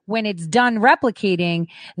 when it's done replicating,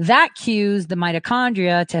 that cues the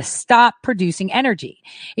mitochondria to stop producing energy.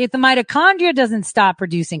 If the mitochondria doesn't stop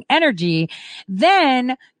producing energy,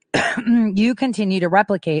 then you continue to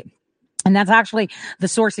replicate. And that's actually the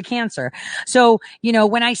source of cancer. So,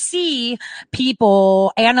 when I see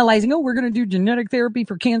people analyzing, we're going to do genetic therapy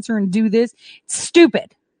for cancer and do this, it's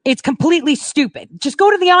stupid. It's completely stupid. Just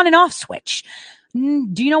go to the on and off switch.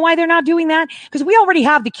 Do you know why they're not doing that? Because we already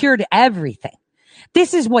have the cure to everything.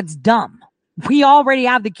 This is what's dumb. We already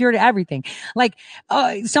have the cure to everything. Like,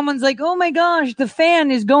 someone's like, oh my gosh, the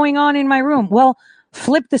fan is going on in my room. Well,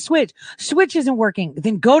 flip the switch. Switch isn't working.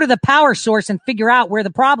 Then go to the power source and figure out where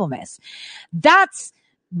the problem is. That's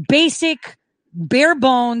basic, bare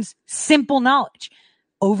bones, simple knowledge.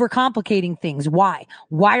 Overcomplicating things. Why?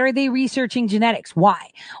 Why are they researching genetics?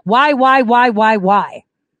 Why? Why?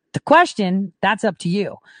 The question, that's up to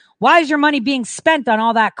you. Why is your money being spent on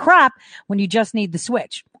all that crap when you just need the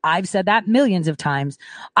switch? I've said that millions of times.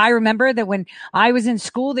 I remember that when I was in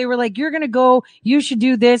school, they were like, you're going to go, you should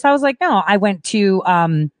do this. I was like, no, I went to,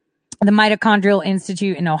 the Mitochondrial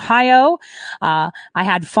Institute in Ohio. I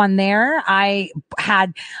had fun there. I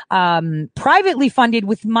had, privately funded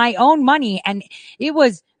with my own money, and it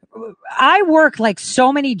was I worked like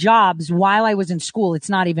so many jobs while I was in school. It's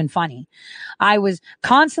not even funny. I was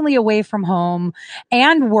constantly away from home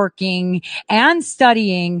and working and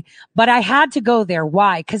studying, but I had to go there.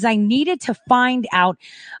 Why? Because I needed to find out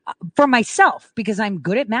for myself, because I'm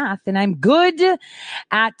good at math and I'm good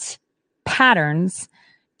at patterns,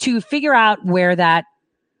 to figure out where that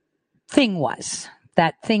thing was,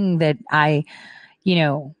 that thing that I,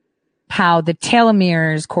 how the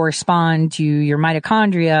telomeres correspond to your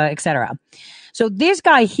mitochondria, etc. So this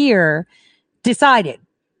guy here decided,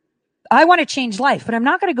 I want to change life, but I'm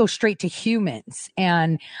not going to go straight to humans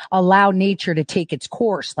and allow nature to take its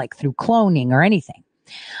course, like through cloning or anything.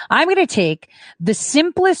 I'm going to take the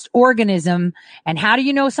simplest organism, and how do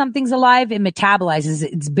you know something's alive? It metabolizes.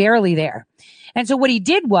 It's barely there. And so what he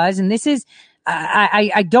did was, and this is,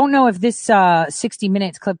 I don't know if this 60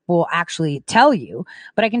 Minutes clip will actually tell you,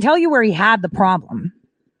 but I can tell you where he had the problem.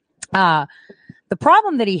 The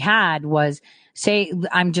problem that he had was, say,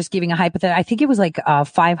 I'm just giving a hypothetical. I think it was like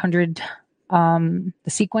 500. The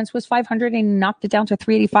sequence was 500 and knocked it down to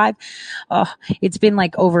 385. It's been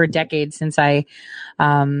like over a decade since I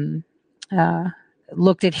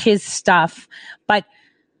looked at his stuff, but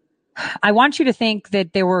I want you to think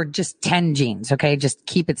that there were just 10 genes. Okay. Just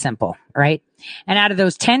keep it simple. Right. And out of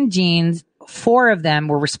those 10 genes, 4 of them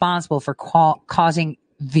were responsible for causing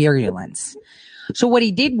virulence. So what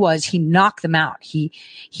he did was he knocked them out. He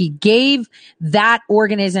gave that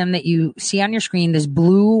organism that you see on your screen, this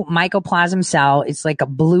blue mycoplasma cell. It's like a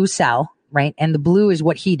blue cell, right? And the blue is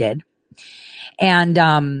what he did.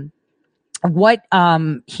 And, what,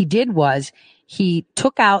 he did was he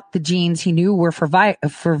took out the genes he knew were for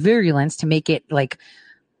virulence to make it like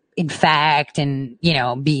infect and,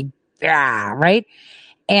 be, right?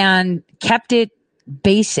 And kept it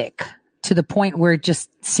basic to the point where it just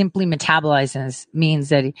simply metabolizes, means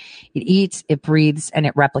that it eats, it breathes, and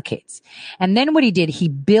it replicates. And then what he did, he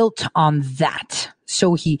built on that.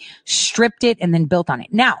 So he stripped it and then built on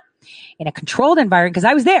it. Now, in a controlled environment, because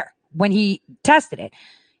I was there when he tested it,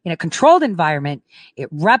 in a controlled environment,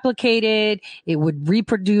 it replicated, it would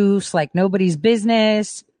reproduce like nobody's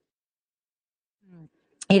business.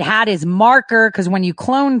 It had his marker, because when you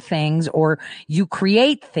clone things or you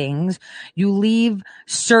create things, you leave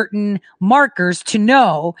certain markers to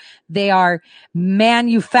know they are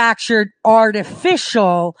manufactured,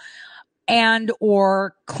 artificial, and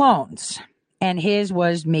or clones. And his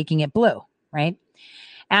was making it blue, right?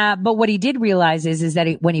 But what he did realize is that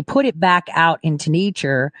when he put it back out into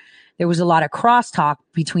nature, there was a lot of crosstalk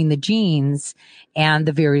between the genes, and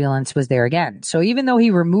the virulence was there again. So even though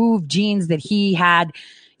he removed genes that he had,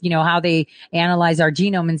 how they analyze our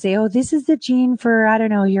genome and say, oh, this is the gene for, I don't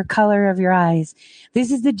know, your color of your eyes. This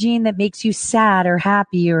is the gene that makes you sad or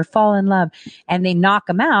happy or fall in love. And they knock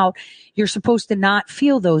them out. You're supposed to not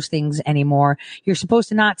feel those things anymore. You're supposed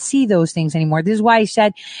to not see those things anymore. This is why I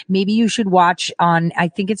said maybe you should watch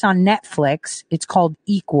I think it's on Netflix. It's called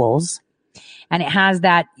Equals. And it has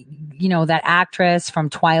that, that actress from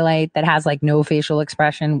Twilight that has like no facial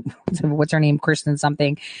expression. What's her name? Kristen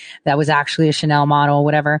something. That was actually a Chanel model,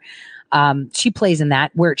 whatever. She plays in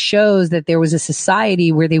that, where it shows that there was a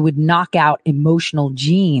society where they would knock out emotional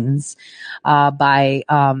genes, by,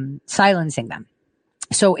 silencing them.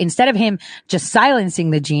 So instead of him just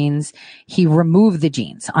silencing the genes, he removed the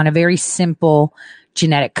genes on a very simple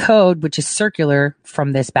genetic code, which is circular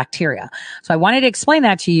from this bacteria. So I wanted to explain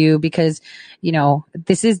that to you because,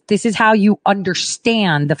 this is how you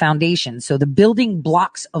understand the foundation. So the building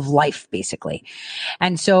blocks of life, basically.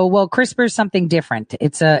 And so, well, CRISPR is something different.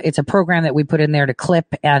 It's a program that we put in there to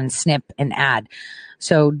clip and snip and add.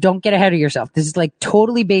 So don't get ahead of yourself. This is like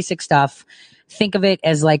totally basic stuff. Think of it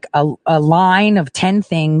as like a line of 10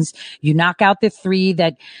 things. You knock out the 3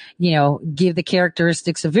 that, give the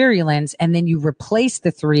characteristics of virulence, and then you replace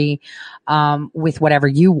the 3 with whatever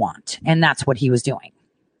you want. And that's what he was doing.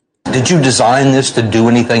 Did you design this to do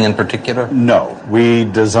anything in particular? No, we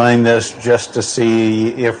designed this just to see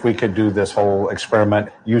if we could do this whole experiment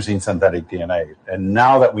using synthetic DNA. And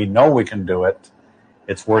now that we know we can do it,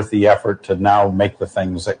 it's worth the effort to now make the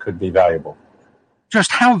things that could be valuable.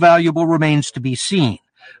 Just how valuable remains to be seen,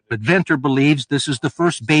 but Venter believes this is the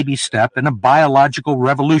first baby step in a biological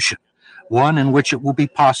revolution, one in which it will be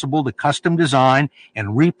possible to custom design and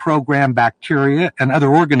reprogram bacteria and other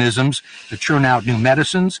organisms to churn out new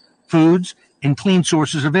medicines, foods, and clean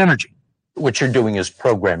sources of energy. What you're doing is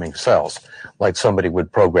programming cells, like somebody would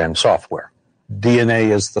program software.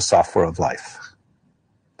 DNA is the software of life.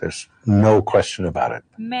 There's no question about it.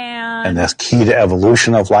 Man. And that's key to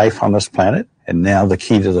evolution of life on this planet. And now the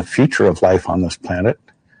key to the future of life on this planet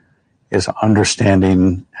is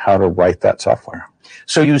understanding how to write that software.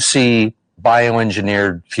 So you see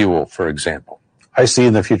bioengineered fuel, for example. I see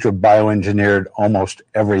in the future bioengineered almost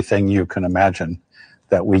everything you can imagine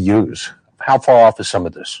that we use. How far off is some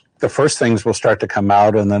of this? The first things will start to come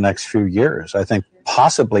out in the next few years. I think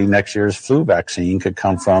possibly next year's flu vaccine could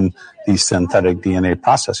come from these synthetic DNA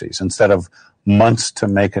processes. Instead of months to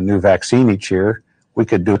make a new vaccine each year, we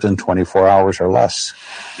could do it in 24 hours or less.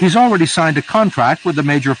 He's already signed a contract with a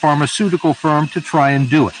major pharmaceutical firm to try and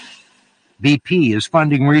do it. BP is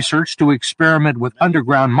funding research to experiment with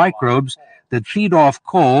underground microbes that feed off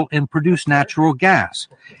coal and produce natural gas.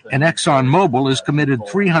 And ExxonMobil has committed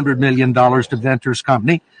 $300 million to Venter's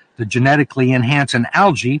company to genetically enhance an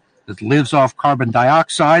algae that lives off carbon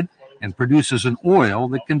dioxide and produces an oil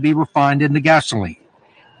that can be refined into gasoline.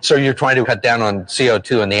 So you're trying to cut down on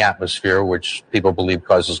CO2 in the atmosphere, which people believe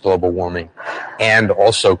causes global warming, and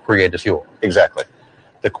also create a fuel. Exactly.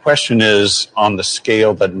 The question is on the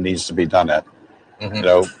scale that it needs to be done at. Mm-hmm. You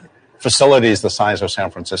know, facilities the size of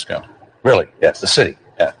San Francisco. Really? Yes. The city.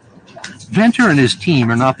 Yeah. Venter and his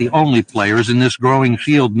team are not the only players in this growing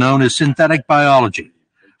field known as synthetic biology.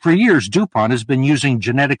 For years, DuPont has been using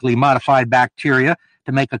genetically modified bacteria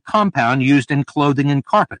to make a compound used in clothing and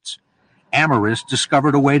carpets. Amyris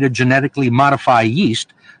discovered a way to genetically modify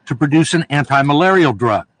yeast to produce an anti-malarial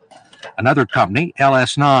drug. Another company,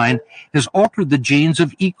 LS9, has altered the genes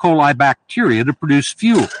of E. coli bacteria to produce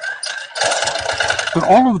fuel. But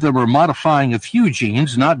all of them are modifying a few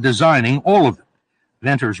genes, not designing all of them.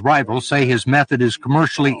 Venter's rivals say his method is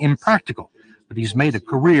commercially impractical, but he's made a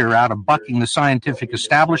career out of bucking the scientific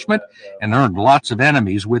establishment and earned lots of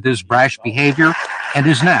enemies with his brash behavior and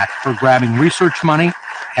his knack for grabbing research money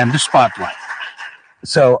and the spotlight.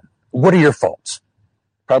 So what are your faults?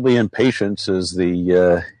 Probably impatience is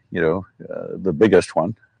the biggest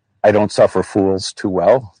one. I don't suffer fools too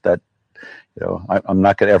well. That, I'm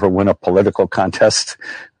not going to ever win a political contest.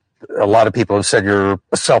 A lot of people have said you're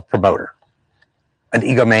a self-promoter, an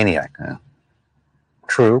egomaniac. Yeah.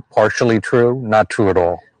 True, partially true, not true at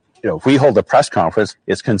all. If we hold a press conference,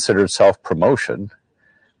 it's considered self-promotion.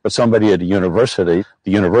 But somebody at a university,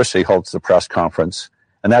 the university holds the press conference,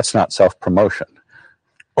 and that's not self-promotion.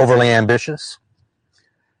 Overly ambitious?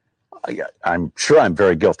 I'm sure I'm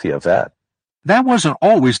very guilty of that. That wasn't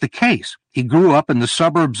always the case. He grew up in the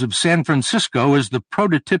suburbs of San Francisco as the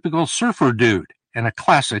prototypical surfer dude and a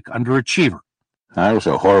classic underachiever. I was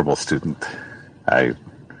a horrible student. I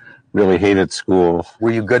really hated school.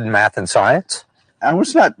 Were you good in math and science? I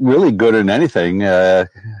was not really good in anything. I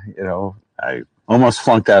almost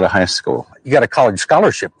flunked out of high school. You got a college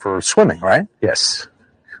scholarship for swimming, right? Yes,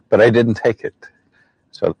 but I didn't take it.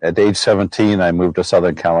 So at age 17, I moved to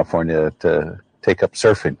Southern California to take up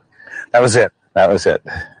surfing. That was it.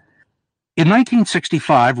 In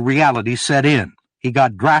 1965, reality set in. He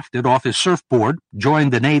got drafted off his surfboard,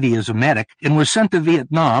 joined the Navy as a medic, and was sent to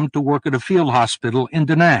Vietnam to work at a field hospital in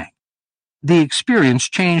Da Nang. The experience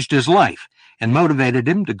changed his life and motivated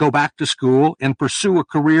him to go back to school and pursue a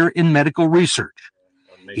career in medical research.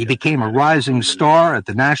 He became a rising star at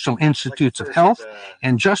the National Institutes of Health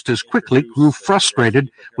and just as quickly grew frustrated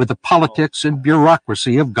with the politics and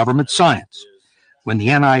bureaucracy of government science. When the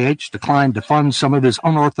NIH declined to fund some of his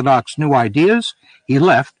unorthodox new ideas, he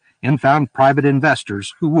left and found private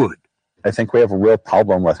investors who would. I think we have a real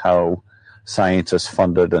problem with how science is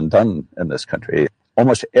funded and done in this country.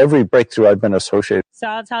 Almost every breakthrough I've been associated. So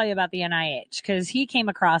I'll tell you about the NIH because he came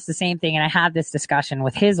across the same thing, and I had this discussion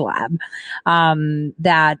with his lab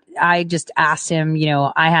that I just asked him,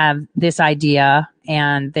 I have this idea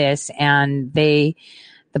and this, and the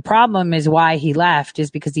problem is why he left is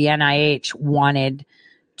because the NIH wanted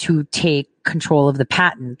to take control of the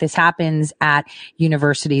patent. This happens at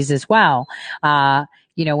universities as well.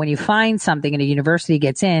 When you find something and a university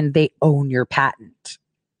gets in, they own your patent.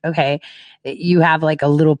 Okay. You have like a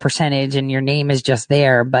little percentage and your name is just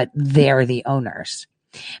there, but they're the owners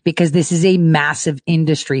because this is a massive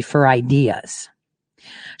industry for ideas.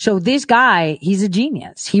 So this guy, he's a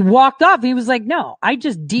genius. He walked off. He was like, no, I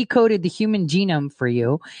just decoded the human genome for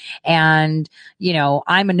you. And,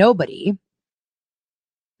 I'm a nobody.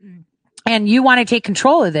 And you want to take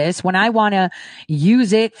control of this when I want to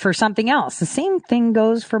use it for something else. The same thing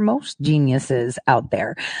goes for most geniuses out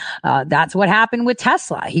there. That's what happened with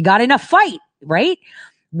Tesla. He got in a fight, right?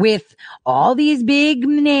 With all these big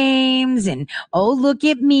names and, oh, look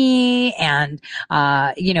at me. And,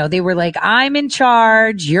 they were like, I'm in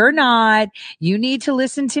charge. You're not. You need to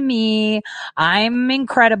listen to me. I'm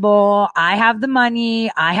incredible. I have the money.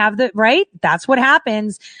 I have the, right? That's what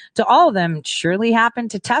happens to all of them. It surely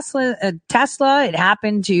happened to Tesla. It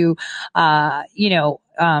happened to,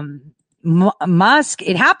 Musk,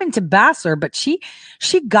 it happened to Bassler, but she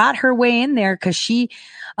got her way in there because she,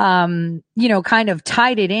 kind of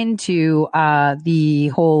tied it into, the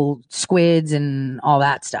whole squids and all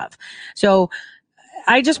that stuff. So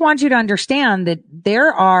I just want you to understand that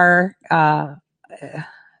there are,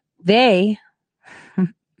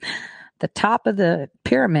 the top of the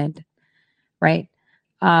pyramid, right?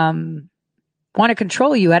 Want to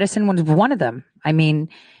control you. Edison was one of them. I mean,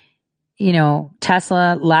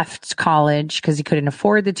 Tesla left college because he couldn't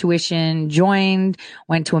afford the tuition,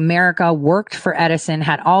 went to America, worked for Edison,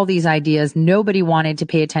 had all these ideas. Nobody wanted to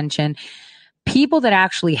pay attention. People that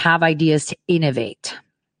actually have ideas to innovate,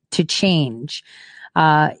 to change.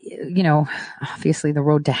 Obviously the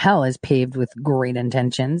road to hell is paved with great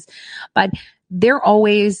intentions, but they're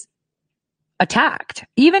always attacked.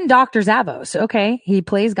 Even Dr. Zavos. Okay. He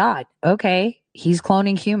plays God. Okay. He's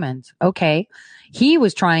cloning humans. Okay. He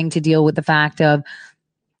was trying to deal with the fact of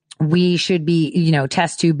we should be,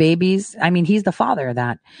 test tube babies. I mean, he's the father of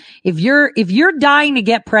that. If you're dying to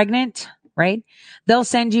get pregnant, right? They'll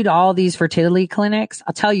send you to all these fertility clinics.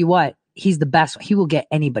 I'll tell you what, he's the best. He will get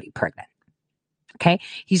anybody pregnant. Okay.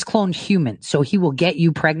 He's cloned humans, so he will get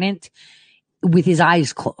you pregnant with his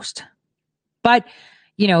eyes closed. But,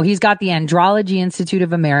 he's got the Andrology Institute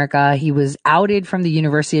of America. He was outed from the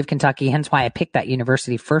University of Kentucky, hence why I picked that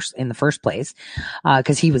university in the first place,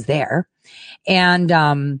 because he was there. And,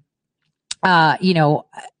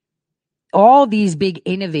 all these big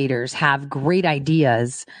innovators have great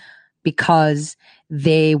ideas because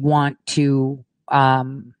they want to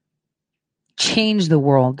change the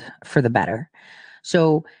world for the better.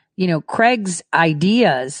 So, Craig's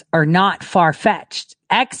ideas are not far-fetched.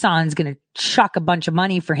 Exxon's going to chuck a bunch of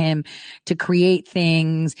money for him to create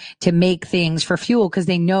things, to make things for fuel because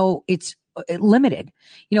they know it's limited.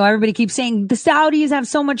 Everybody keeps saying the Saudis have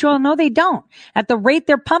so much oil. No, they don't. At the rate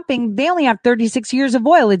they're pumping, they only have 36 years of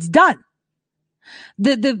oil. It's done.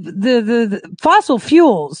 The fossil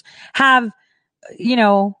fuels have,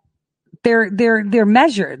 they're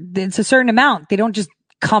measured. It's a certain amount. They don't just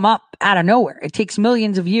come up out of nowhere. It takes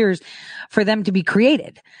millions of years for them to be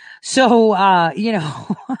created. So,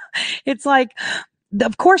 it's like,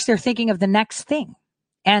 of course they're thinking of the next thing.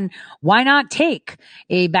 And why not take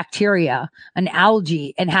a bacteria, an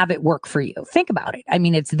algae, and have it work for you? Think about it. I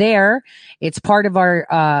mean, it's there. It's part of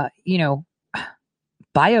our,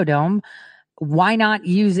 biodome. Why not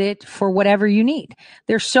use it for whatever you need?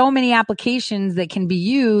 There's so many applications that can be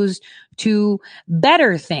used to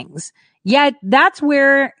better things. Yet that's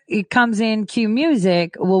where it comes in Q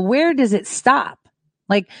Music. Well, where does it stop?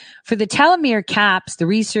 Like for the telomere caps, the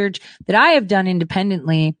research that I have done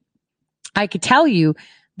independently, I could tell you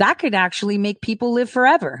that could actually make people live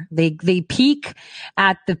forever. They peak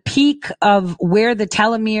at the peak of where the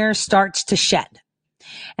telomere starts to shed.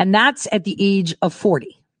 And that's at the age of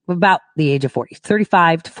 40, about the age of 40,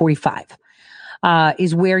 35 to 45,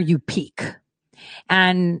 is where you peak.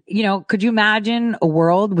 And, could you imagine a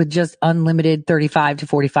world with just unlimited 35 to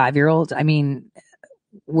 45-year-olds? I mean,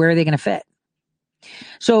 where are they going to fit?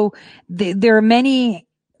 So there are many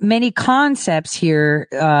concepts here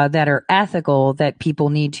that are ethical that people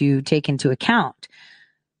need to take into account.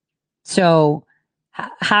 So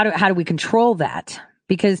how do we control that?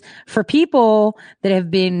 Because for people that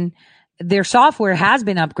have been, their software has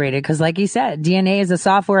been upgraded because like you said, DNA is a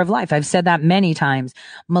software of life. I've said that many times.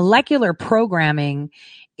 Molecular programming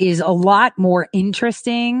is a lot more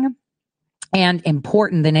interesting and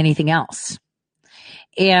important than anything else.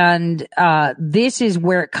 And this is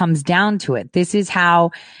where it comes down to it. This is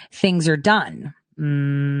how things are done.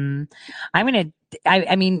 Let me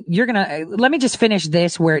just finish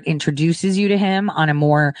this where it introduces you to him on a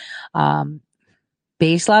more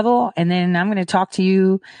base level. And then I'm going to talk to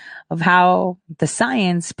you of how the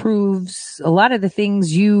science proves a lot of the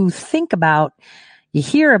things you think about, you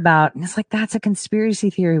hear about, and it's like, that's a conspiracy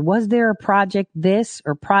theory. Was there a project this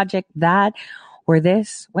or project that or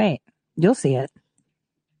this? Wait, you'll see it.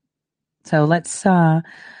 So let's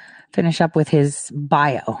finish up with his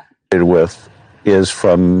bio. Is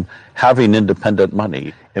from having independent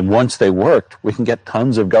money. And once they worked, we can get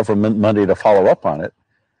tons of government money to follow up on it,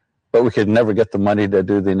 but we could never get the money to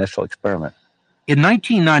do the initial experiment. In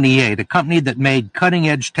 1998, a company that made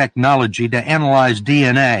cutting-edge technology to analyze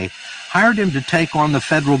DNA hired him to take on the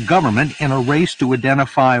federal government in a race to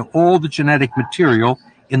identify all the genetic material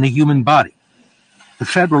in the human body. The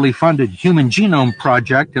federally funded Human Genome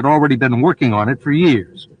Project had already been working on it for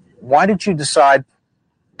years. Why did you decide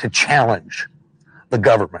to challenge the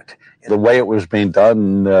government? The way it was being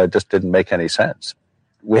done just didn't make any sense.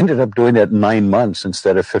 We ended up doing it in 9 months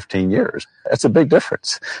instead of 15 years. That's a big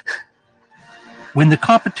difference. When the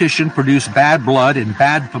competition produced bad blood and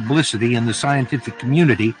bad publicity in the scientific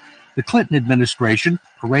community, the Clinton administration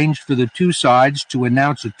arranged for the two sides to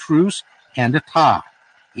announce a truce and a tie,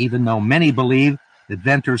 even though many believe that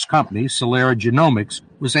Venter's company, Celera Genomics,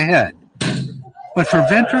 was ahead. But for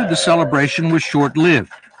Venter, the celebration was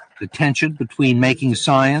short-lived. The tension between making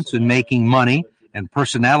science and making money and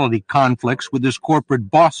personality conflicts with his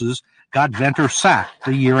corporate bosses got Venter sacked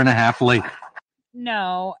a year and a half later.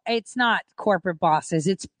 No, it's not corporate bosses.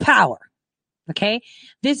 It's power. Okay?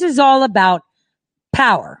 This is all about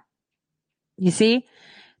power. You see?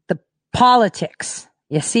 The politics.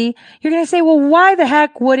 You see? You're going to say, well, why the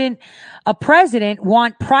heck wouldn't a president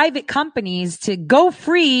want private companies to go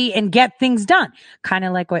free and get things done? Kind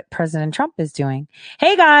of like what President Trump is doing.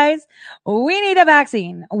 Hey guys, we need a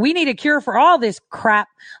vaccine. We need a cure for all this crap.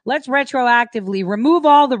 Let's retroactively remove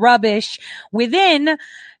all the rubbish within.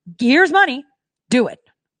 Here's money. Do it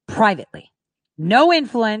privately. No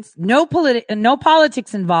influence, no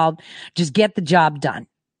politics involved. Just get the job done.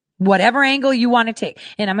 Whatever angle you want to take.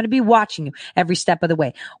 And I'm going to be watching you every step of the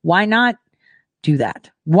way. Why not do that?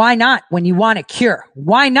 Why not when you want a cure?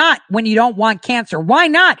 Why not when you don't want cancer? Why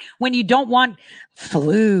not when you don't want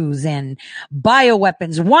flus and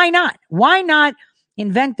bioweapons? Why not? Why not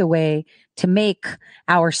invent the way to make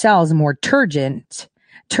our cells more turgid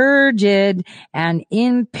and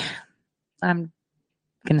I'm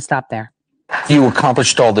going to stop there. You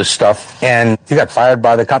accomplished all this stuff and you got fired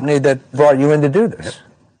by the company that brought you in to do this.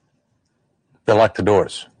 They locked the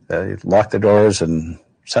doors. They locked the doors and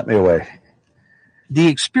sent me away. The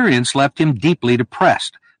experience left him deeply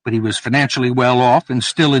depressed, but he was financially well off and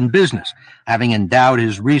still in business, having endowed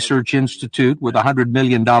his research institute with $100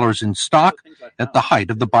 million in stock at the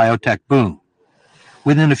height of the biotech boom.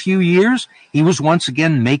 Within a few years, he was once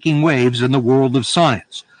again making waves in the world of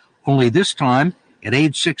science. Only this time, at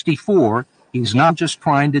age 64, he's not just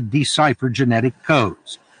trying to decipher genetic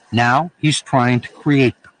codes. Now he's trying to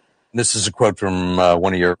create them. This is a quote from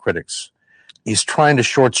one of your critics. He's trying to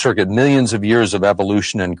short-circuit millions of years of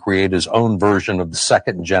evolution and create his own version of the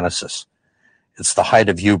second Genesis. It's the height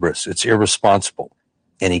of hubris. It's irresponsible.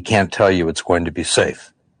 And he can't tell you it's going to be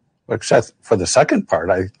safe. Except for the second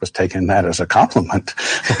part, I was taking that as a compliment.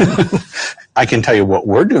 I can tell you what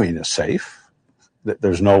we're doing is safe.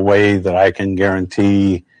 There's no way that I can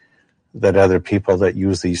guarantee that other people that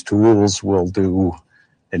use these tools will do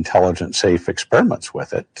intelligent, safe experiments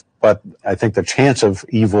with it. But I think the chance of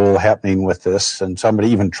evil happening with this and somebody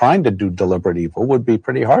even trying to do deliberate evil would be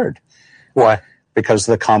pretty hard. Why? Because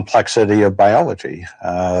of the complexity of biology.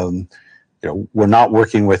 We're not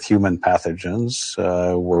working with human pathogens.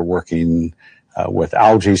 We're working with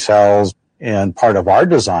algae cells. And part of our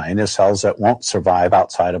design is cells that won't survive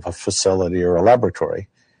outside of a facility or a laboratory.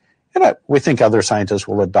 And we think other scientists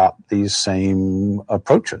will adopt these same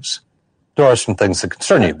approaches. There are some things that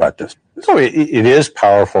concern you about this. So it is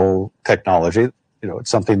powerful technology. It's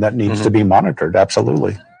something that needs to be monitored.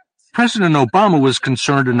 Absolutely. President Obama was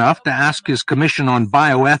concerned enough to ask his Commission on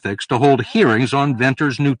Bioethics to hold hearings on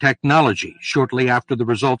Venter's new technology shortly after the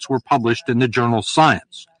results were published in the journal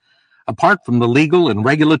Science. Apart from the legal and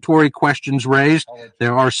regulatory questions raised,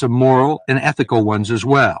 there are some moral and ethical ones as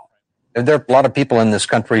well. And there are a lot of people in this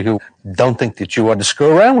country who don't think that you ought to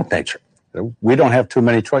screw around with nature. We don't have too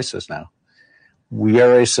many choices now. We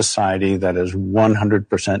are a society that is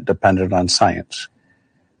 100% dependent on science.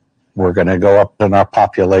 We're going to go up in our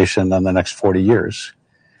population in the next 40 years.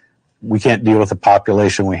 We can't deal with the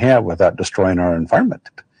population we have without destroying our environment.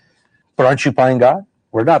 But aren't you playing God?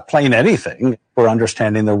 We're not playing anything. We're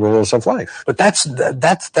understanding the rules of life. But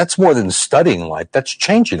that's more than studying life. That's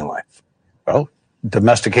changing life. Well,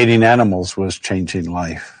 domesticating animals was changing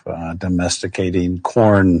life. Domesticating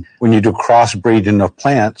corn. When you do crossbreeding of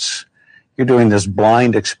plants, you're doing this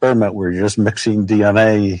blind experiment where you're just mixing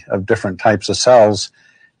DNA of different types of cells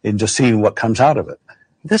and just seeing what comes out of it.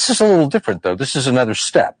 This is a little different, though. This is another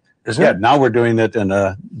step, isn't it? Yeah, now we're doing it in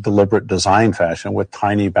a deliberate design fashion with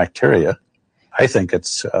tiny bacteria. I think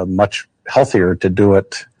it's much healthier to do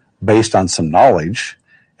it based on some knowledge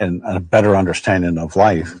and a better understanding of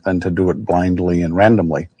life than to do it blindly and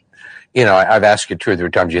randomly. I've asked you 2 or 3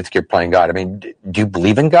 times, you think you're playing God. I mean, do you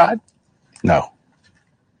believe in God? No.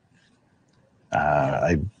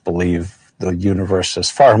 I believe the universe is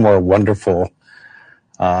far more wonderful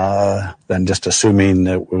than just assuming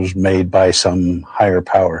it was made by some higher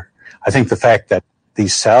power. I think the fact that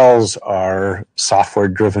these cells are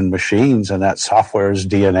software-driven machines, and that software is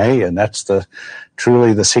DNA, and that's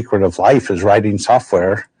truly the secret of life is writing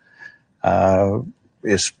software,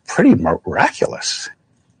 is pretty miraculous.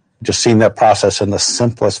 Just seeing that process in the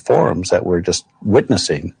simplest forms that we're just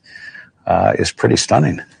witnessing is pretty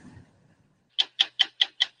stunning.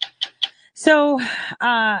 So,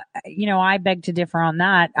 I beg to differ on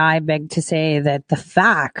that. I beg to say that the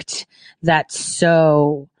fact that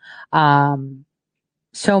so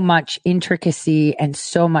much intricacy and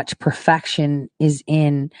so much perfection is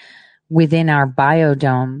within our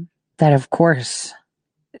biodome, that of course,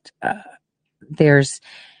 there's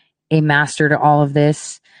a master to all of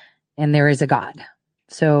this, and there is a God.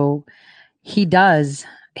 So he knows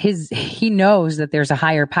that there's a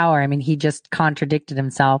higher power. I mean, he just contradicted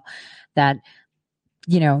himself that,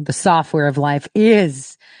 the software of life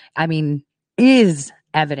is evidence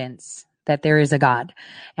that there is a God.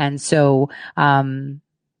 And so, I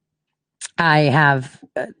have,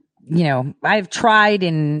 I've tried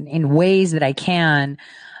in ways that I can,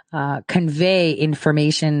 convey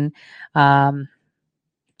information,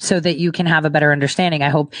 so that you can have a better understanding. I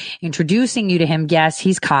hope introducing you to him. Yes,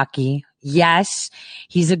 he's cocky. Yes,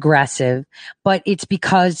 he's aggressive, but it's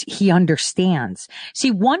because he understands.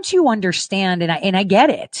 See, once you understand, and I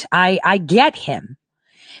get it, I get him,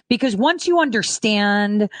 because once you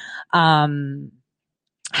understand,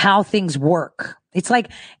 how things work, it's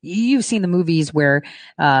like you've seen the movies where,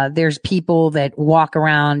 there's people that walk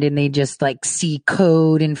around and they just like see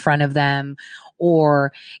code in front of them,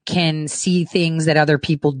 or can see things that other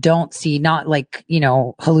people don't see, not like,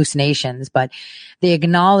 hallucinations, but they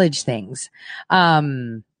acknowledge things.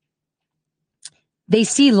 They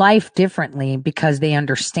see life differently because they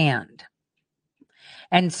understand.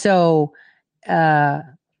 And so,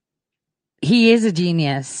 he is a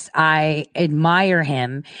genius. I admire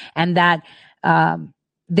him, and that,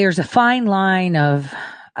 there's a fine line of,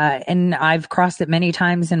 and I've crossed it many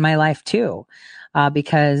times in my life too.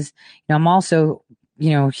 Because, I'm also,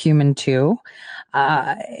 human too.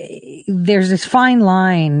 There's this fine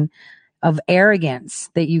line of arrogance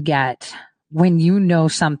that you get when you know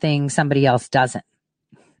something somebody else doesn't.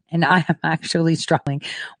 And I am actually struggling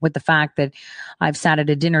with the fact that I've sat at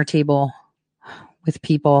a dinner table with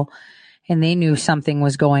people and they knew something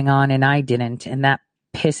was going on and I didn't. And that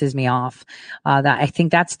pisses me off. That I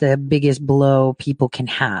think that's the biggest blow people can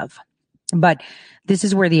have. But this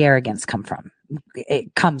is where the arrogance comes from.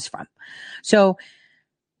 So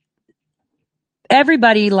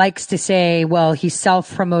everybody likes to say, well, he's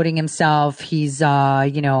self-promoting himself. He's,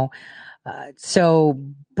 so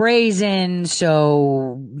brazen,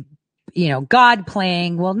 so, God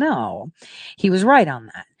playing. Well, no, he was right on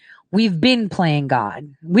that. We've been playing God.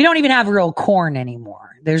 We don't even have real corn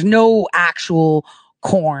anymore. There's no actual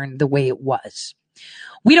corn the way it was.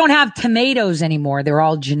 We don't have tomatoes anymore. They're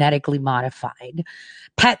all genetically modified.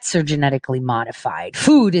 Pets are genetically modified.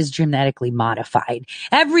 Food is genetically modified.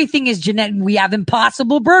 Everything is genetic. We have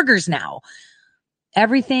Impossible Burgers now.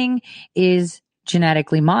 Everything is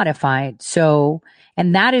genetically modified. So,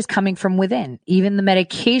 and that is coming from within. Even the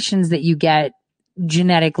medications that you get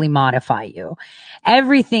genetically modify you.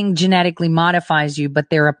 Everything genetically modifies you,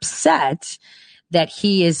 but they're upset that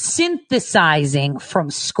he is synthesizing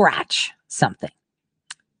from scratch something.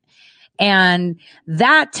 And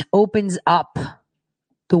that opens up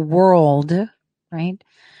the world, right,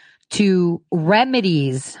 to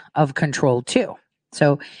remedies of control too.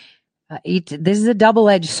 So this is a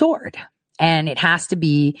double-edged sword, and it has to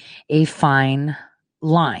be a fine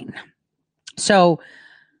line. So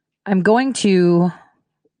I'm going to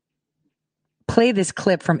play this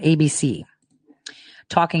clip from ABC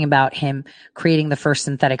talking about him creating the first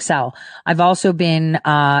synthetic cell. I've also been,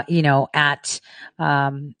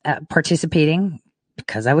 participating,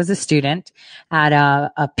 because I was a student, at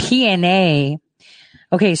a P&A.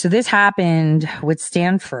 Okay, so this happened with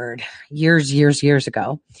Stanford years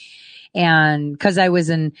ago. And because I was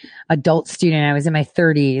an adult student, I was in my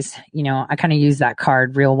 30s, I kind of used that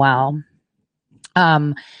card real well.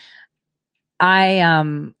 I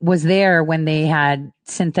was there when they had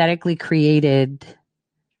synthetically created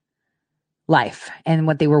life, and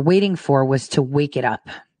what they were waiting for was to wake it up.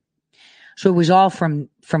 So it was all from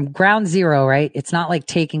ground zero, right? It's not like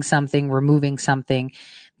taking something, removing something.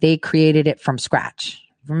 They created it from scratch.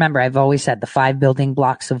 Remember, I've always said the 5 building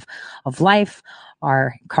blocks of life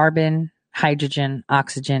are carbon, hydrogen,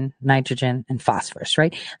 oxygen, nitrogen, and phosphorus,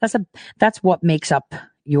 right? That's what makes up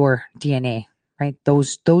your DNA, right?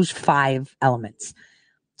 Those 5 elements.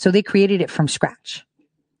 So they created it from scratch.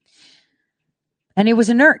 And it was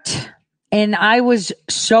inert. And I was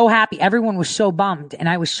so happy. Everyone was so bummed. And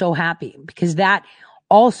I was so happy, because that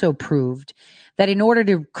also proved that in order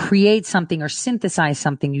to create something or synthesize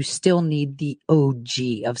something, you still need the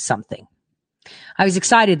OG of something. I was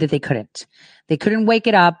excited that they couldn't. They couldn't wake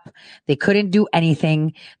it up. They couldn't do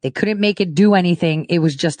anything. They couldn't make it do anything. It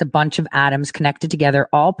was just a bunch of atoms connected together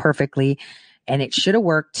all perfectly, and it should have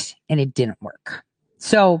worked, and it didn't work.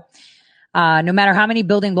 So no matter how many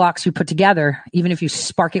building blocks you put together, even if you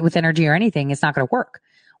spark it with energy or anything, it's not going to work.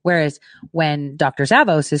 Whereas when Dr.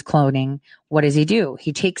 Zavos is cloning, what does he do?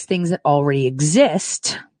 He takes things that already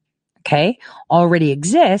exist,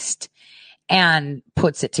 and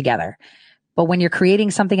puts it together. But when you're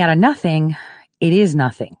creating something out of nothing, it is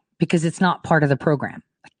nothing because it's not part of the program.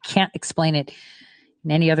 I can't explain it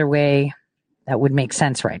in any other way that would make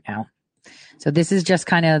sense right now. So this is just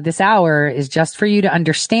this hour is just for you to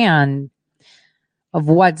understand of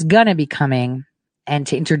what's going to be coming and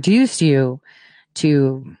to introduce you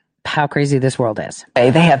to how crazy this world is.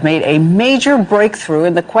 They have made a major breakthrough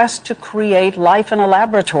in the quest to create life in a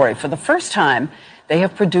laboratory. For the first time, they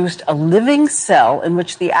have produced a living cell in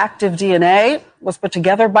which the active DNA was put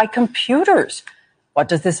together by computers. What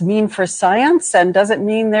does this mean for science? And does it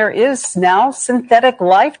mean there is now synthetic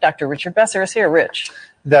life? Dr. Richard Besser is here. Rich.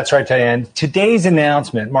 That's right, Diane. Today's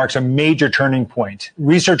announcement marks a major turning point.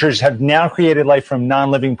 Researchers have now created life from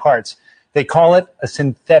non-living parts. They call it a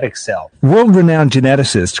synthetic cell. World-renowned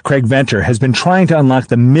geneticist Craig Venter has been trying to unlock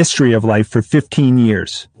the mystery of life for 15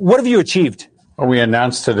 years. What have you achieved? Well, we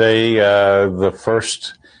announced today the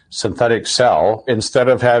first synthetic cell. Instead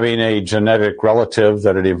of having a genetic relative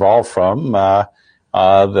that it evolved from,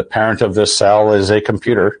 the parent of this cell is a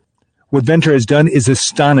computer. What Venter has done is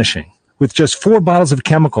astonishing. With just 4 bottles of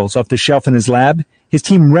chemicals off the shelf in his lab, his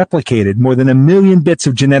team replicated more than 1 million bits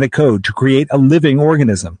of genetic code to create a living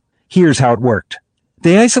organism. Here's how it worked.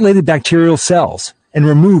 They isolated bacterial cells and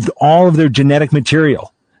removed all of their genetic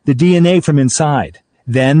material, the DNA from inside.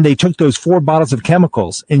 Then they took those 4 bottles of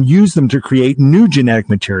chemicals and used them to create new genetic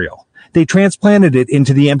material. They transplanted it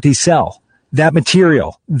into the empty cell. That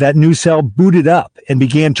material, that new cell booted up and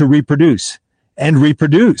began to reproduce. And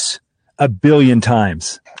reproduce 1 billion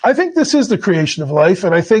times. I think this is the creation of life,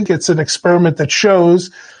 and I think it's an experiment that shows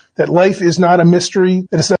that life is not a mystery.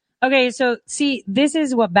 Okay, so see, this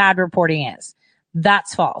is what bad reporting is.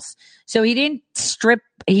 That's false. So he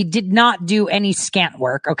did not do any scant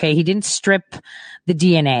work, okay? He didn't strip the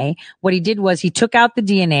DNA. What he did was he took out the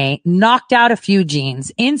DNA, knocked out a few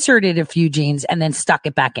genes, inserted a few genes, and then stuck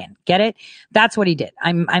it back in. Get it? That's what he did.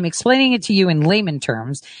 I'm explaining it to you in layman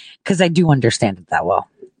terms because I do understand it that well.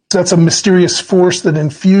 That's a mysterious force that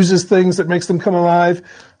infuses things, that makes them come alive.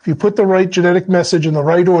 If you put the right genetic message in the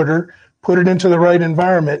right order, put it into the right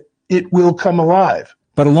environment, it will come alive.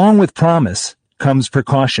 But along with promise comes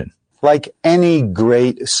precaution. Like any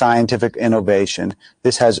great scientific innovation,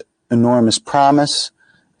 this has enormous promise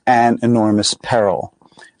and enormous peril.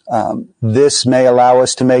 This may allow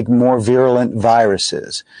us to make more virulent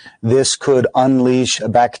viruses. This could unleash a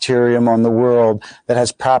bacterium on the world that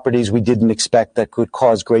has properties we didn't expect that could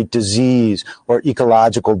cause great disease or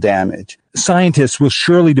ecological damage. Scientists will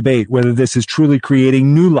surely debate whether this is truly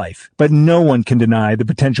creating new life, but no one can deny the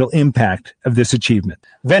potential impact of this achievement.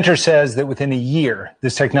 Venter says that within a year,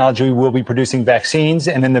 this technology will be producing vaccines,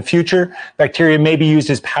 and in the future, bacteria may be used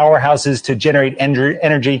as powerhouses to generate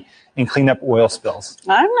energy and clean up oil spills.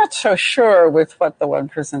 I'm not so sure with what the one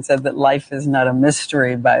person said, that life is not a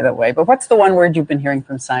mystery, by the way. But what's the one word you've been hearing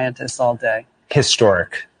from scientists all day?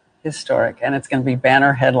 Historic. Historic. And it's going to be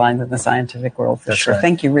banner headlines in the scientific world for sure. Right.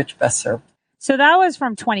 Thank you, Rich Besser. So that was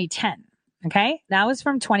from 2010. Okay. That was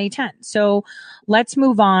from 2010. So let's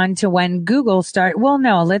move on to when Google started. Well,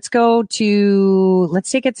 no, let's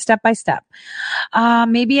take it step by step.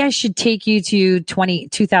 Maybe I should take you to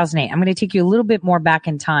 2008. I'm going to take you a little bit more back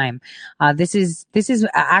in time. This is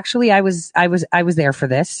actually, I was there for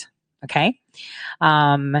this. Okay.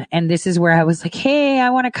 And this is where I was like, hey, I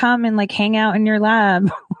want to come and like hang out in your lab.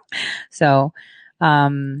 So,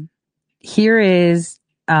 here is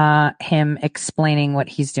him explaining what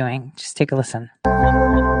he's doing. Just take a listen.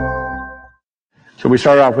 So we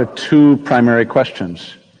started off with 2 primary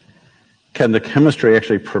questions. Can the chemistry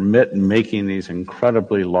actually permit making these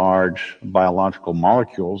incredibly large biological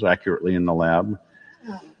molecules accurately in the lab?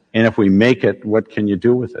 And if we make it, what can you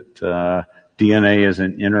do with it? DNA is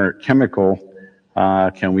an inert chemical.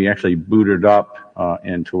 Can we actually boot it up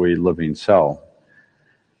into a living cell?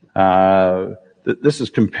 This is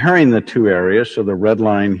comparing the 2 areas. So the red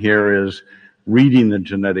line here is reading the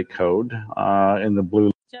genetic code, and the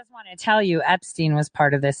blue just want to tell you Epstein was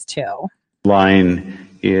part of this too. Line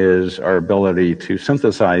is our ability to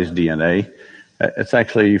synthesize DNA. It's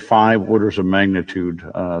actually 5 orders of magnitude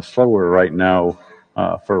slower right now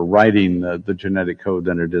for writing the genetic code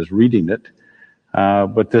than it is reading it.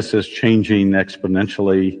 But this is changing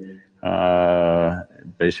exponentially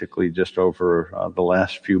basically just over the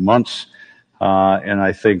last few months. And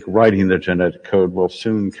I think writing the genetic code will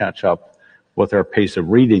soon catch up with our pace of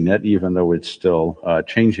reading it, even though it's still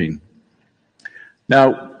changing.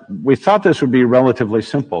 Now, we thought this would be relatively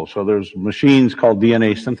simple. So there's machines called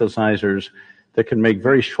DNA synthesizers that can make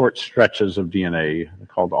very short stretches of DNA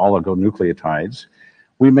called oligonucleotides.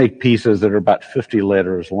 We make pieces that are about 50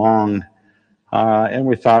 letters long. And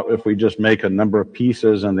we thought if we just make a number of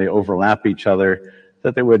pieces and they overlap each other,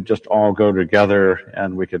 that they would just all go together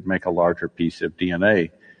and we could make a larger piece of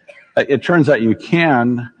DNA. It turns out you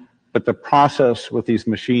can, but the process with these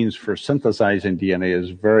machines for synthesizing DNA is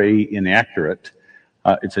very inaccurate.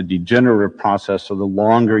 It's a degenerative process, so the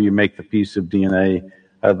longer you make the piece of DNA,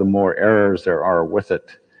 the more errors there are with it.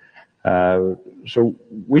 So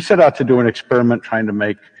we set out to do an experiment trying to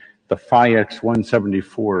make the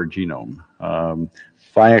PHYX174 genome.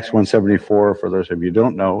 PHYX174, for those of you who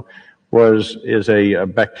don't know, is a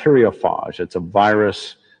bacteriophage. It's a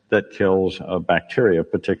virus that kills bacteria,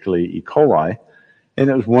 particularly E. coli. And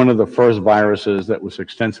it was one of the first viruses that was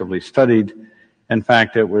extensively studied. In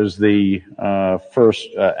fact, it was the first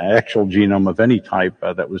actual genome of any type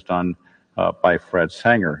that was done by Fred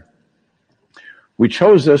Sanger. We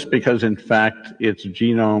chose this because, in fact, its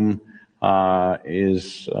genome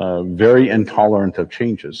is very intolerant of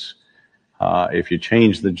changes. If you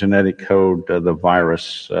change the genetic code, the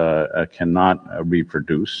virus cannot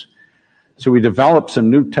reproduce. So we developed some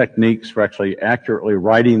new techniques for actually accurately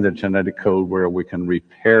writing the genetic code where we can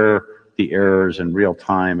repair the errors in real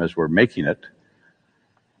time as we're making it.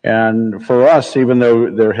 And for us, even though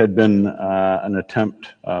there had been an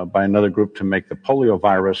attempt by another group to make the polio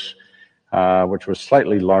virus, which was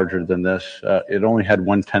slightly larger than this, it only had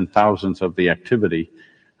 1/10,000th of the activity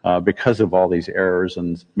because of all these errors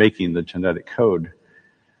in making the genetic code.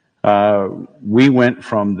 We went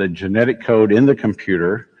from the genetic code in the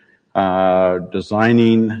computer,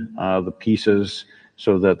 designing the pieces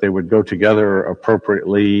so that they would go together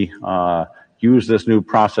appropriately, use this new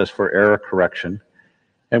process for error correction.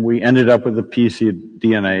 And we ended up with a piece of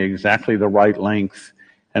DNA exactly the right length.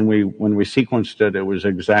 And when we sequenced it, it was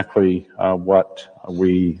exactly what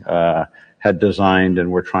we had designed and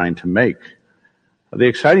were trying to make. The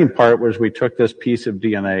exciting part was we took this piece of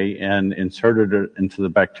DNA and inserted it into the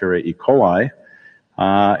bacteria E. coli.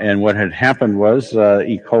 And what had happened was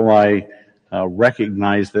E. coli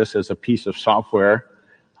recognized this as a piece of software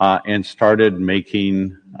and started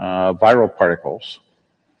making viral particles.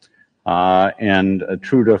 And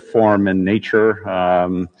true to form in nature,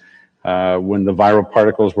 when the viral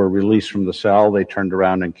particles were released from the cell, they turned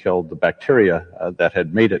around and killed the bacteria that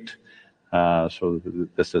had made it. So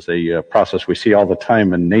this is a process we see all the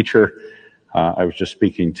time in nature. I was just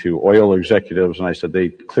speaking to oil executives, and I said they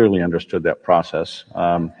clearly understood that process.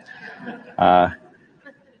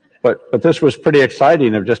 But this was pretty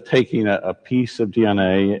exciting of just taking a piece of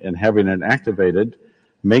DNA and having it activated,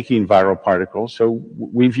 making viral particles. So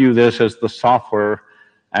we view this as the software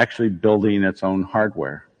actually building its own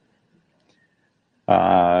hardware.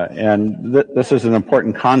 And this is an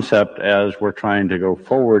important concept as we're trying to go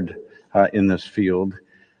forward in this field,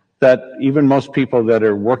 that even most people that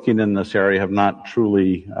are working in this area have not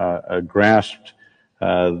truly grasped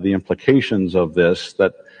the implications of this,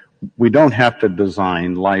 that we don't have to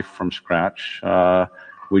design life from scratch.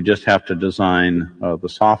 We just have to design the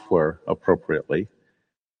software appropriately.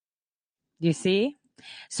 You see?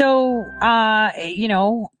 So,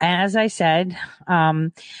 as I said,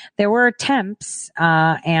 there were attempts,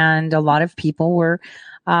 and a lot of people were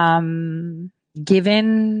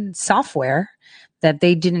given software that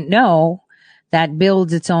they didn't know that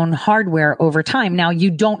builds its own hardware over time. Now, you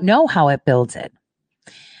don't know how it builds it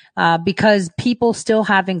because people still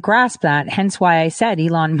haven't grasped that. Hence why I said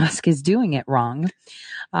Elon Musk is doing it wrong.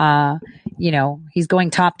 He's going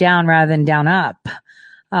top down rather than down up.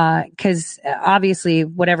 Cause obviously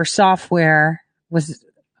whatever software was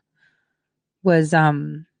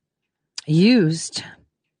used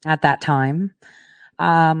at that time,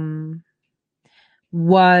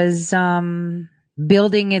 was,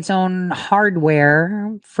 building its own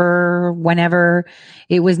hardware for whenever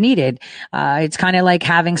it was needed. It's kind of like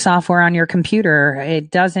having software on your computer.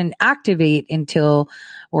 It doesn't activate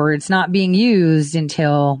or it's not being used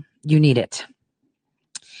until you need it.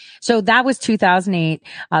 So that was 2008.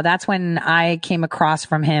 That's when I came across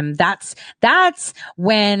from him. That's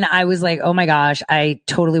when I was like, oh my gosh, I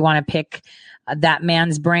totally want to pick that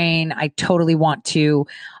man's brain. I totally want to,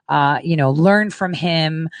 learn from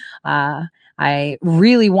him. I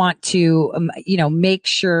really want to, make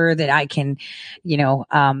sure that I can,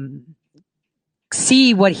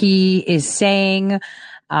 see what he is saying.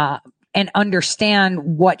 and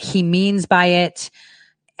understand what he means by it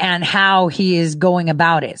and how he is going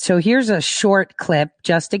about it. So here's a short clip.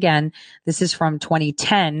 Just again, this is from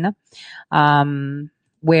 2010,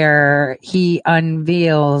 where he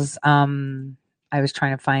unveils, I was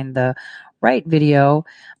trying to find the right video,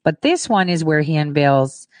 but this one is where he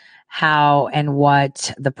unveils how and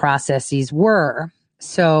what the processes were.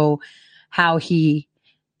 So how he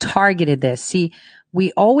targeted this. See,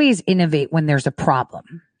 we always innovate when there's a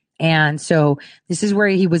problem. And so this is where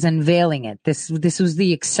he was unveiling it. This was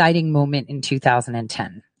the exciting moment in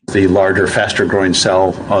 2010. The larger, faster growing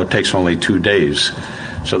cell takes only 2 days.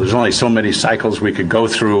 So there's only so many cycles we could go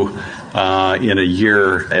through in a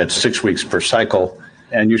year at 6 weeks per cycle.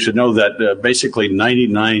 And you should know that basically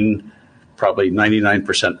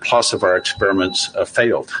 99% plus of our experiments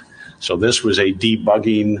failed. So this was a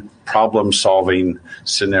debugging, problem-solving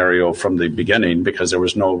scenario from the beginning because there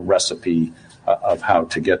was no recipe of how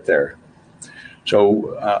to get there.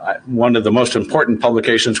 So one of the most important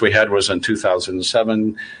publications we had was in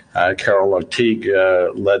 2007. Carol Teague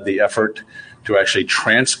led the effort to actually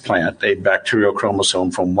transplant a bacterial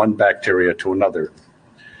chromosome from one bacteria to another.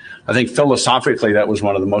 I think philosophically that was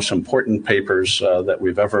one of the most important papers that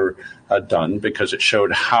we've ever done because it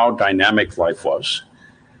showed how dynamic life was.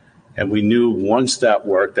 And we knew once that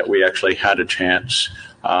worked that we actually had a chance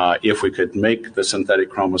if we could make the synthetic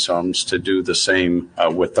chromosomes to do the same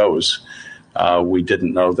with those. We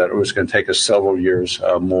didn't know that it was going to take us several years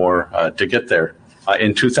more to get there.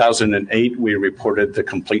 In 2008, we reported the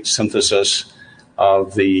complete synthesis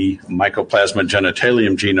of the Mycoplasma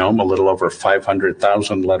genitalium genome, a little over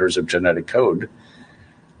 500,000 letters of genetic code.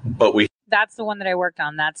 But that's the one that I worked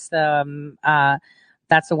on. That's the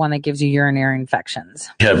one that gives you urinary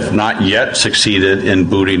infections. Have not yet succeeded in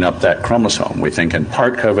booting up that chromosome. We think in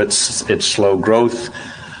part of its slow growth,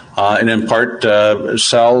 and in part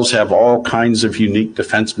cells have all kinds of unique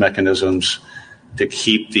defense mechanisms to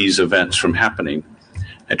keep these events from happening.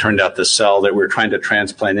 It turned out the cell that we were trying to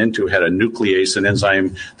transplant into had a nuclease, an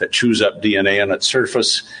enzyme that chews up DNA on its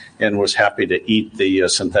surface, and was happy to eat the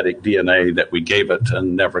synthetic DNA that we gave it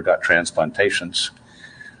and never got transplantations.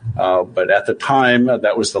 But at the time,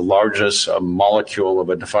 that was the largest molecule of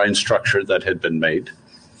a defined structure that had been made.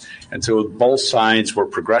 And so both sides were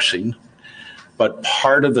progressing. But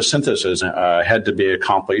part of the synthesis had to be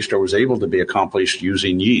accomplished or was able to be accomplished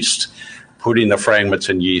using yeast, putting the fragments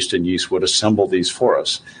in yeast, and yeast would assemble these for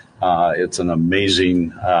us. It's an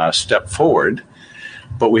amazing step forward.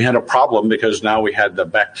 But we had a problem because now we had the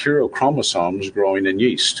bacterial chromosomes growing in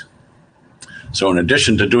yeast. So in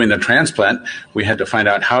addition to doing the transplant, we had to find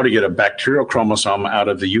out how to get a bacterial chromosome out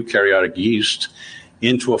of the eukaryotic yeast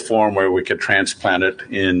into a form where we could transplant it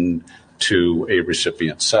into a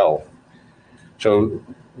recipient cell. So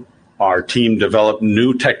our team developed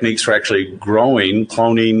new techniques for actually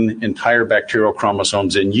cloning entire bacterial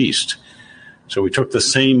chromosomes in yeast. So we took the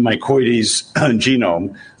same mycoides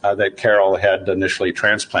genome that Carol had initially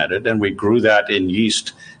transplanted, and we grew that in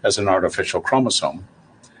yeast as an artificial chromosome.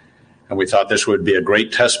 And we thought this would be a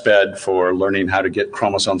great test bed for learning how to get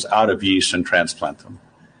chromosomes out of yeast and transplant them.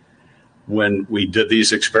 When we did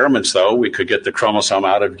these experiments, though, we could get the chromosome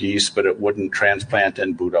out of yeast, but it wouldn't transplant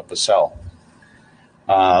and boot up a cell.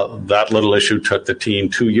 That little issue took the team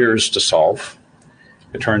 2 years to solve.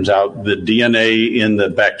 It turns out the DNA in the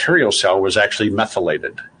bacterial cell was actually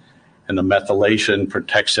methylated, and the methylation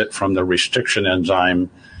protects it from the restriction enzyme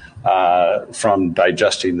from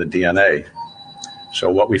digesting the DNA. So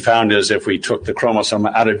what we found is if we took the chromosome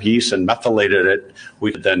out of yeast and methylated it,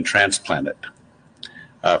 we could then transplant it.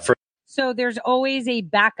 So there's always a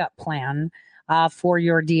backup plan for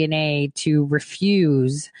your DNA to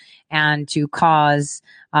refuse and to cause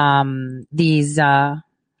these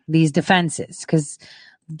defenses, because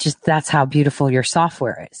just that's how beautiful your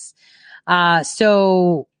software is.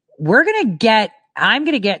 So I'm going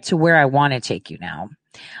to get to where I want to take you now.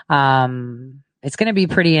 It's going to be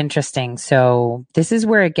pretty interesting. So this is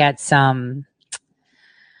where it gets, I'm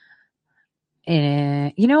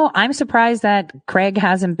surprised that Craig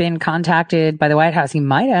hasn't been contacted by the White House. He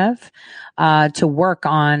might have, to work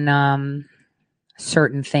on,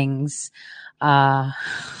 certain things,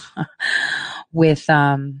 with,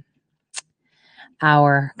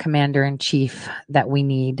 our commander in chief that we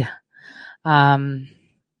need.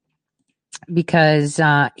 Because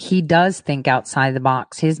he does think outside the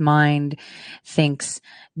box. His mind thinks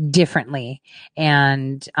differently.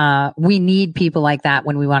 And we need people like that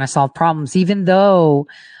when we want to solve problems, even though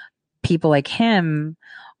people like him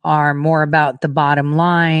are more about the bottom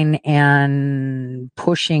line and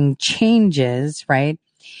pushing changes, right?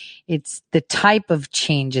 It's the type of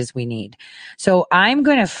changes we need. So I'm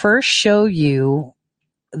going to first show you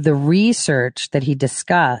the research that he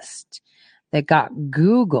discussed that got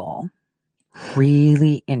Google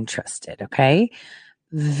really interested. Okay.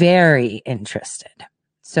 Very interested.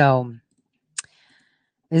 So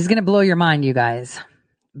this is going to blow your mind, you guys,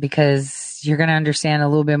 because you're going to understand a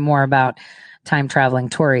little bit more about time traveling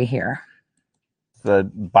Tori here. The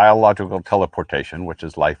biological teleportation, which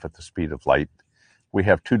is life at the speed of light, we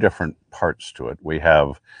have two different parts to it. We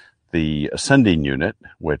have the ascending unit,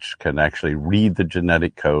 which can actually read the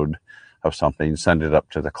genetic code of something, send it up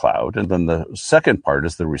to the cloud. And then the second part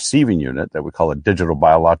is the receiving unit that we call a digital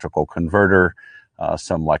biological converter.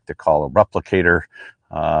 Some like to call a replicator,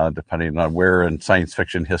 depending on where in science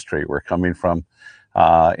fiction history we're coming from.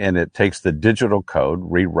 And it takes the digital code,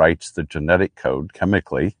 rewrites the genetic code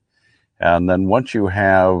chemically. And then once you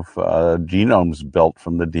have genomes built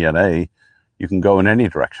from the DNA, you can go in any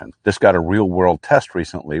direction. This got a real world test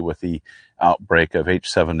recently with the outbreak of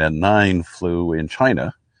H7N9 flu in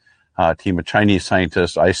China. A team of Chinese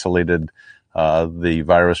scientists isolated the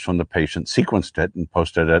virus from the patient, sequenced it, and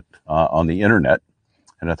posted it on the internet.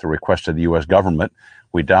 And at the request of the U.S. government,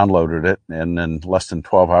 we downloaded it and in less than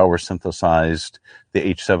 12 hours synthesized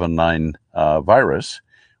the H7N9 virus,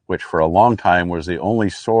 which for a long time was the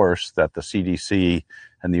only source that the CDC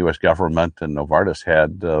and the U.S. government and Novartis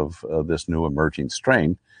had of this new emerging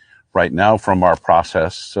strain. Right now, from our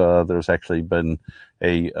process, there's actually been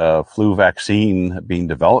a flu vaccine being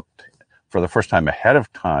developed for the first time ahead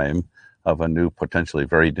of time of a new potentially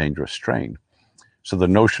very dangerous strain. So the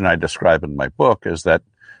notion I describe in my book is that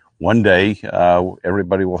one day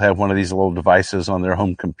everybody will have one of these little devices on their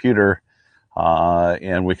home computer,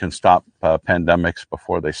 and we can stop pandemics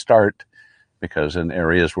before they start, because in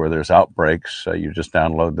areas where there's outbreaks, you just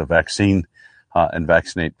download the vaccine and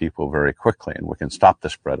vaccinate people very quickly, and we can stop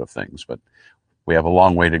the spread of things. But we have a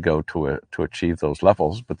long way to go to achieve those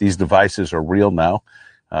levels. But these devices are real now.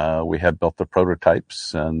 We have built the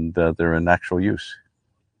prototypes, and they're in actual use.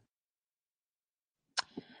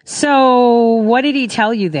 So what did he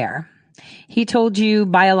tell you there? He told you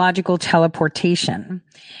biological teleportation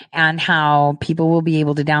and how people will be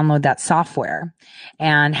able to download that software,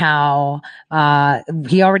 and how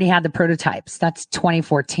he already had the prototypes. That's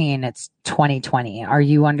 2014. It's 2020. Are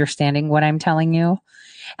you understanding what I'm telling you?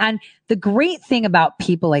 And the great thing about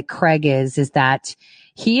people like Craig is that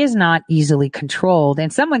he is not easily controlled.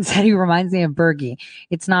 And someone said he reminds me of Berge.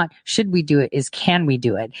 It's not should we do it, is can we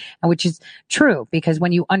do it? And which is true, because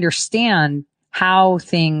when you understand how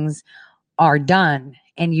things are done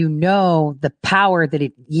and you know the power that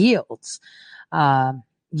it yields,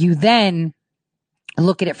 you then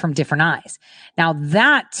look at it from different eyes. Now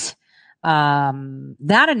that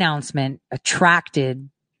announcement attracted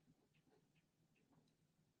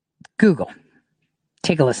Google.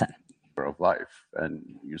 Take a listen. Of life, and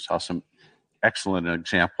you saw some excellent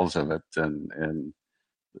examples of it in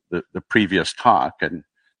the previous talk. And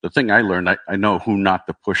the thing I learned, I know who not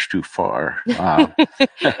to push too far.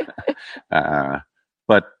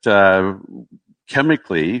 But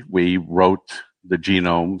chemically, we wrote the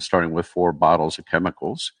genome starting with 4 bottles of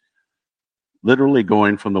chemicals, literally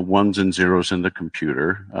going from the ones and zeros in the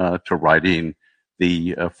computer to writing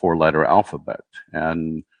the 4-letter alphabet,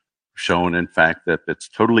 and shown, in fact, that it's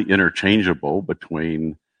totally interchangeable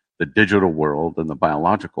between the digital world and the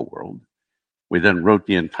biological world. We then wrote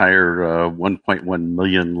the entire 1.1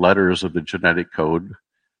 million letters of the genetic code,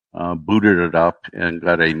 booted it up, and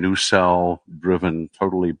got a new cell driven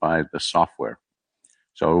totally by the software.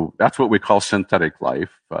 So that's what we call synthetic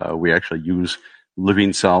life. We actually use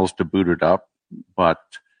living cells to boot it up, but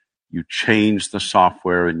you change the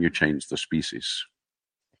software and you change the species.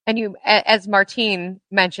 And you, as Martine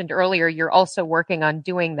mentioned earlier, you're also working on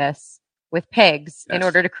doing this with pigs in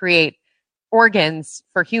order to create organs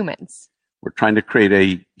for humans. We're trying to create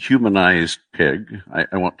a humanized pig.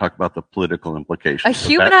 I won't talk about the political implications. A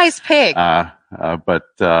humanized pig. But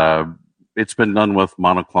it's been done with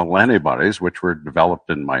monoclonal antibodies, which were developed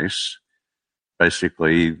in mice.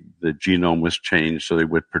 Basically, the genome was changed so they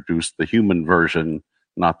would produce the human version,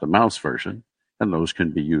 not the mouse version, and those can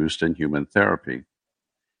be used in human therapy.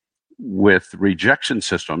 With rejection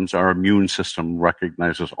systems, our immune system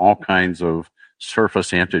recognizes all kinds of surface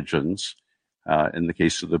antigens. In the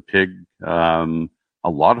case of the pig, a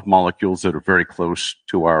lot of molecules that are very close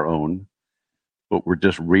to our own, but we're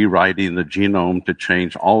just rewriting the genome to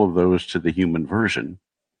change all of those to the human version,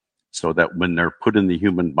 so that when they're put in the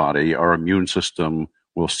human body, our immune system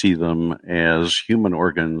will see them as human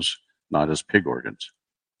organs, not as pig organs.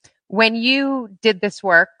 When you did this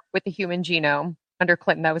work with the human genome under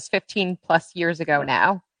Clinton, that was 15 plus years ago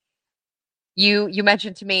now, You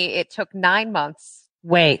mentioned to me it took 9 months.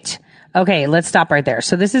 Wait. Okay, let's stop right there.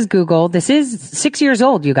 So this is Google. This is 6 years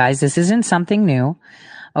old, you guys. This isn't something new.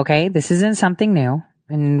 Okay, this isn't something new.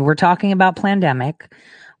 And we're talking about pandemic.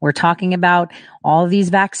 We're talking about all of these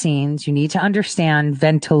vaccines. You need to understand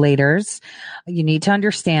ventilators. You need to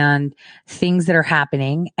understand things that are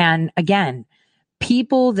happening. And again,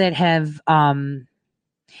 people that have,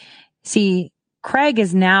 see, Craig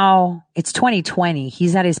is now, it's 2020.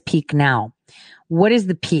 He's at his peak now. What is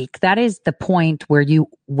the peak? That is the point where you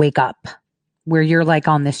wake up, where you're like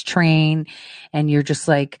on this train and you're just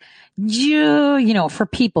like, you know, for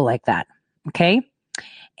people like that. Okay.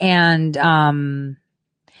 And,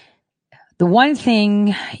 the one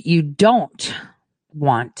thing you don't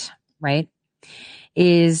want, right,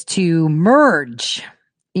 is to merge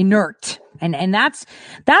inert. And that's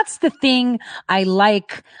the thing I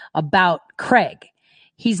like about Craig.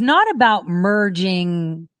 He's not about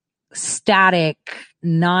merging static,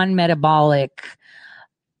 non-metabolic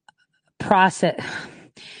process.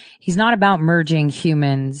 He's not about merging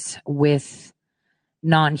humans with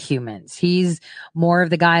non-humans. He's more of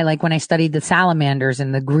the guy like when I studied the salamanders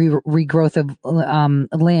and the regrowth of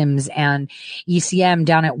limbs and ECM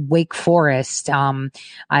down at Wake Forest.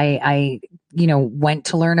 I went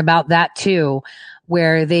to learn about that too,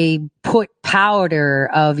 where they put powder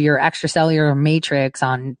of your extracellular matrix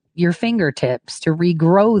on your fingertips to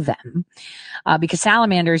regrow them. Because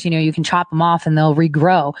salamanders, you can chop them off and they'll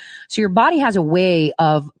regrow. So your body has a way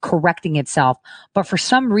of correcting itself. But for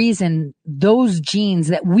some reason, those genes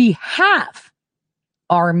that we have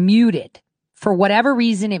are muted. For whatever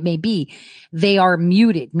reason it may be, they are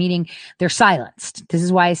muted, meaning they're silenced. This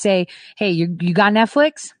is why I say, hey, you got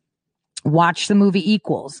Netflix? Watch the movie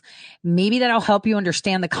Equals. Maybe that'll help you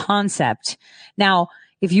understand the concept. Now,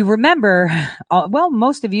 if you remember,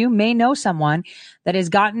 most of you may know someone that has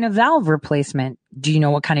gotten a valve replacement. Do you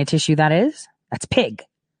know what kind of tissue that is? That's pig,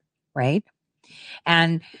 right?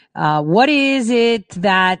 And what is it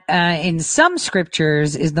that in some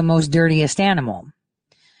scriptures is the most dirtiest animal?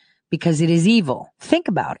 Because it is evil. Think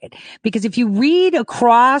about it. Because if you read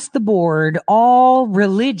across the board all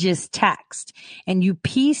religious text and you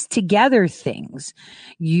piece together things,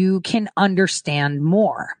 you can understand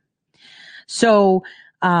more. So,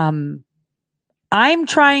 I'm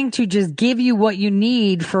trying to just give you what you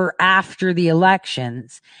need for after the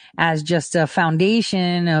elections as just a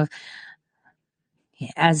foundation of,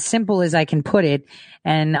 as simple as I can put it.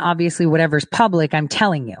 And obviously whatever's public, I'm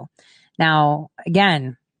telling you. Now,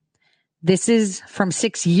 again, this is from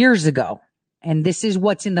 6 years ago, and this is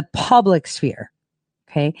what's in the public sphere.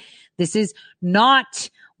 Okay. This is not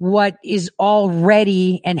what is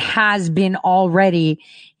already and has been already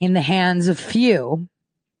in the hands of few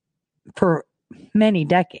for many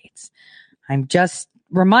decades. I'm just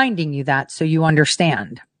reminding you that so you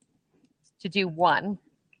understand. To do one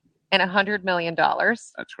and $100 million.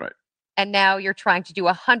 That's right. And now you're trying to do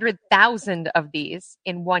 100,000 of these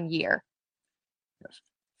in 1 year. Yes.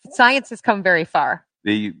 Science has come very far.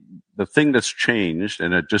 The thing that's changed,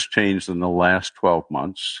 and it just changed in the last 12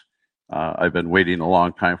 months, I've been waiting a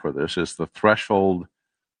long time for this, is the threshold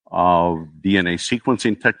of DNA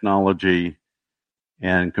sequencing technology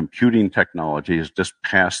and computing technology has just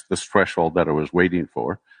passed this threshold that I was waiting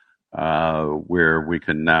for, where we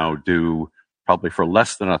can now do probably for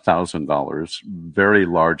less than $1,000, very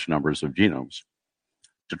large numbers of genomes.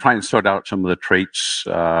 To try and sort out some of the traits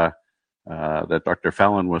that Dr.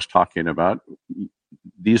 Fallon was talking about,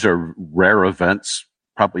 these are rare events,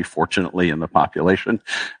 probably fortunately in the population,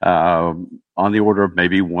 on the order of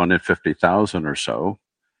maybe 1 in 50,000 or so.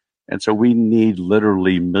 And so we need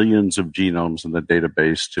literally millions of genomes in the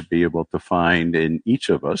database to be able to find in each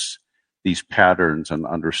of us these patterns and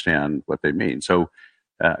understand what they mean. So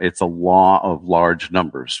it's a law of large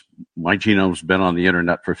numbers. My genome's been on the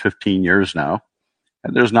internet for 15 years now,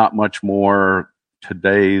 and there's not much more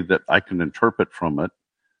today that I can interpret from it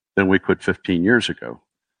than we could 15 years ago.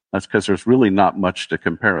 That's because there's really not much to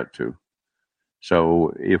compare it to.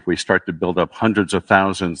 So if we start to build up hundreds of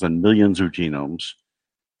thousands and millions of genomes,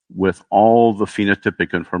 with all the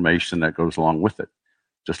phenotypic information that goes along with it.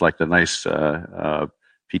 Just like the nice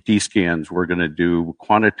PT scans, we're going to do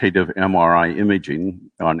quantitative MRI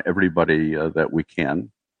imaging on everybody that we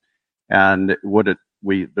can. And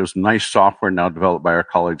there's nice software now developed by our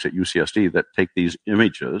colleagues at UCSD that take these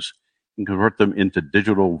images and convert them into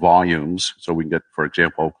digital volumes. So we can get, for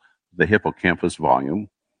example, the hippocampus volume.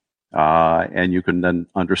 And you can then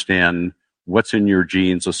understand what's in your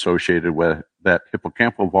genes associated with that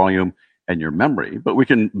hippocampal volume and your memory. But we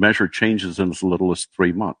can measure changes in as little as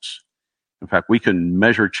 3 months. In fact, we can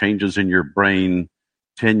measure changes in your brain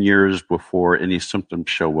 10 years before any symptoms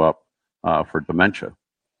show up for dementia.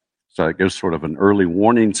 So it gives sort of an early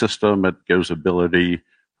warning system. It gives ability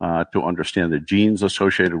to understand the genes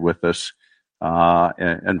associated with this,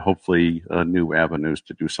 and hopefully new avenues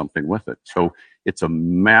to do something with it. So it's a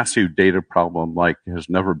massive data problem like has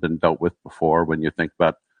never been dealt with before when you think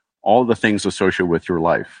about all the things associated with your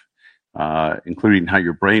life, including how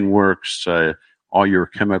your brain works, all your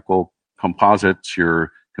chemical composites,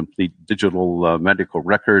 your complete digital medical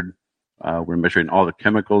record. We're measuring all the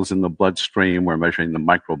chemicals in the bloodstream. We're measuring the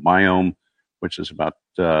microbiome, which is about,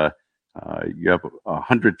 you have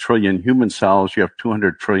 100 trillion human cells. You have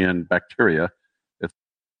 200 trillion bacteria.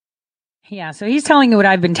 Yeah, so he's telling you what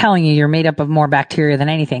I've been telling you. You're made up of more bacteria than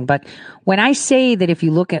anything. But when I say that if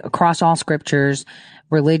you look at across all scriptures,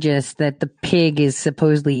 religious, that the pig is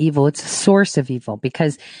supposedly evil, it's a source of evil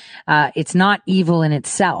because it's not evil in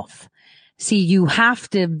itself. See, you have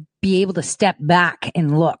to be able to step back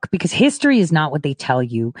and look because history is not what they tell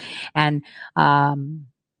you. And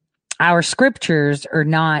our scriptures are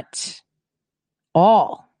not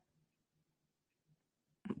all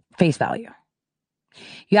face value.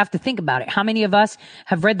 You have to think about it. How many of us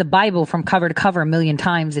have read the Bible from cover to cover a million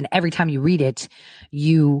times, and every time you read it,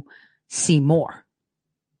 you see more?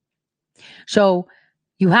 So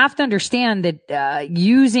you have to understand that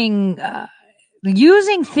using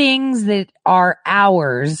things that are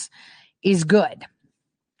ours is good.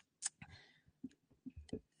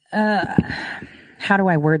 How do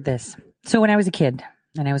I word this? So when I was a kid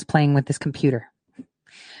and I was playing with this computer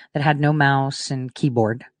that had no mouse and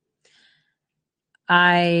keyboard,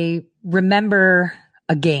 I remember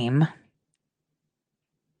a game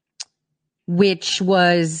which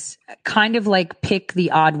was kind of like pick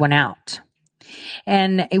the odd one out.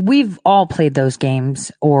 And we've all played those games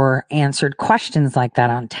or answered questions like that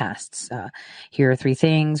on tests. Here are 3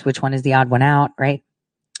 things. Which one is the odd one out, right?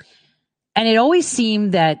 And it always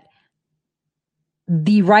seemed that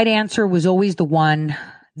the right answer was always the one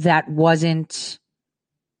that wasn't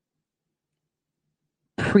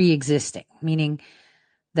pre-existing, meaning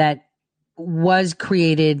that was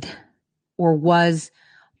created or was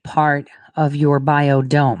part of your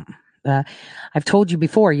biodome. I've told you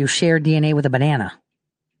before, you share DNA with a banana.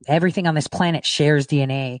 Everything on this planet shares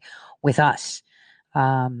DNA with us.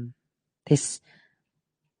 This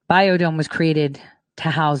biodome was created to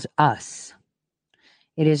house us.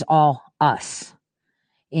 It is all us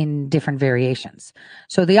in different variations.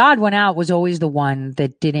 So the odd one out was always the one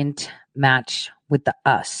that didn't match with the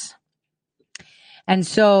us. And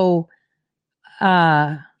so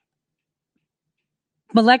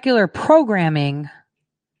molecular programming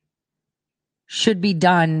should be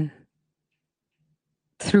done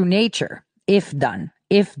through nature, if done.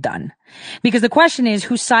 Because the question is,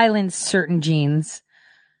 who silenced certain genes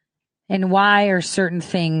and why are certain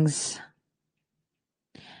things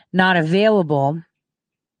not available?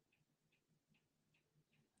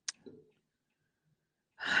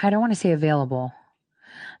 I don't want to say available,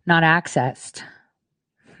 not accessed.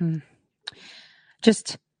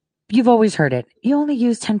 Just, you've always heard it. You only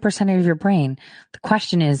use 10% of your brain. The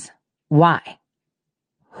question is, why?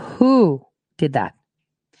 Who did that?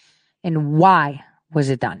 And why was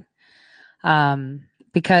it done?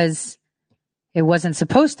 Because it wasn't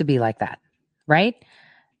supposed to be like that, right?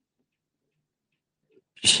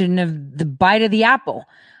 Shouldn't have, the bite of the apple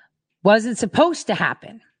wasn't supposed to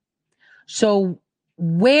happen. So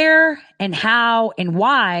where and how and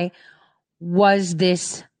why was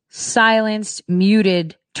this silenced,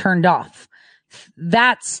 muted, turned off?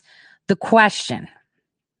 That's the question,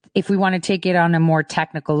 if we want to take it on a more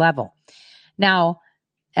technical level. Now,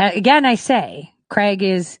 again, I say, Craig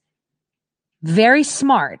is very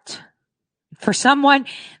smart. For someone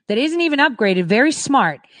that isn't even upgraded, very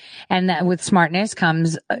smart. And that with smartness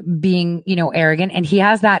comes being, arrogant. And he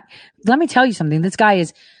has that. Let me tell you something. This guy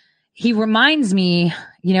he reminds me,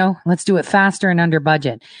 let's do it faster and under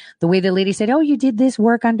budget. The way the lady said, oh, you did this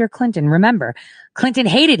work under Clinton. Remember, Clinton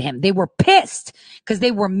hated him. They were pissed because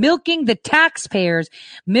they were milking the taxpayers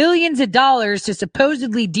millions of dollars to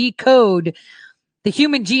supposedly decode the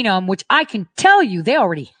human genome, which I can tell you they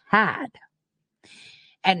already had.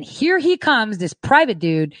 And here he comes, this private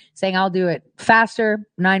dude saying, I'll do it faster,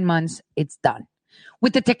 9 months, it's done.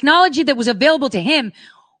 With the technology that was available to him,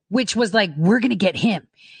 which was like, we're going to get him.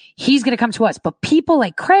 He's going to come to us. But people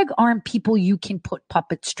like Craig aren't people you can put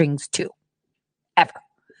puppet strings to, ever.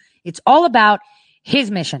 It's all about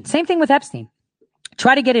his mission. Same thing with Epstein.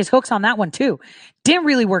 Try to get his hooks on that one too. Didn't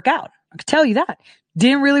really work out. I can tell you that.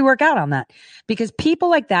 Didn't really work out on that. Because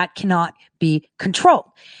people like that cannot be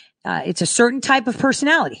controlled. It's a certain type of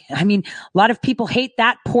personality. I mean, a lot of people hate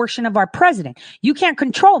that portion of our president. You can't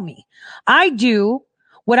control me. I do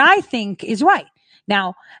what I think is right.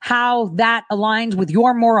 Now, how that aligns with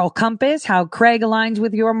your moral compass, how Craig aligns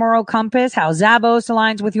with your moral compass, how Zabos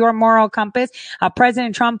aligns with your moral compass, how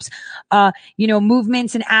President Trump's,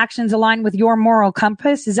 movements and actions align with your moral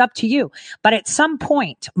compass is up to you. But at some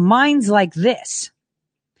point, minds like this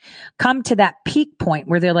come to that peak point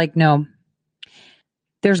where they're like, no,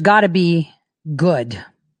 there's got to be good.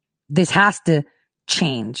 This has to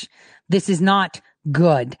change. This is not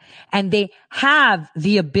good. And they have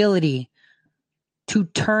the ability to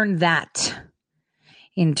turn that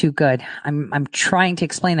into good. I'm trying to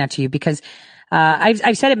explain that to you because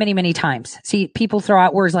I've said it many, many times. See, people throw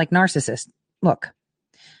out words like narcissist. Look,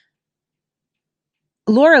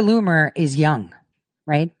 Laura Loomer is young,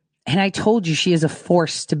 right? And I told you she is a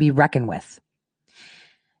force to be reckoned with.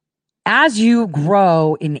 As you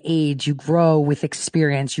grow in age, you grow with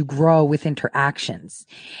experience, you grow with interactions,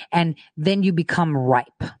 and then you become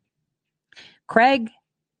ripe. Craig,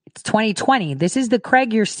 it's 2020. This is the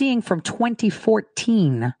Craig you're seeing from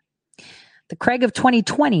 2014. The Craig of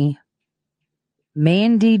 2020 may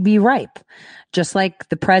indeed be ripe, just like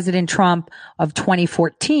the President Trump of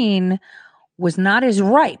 2014 was not as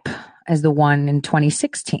ripe as the one in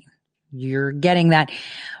 2016. You're getting that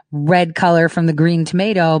red color from the green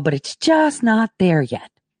tomato, but it's just not there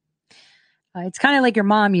yet. It's kind of like your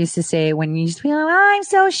mom used to say when you used to be like, I'm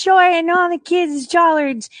so short and all the kids is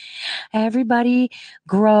jollards. Everybody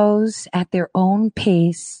grows at their own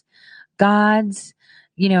pace, God's,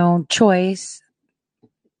 choice,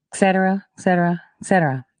 et cetera, et cetera, et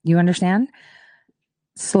cetera. You understand?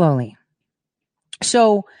 Slowly.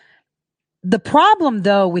 So the problem,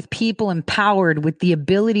 though, with people empowered with the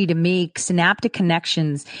ability to make synaptic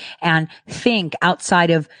connections and think outside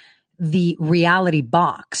of the reality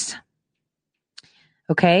box,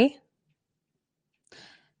 okay,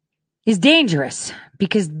 is dangerous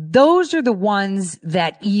because those are the ones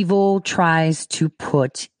that evil tries to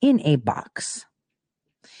put in a box.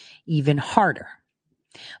 Even harder,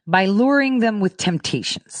 by luring them with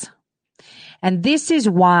temptations. And this is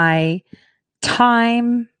why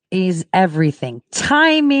time is everything.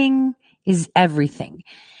 Timing is everything.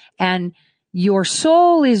 And your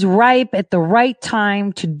soul is ripe at the right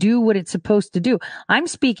time to do what it's supposed to do. I'm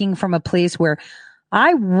speaking from a place where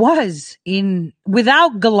I was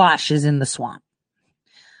without galoshes in the swamp.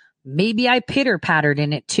 Maybe I pitter-pattered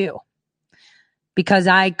in it too, because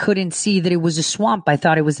I couldn't see that it was a swamp. I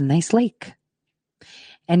thought it was a nice lake.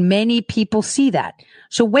 And many people see that.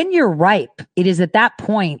 So when you're ripe, it is at that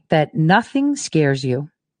point that nothing scares you.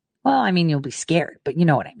 Well, I mean, you'll be scared, but you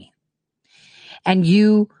know what I mean. And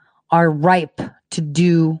you are ripe to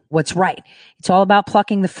do what's right. It's all about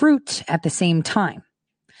plucking the fruit at the same time.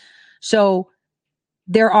 So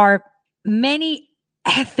there are many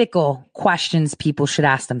ethical questions people should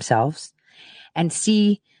ask themselves and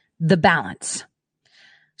see the balance.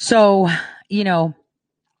 So,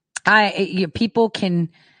 people can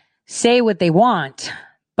say what they want,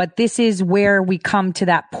 but this is where we come to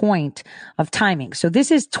that point of timing. So this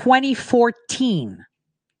is 2014.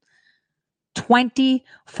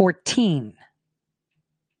 2014.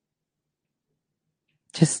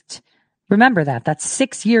 Just remember that. That's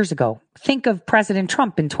 6 years ago. Think of President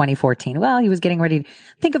Trump in 2014. Well, he was getting ready to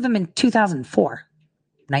think of him in 2004,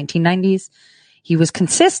 1990s. He was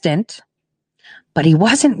consistent, but he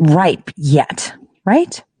wasn't ripe yet,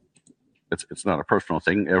 right? It's not a personal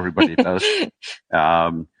thing. Everybody does.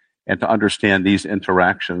 And to understand these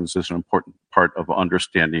interactions is an important part of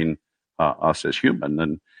understanding us as human.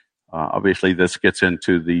 And obviously this gets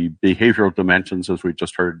into the behavioral dimensions, as we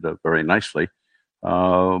just heard very nicely.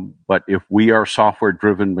 But if we are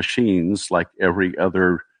software-driven machines like every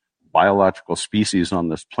other biological species on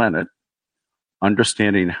this planet,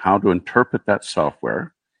 understanding how to interpret that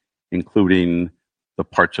software, including the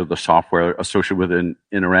parts of the software associated with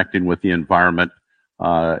interacting with the environment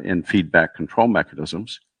and feedback control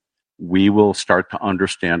mechanisms, we will start to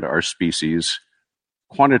understand our species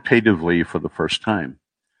quantitatively for the first time.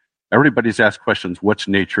 Everybody's asked questions, what's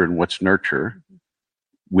nature and what's nurture?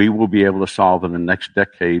 We will be able to solve in the next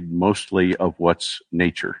decade mostly of what's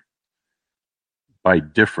nature. By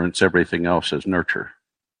difference, everything else is nurture.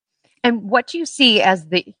 And what do you see as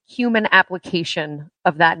the human application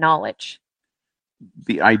of that knowledge?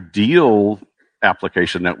 The ideal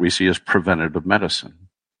application that we see is preventative medicine.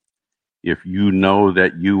 If you know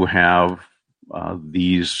that you have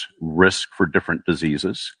these risks for different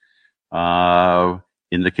diseases,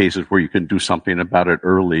 in the cases where you can do something about it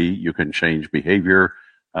early, you can change behavior,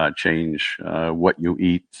 change what you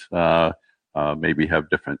eat, maybe have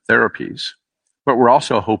different therapies. But we're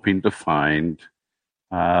also hoping to find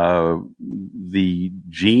the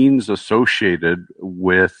genes associated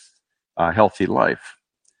with healthy life.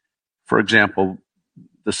 For example,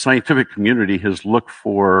 the scientific community has looked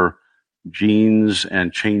for genes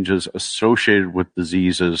and changes associated with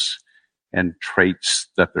diseases and traits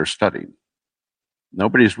that they're studying.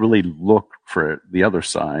 Nobody's really looked for the other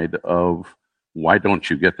side of why don't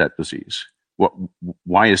you get that disease?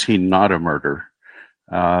 Why is he not a murderer?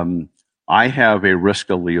 I have a risk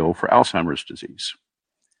allele for Alzheimer's disease.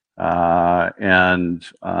 And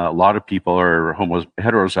a lot of people are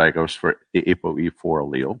heterozygous for the ApoE4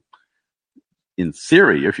 allele. In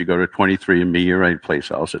theory, if you go to 23andMe or any place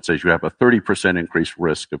else, it says you have a 30% increased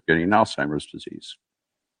risk of getting Alzheimer's disease.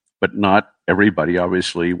 But not everybody,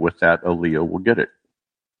 obviously, with that allele will get it.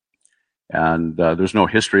 And there's no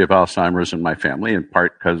history of Alzheimer's in my family, in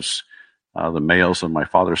part because the males on my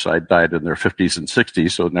father's side died in their 50s and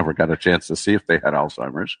 60s, so never got a chance to see if they had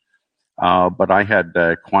Alzheimer's. But I had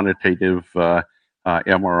quantitative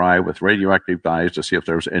MRI with radioactive dyes to see if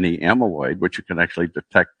there was any amyloid, which you can actually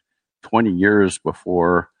detect 20 years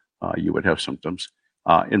before you would have symptoms.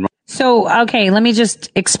 So, okay, let me just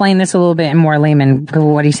explain this a little bit in more layman,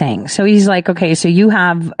 what he's saying. So he's like, okay, so you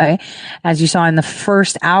have, as you saw in the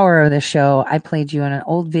first hour of the show, I played you in an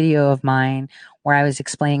old video of mine where I was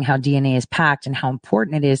explaining how DNA is packed and how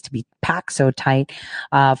important it is to be packed so tight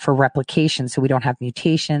for replication so we don't have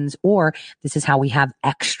mutations, or this is how we have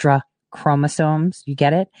extra chromosomes. You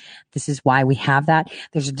get it? This is why we have that.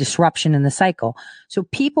 There's a disruption in the cycle. So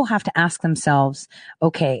people have to ask themselves,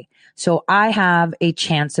 okay, so I have a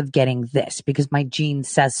chance of getting this because my gene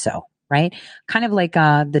says so, right? Kind of like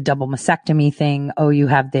the double mastectomy thing. Oh, you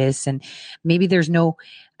have this, and maybe there's no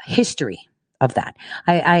history of that.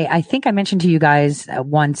 I think I mentioned to you guys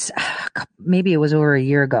once, maybe it was over a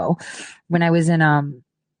year ago, when I was in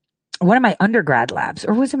one of my undergrad labs,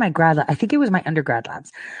 or was it my grad lab? I think it was my undergrad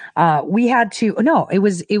labs. We had to, no, it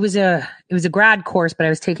was a grad course, but I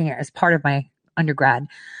was taking it as part of my undergrad.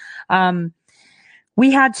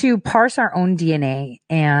 We had to parse our own DNA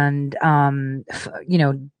and,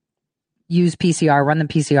 use PCR, run the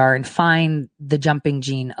PCR and find the jumping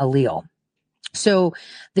gene allele. So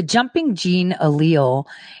the jumping gene allele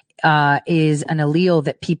is an allele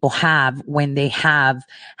that people have when they have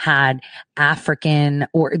had African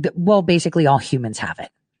basically all humans have it.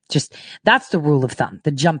 Just that's the rule of thumb,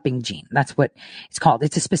 the jumping gene. That's what it's called.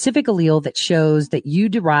 It's a specific allele that shows that you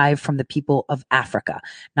derive from the people of Africa.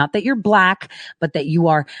 Not that you're black, but that you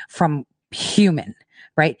are from human,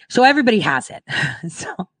 right? So everybody has it.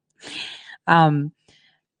 So,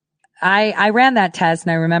 I ran that test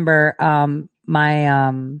and I remember,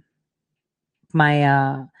 my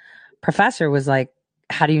professor was like,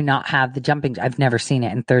 how do you not have the jumping? I've never seen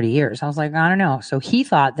it in 30 years. I was like, I don't know. So he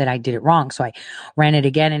thought that I did it wrong. So I ran it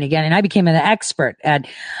again and again, and I became an expert at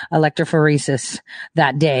electrophoresis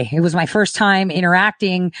that day. It was my first time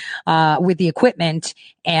interacting with the equipment,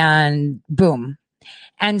 and boom.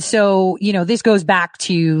 And so, this goes back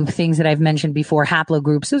to things that I've mentioned before,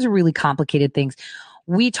 haplogroups. Those are really complicated things.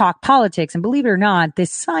 We talk politics, and believe it or not,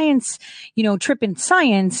 this science, trip in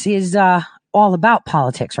science is all about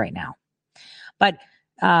politics right now. But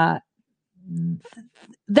that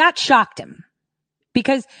shocked him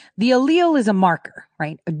because the allele is a marker,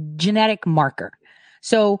 right? A genetic marker.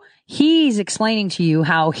 So he's explaining to you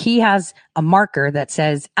how he has a marker that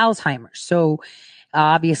says Alzheimer's. So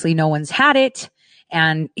obviously no one's had it,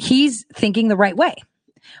 and he's thinking the right way.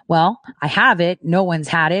 Well, I have it. No one's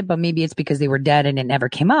had it, but maybe it's because they were dead and it never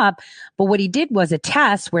came up. But what he did was a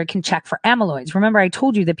test where it can check for amyloids. Remember, I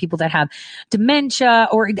told you that people that have dementia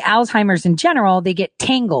or Alzheimer's in general, they get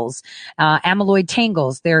tangles, amyloid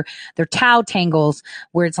tangles. They're tau tangles,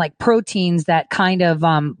 where it's like proteins that kind of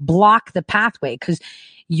block the pathway, because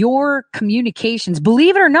your communications,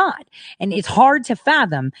 believe it or not, and it's hard to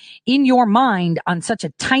fathom in your mind on such a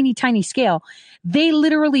tiny, tiny scale, they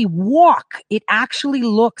literally walk. It actually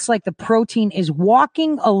looks like the protein is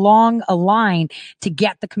walking along a line to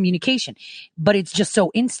get the communication, but it's just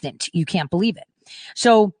so instant. You can't believe it.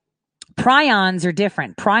 So prions are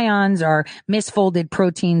different. Prions are misfolded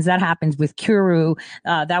proteins. That happens with Kuru.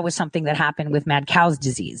 That was something that happened with mad cow's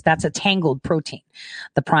disease. That's a tangled protein,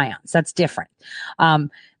 the prions. That's different.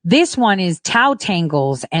 This one is tau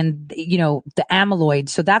tangles and, the amyloid.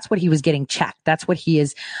 So that's what he was getting checked. That's what he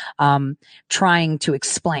is trying to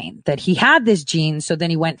explain, that he had this gene. So then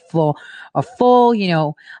he went for a full,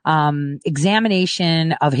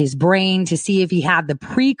 examination of his brain to see if he had the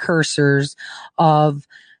precursors of,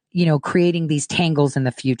 creating these tangles in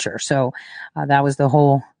the future. So that was the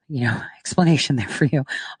whole, explanation there for you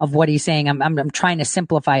of what he's saying. I'm trying to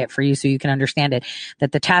simplify it for you so you can understand it,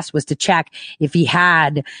 that the test was to check if he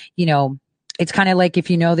had, it's kind of like if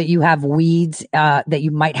you know that you have weeds, that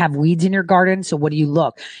you might have weeds in your garden. So what do? You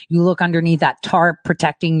look underneath that tarp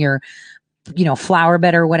protecting your, flower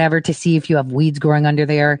bed or whatever to see if you have weeds growing under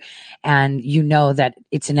there. And you know that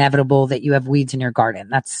it's inevitable that you have weeds in your garden.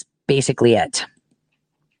 That's basically it.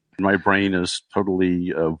 My brain is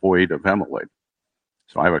totally void of amyloid.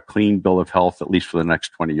 So I have a clean bill of health, at least for the next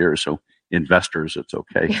 20 years. So investors, it's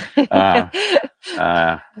okay.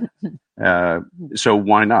 So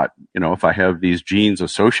why not? If I have these genes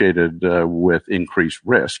associated with increased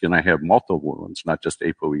risk, and I have multiple ones, not just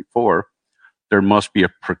ApoE4, there must be a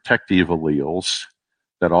protective alleles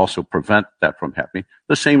that also prevent that from happening.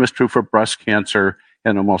 The same is true for breast cancer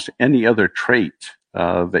and almost any other trait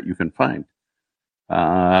that you can find.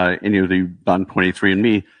 And you've done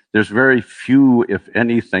 23andMe. There's very few, if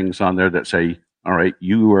any, things on there that say, all right,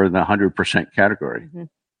 you are in the 100% category. Mm-hmm.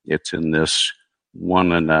 It's in this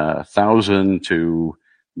 1 in 1,000 to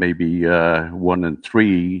maybe 1 in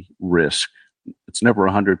 3 risk. It's never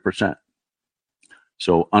 100%.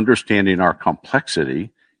 So understanding our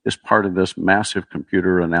complexity is part of this massive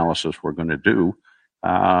computer analysis we're going to do.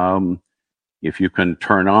 If you can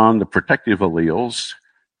turn on the protective alleles,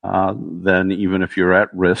 then even if you're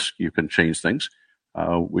at risk, you can change things.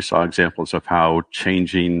 We saw examples of how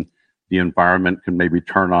changing the environment can maybe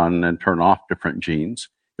turn on and turn off different genes.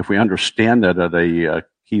 If we understand that at a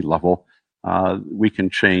key level, we can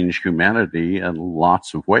change humanity in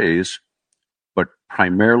lots of ways, but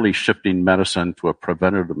primarily shifting medicine to a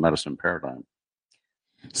preventative medicine paradigm.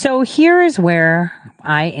 So here is where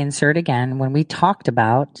I insert again when we talked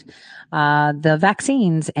about the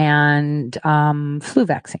vaccines and flu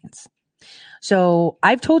vaccines. So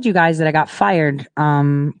I've told you guys that I got fired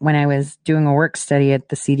when I was doing a work study at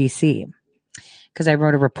the CDC because I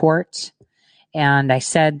wrote a report and I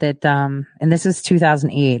said that, and this is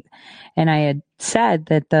 2008, and I had said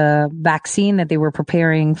that the vaccine that they were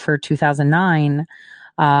preparing for 2009,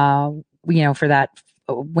 for that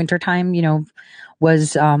wintertime,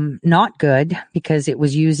 was not good because it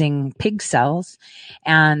was using pig cells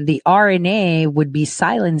and the RNA would be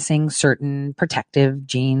silencing certain protective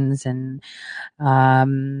genes and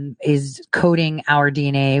is coding our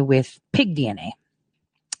DNA with pig DNA.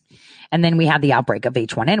 And then we had the outbreak of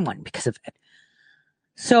H1N1 because of it.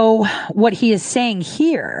 So what he is saying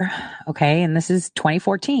here, okay, and this is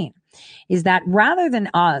 2014, is that rather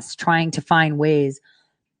than us trying to find ways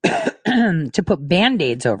to put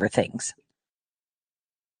Band-Aids over things,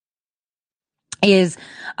 is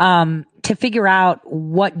to figure out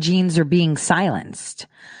what genes are being silenced,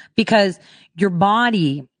 because your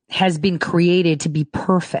body has been created to be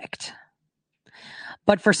perfect.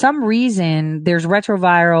 But for some reason, there's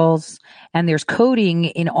retrovirals and there's coding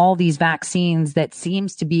in all these vaccines that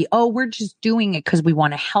seems to be, we're just doing it because we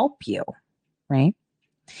want to help you, right?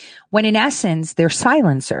 When in essence, they're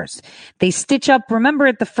silencers. They stitch up. Remember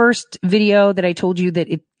at the first video that I told you that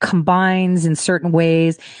it combines in certain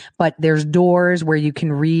ways, but there's doors where you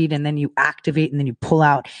can read and then you activate and then you pull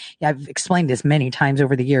out. Yeah, I've explained this many times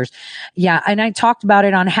over the years. Yeah. And I talked about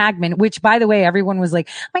it on Hagman, which by the way, everyone was like,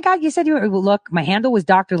 oh my God, you said you were, look, my handle was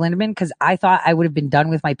Dr. Lindemann because I thought I would have been done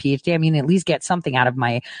with my PhD. I mean, at least get something out of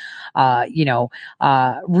my,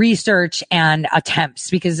 research and attempts,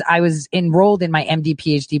 because I was enrolled in my MD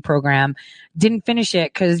PhD program, didn't finish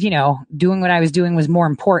it because, doing what I was doing was more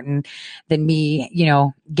important than me,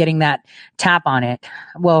 getting that tap on it.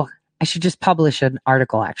 Well, I should just publish an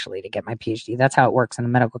article actually to get my PhD. That's how it works in the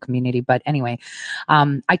medical community. But anyway,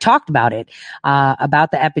 I talked about it,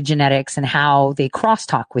 about the epigenetics and how they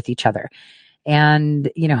crosstalk with each other. And,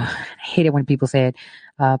 I hate it when people say it.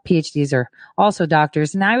 PhDs are also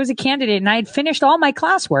doctors. And I was a candidate and I had finished all my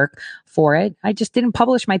classwork for it. I just didn't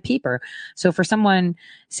publish my paper. So for someone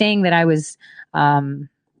saying that I was, what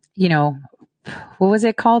was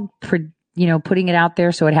it called? Putting it out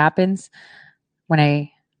there so it happens. When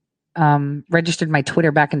I registered my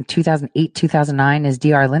Twitter back in 2008, 2009 as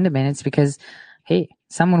Dr. Lindemann, it's because, hey,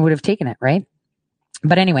 someone would have taken it, right?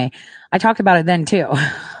 But anyway, I talked about it then too.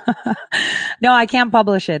 No, I can't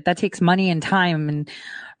publish it. That takes money and time. And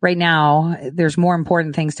right now there's more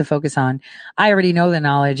important things to focus on. I already know the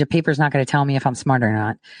knowledge. A paper's not going to tell me if I'm smart or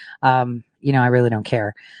not. I really don't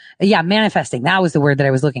care. Yeah. Manifesting. That was the word that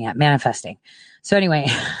I was looking at. Manifesting. So anyway,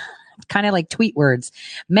 kind of like tweet words.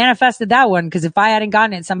 Manifested that one because if I hadn't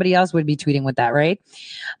gotten it, somebody else would be tweeting with that, right?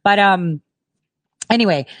 But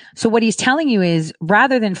Anyway, so what he's telling you is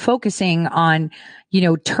rather than focusing on,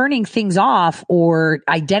 turning things off or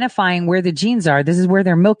identifying where the genes are, this is where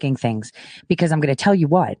they're milking things. Because I'm going to tell you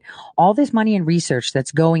what, all this money and research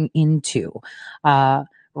that's going into,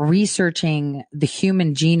 researching the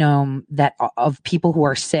human genome of people who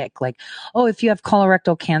are sick, like, oh, if you have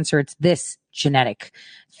colorectal cancer, it's this genetic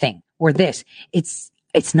thing or this. It's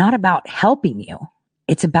not about helping you.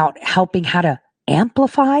 It's about helping how to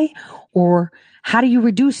amplify, or how do you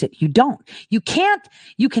reduce it? You don't. You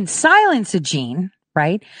can silence a gene,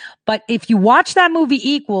 right? But if you watch that movie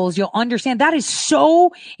Equals, you'll understand that is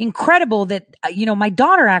so incredible that, my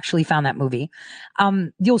daughter actually found that movie.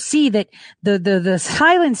 You'll see that the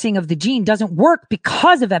silencing of the gene doesn't work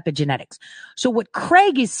because of epigenetics. So what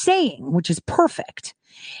Craig is saying, which is perfect,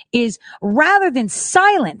 is rather than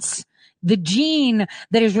silence the gene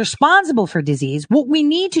that is responsible for disease, what we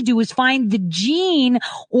need to do is find the gene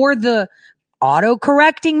or the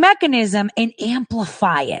auto-correcting mechanism and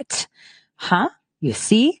amplify it. You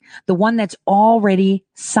see? The one that's already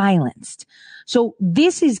silenced. So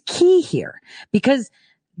this is key here, because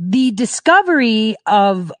the discovery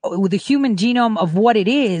of the human genome of what it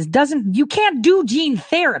is you can't do gene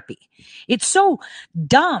therapy. It's so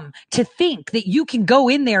dumb to think that you can go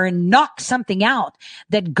in there and knock something out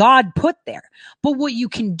that God put there. But what you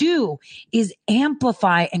can do is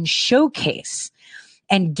amplify and showcase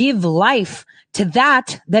and give life to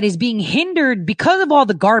that is being hindered because of all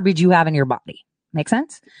the garbage you have in your body. Make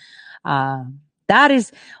sense? That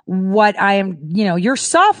is what I am, your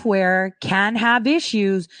software can have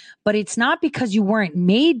issues, but it's not because you weren't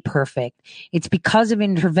made perfect. It's because of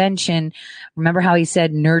intervention. Remember how he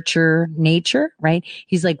said nurture nature, right?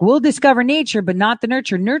 He's like, we'll discover nature, but not the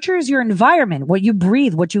nurture. Nurture is your environment, what you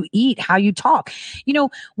breathe, what you eat, how you talk.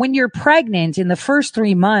 When you're pregnant in the first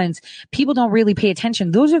 3 months, people don't really pay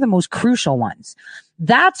attention. Those are the most crucial ones.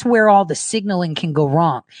 That's where all the signaling can go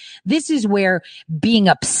wrong. This is where being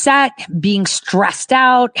upset, being stressed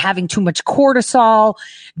out, having too much cortisol,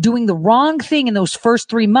 doing the wrong thing in those first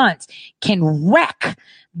 3 months can wreck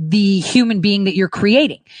the human being that you're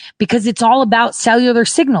creating, because it's all about cellular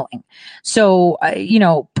signaling. So,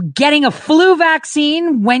 getting a flu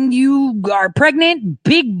vaccine when you are pregnant,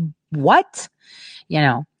 big what?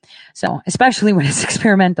 So especially when it's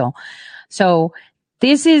experimental. So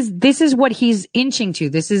this is what he's inching to.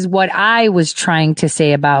 This is what I was trying to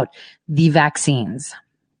say about the vaccines.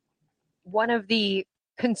 One of the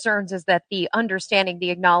concerns is that the understanding, the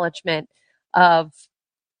acknowledgement of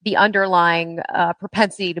the underlying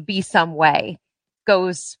propensity to be some way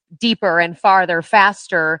goes deeper and farther,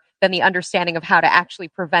 faster than the understanding of how to actually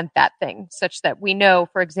prevent that thing, such that we know,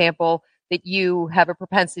 for example, that you have a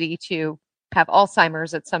propensity to have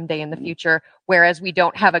Alzheimer's at some day in the future, whereas we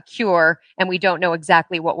don't have a cure and we don't know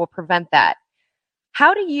exactly what will prevent that.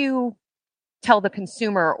 How do you tell the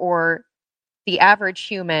consumer or the average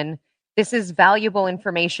human this is valuable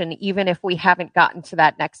information, even if we haven't gotten to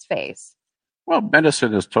that next phase? Well,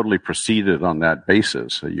 medicine has totally proceeded on that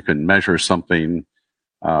basis. So you can measure something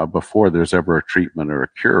before there's ever a treatment or a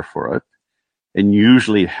cure for it. And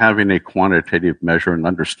usually having a quantitative measure and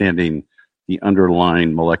understanding the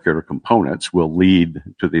underlying molecular components will lead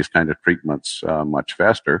to these kind of treatments much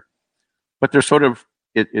faster. But there's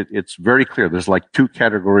it's very clear. There's like two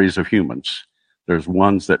categories of humans. There's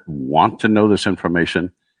ones that want to know this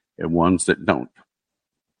information and ones that don't.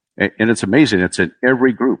 And it's amazing. It's in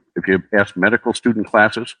every group. If you ask medical student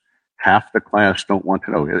classes, half the class don't want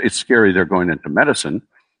to know. It's scary. They're going into medicine,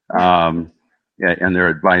 and they're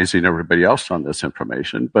advising everybody else on this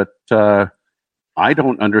information. But I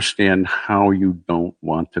don't understand how you don't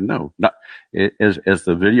want to know. As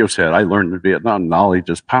the video said, I learned in Vietnam, knowledge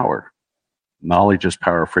is power. Knowledge is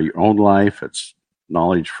power for your own life. It's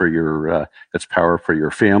knowledge for it's power for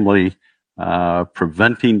your family.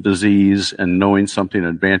 Preventing disease and knowing something in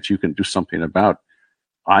advance you can do something about,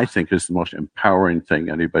 I think, is the most empowering thing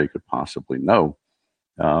anybody could possibly know.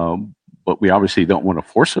 But we obviously don't want to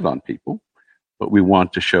force it on people, but we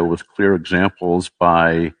want to show with clear examples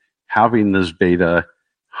by having this data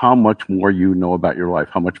how much more you know about your life,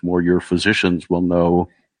 how much more your physicians will know,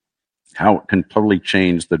 how it can totally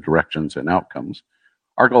change the directions and outcomes.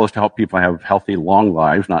 Our goal is to help people have healthy, long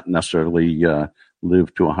lives, not necessarily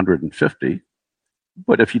live to 150.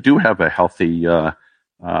 But if you do have a healthy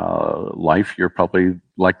life, you're probably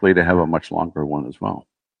likely to have a much longer one as well.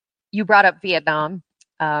 You brought up Vietnam.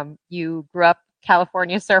 You grew up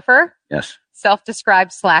California surfer. Yes.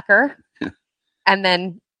 Self-described slacker. And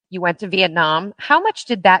then you went to Vietnam. How much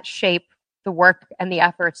did that shape the work and the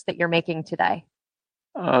efforts that you're making today?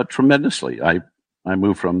 Tremendously. I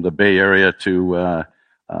moved from the Bay Area to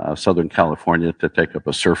Southern California to take up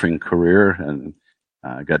a surfing career, and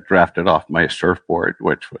got drafted off my surfboard,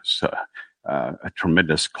 which was a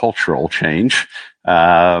tremendous cultural change.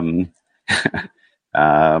 But,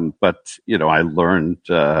 I learned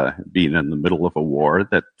being in the middle of a war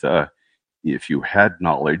that if you had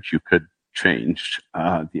knowledge, you could change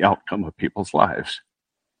the outcome of people's lives.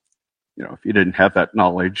 If you didn't have that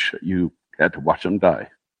knowledge, you had to watch them die.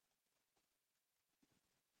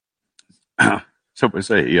 So it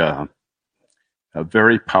was a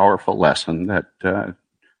very powerful lesson that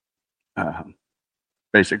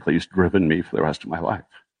basically has driven me for the rest of my life.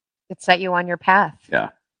 It set you on your path. Yeah.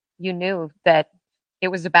 You knew that it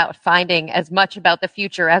was about finding as much about the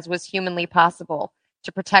future as was humanly possible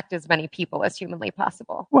to protect as many people as humanly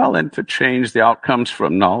possible. Well, and to change the outcomes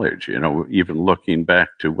from knowledge, even looking back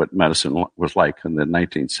to what medicine was like in the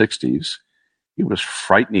 1960s, it was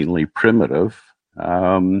frighteningly primitive.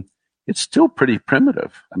 It's still pretty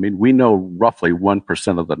primitive. I mean, we know roughly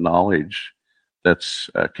 1% of the knowledge that's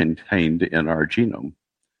contained in our genome.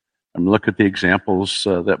 I mean, look at the examples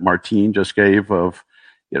that Martine just gave of,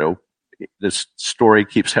 this story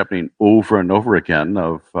keeps happening over and over again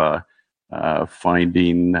of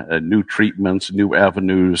finding new treatments, new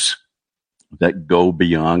avenues that go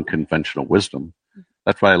beyond conventional wisdom.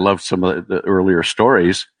 That's why I love some of the earlier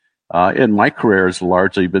stories. In my career has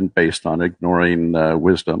largely been based on ignoring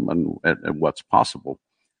wisdom and what's possible.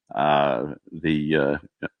 The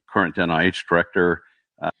current NIH director.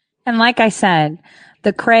 And like I said,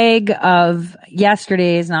 the Craig of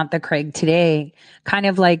yesterday is not the Craig today. Kind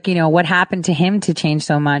of like, what happened to him to change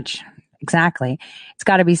so much? Exactly. It's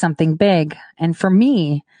got to be something big. And for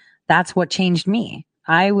me, that's what changed me.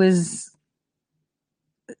 I was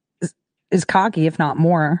as cocky, if not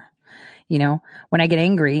more. When I get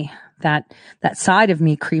angry, that side of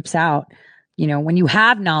me creeps out. When you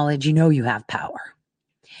have knowledge, you have power.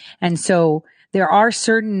 And so there are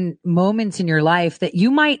certain moments in your life that you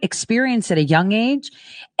might experience at a young age,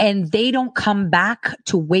 and they don't come back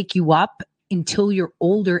to wake you up until you're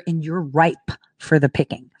older and you're ripe for the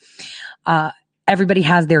picking. Everybody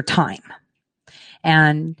has their time.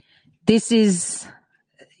 And this is,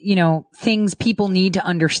 things people need to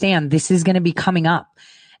understand. This is going to be coming up.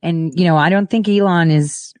 And, I don't think Elon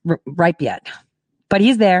is ripe yet, but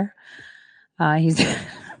he's there. He's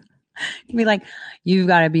be like, you've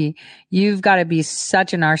got to be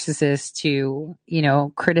such a narcissist to,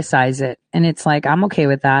 criticize it. And it's like, I'm okay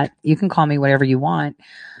with that. You can call me whatever you want.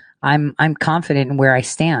 I'm confident in where I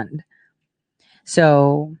stand.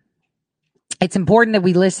 So it's important that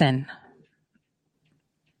we listen.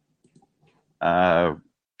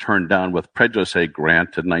 Turned down with prejudice a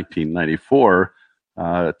grant in 1994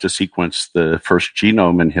 to sequence the first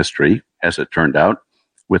genome in history, as it turned out,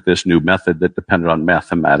 with this new method that depended on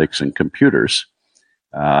mathematics and computers.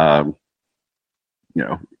 In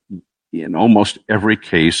almost every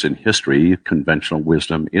case in history, conventional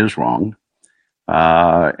wisdom is wrong.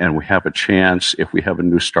 And we have a chance, if we have a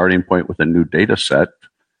new starting point with a new data set,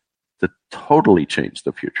 to totally change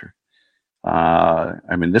the future. We're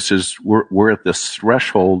at this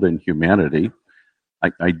threshold in humanity.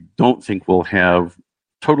 I don't think we'll have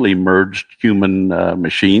totally merged human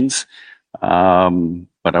machines.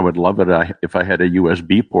 But I would love it if I had a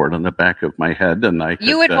USB port on the back of my head, and I could,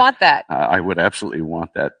 you would want that. I would absolutely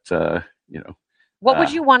want that. What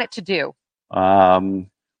would you want it to do?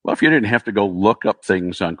 Well, if you didn't have to go look up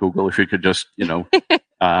things on Google, if you could just, you'd want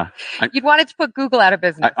it to put Google out of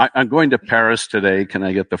business. I'm going to Paris today. Can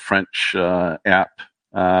I get the French app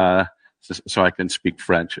so I can speak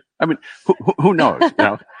French? I mean, who knows?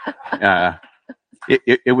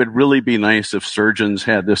 It would really be nice if surgeons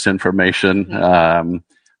had this information.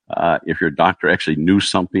 If your doctor actually knew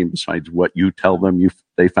something besides what you tell them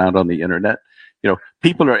they found on the internet.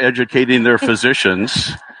 People are educating their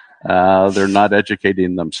physicians. They're not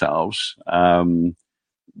educating themselves.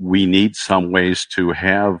 We need some ways to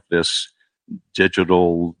have this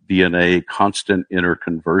digital DNA constant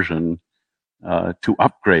interconversion to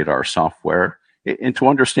upgrade our software and to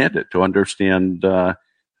understand it, to understand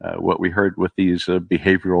what we heard with these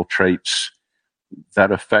behavioral traits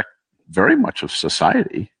that affect very much of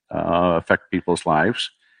society, affect people's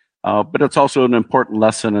lives. But it's also an important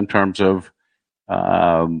lesson in terms of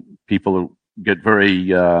people who get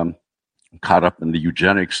very caught up in the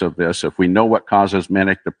eugenics of this. If we know what causes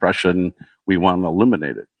manic depression, we want to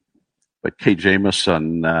eliminate it. But Kay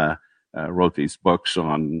Jamison wrote these books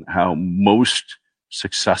on how most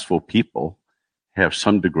successful people have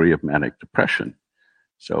some degree of manic depression.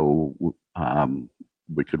 So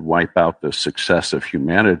we could wipe out the success of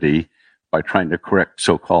humanity by trying to correct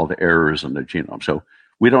so-called errors in the genome. So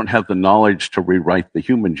We don't have the knowledge to rewrite the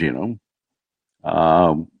human genome.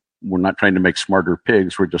 We're not trying to make smarter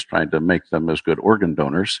pigs. We're just trying to make them as good organ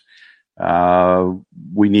donors.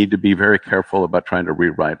 We need to be very careful about trying to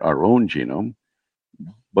rewrite our own genome,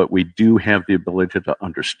 but we do have the ability to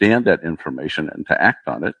understand that information and to act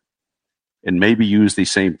on it, and maybe use the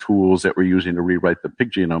same tools that we're using to rewrite the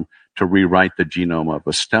pig genome to rewrite the genome of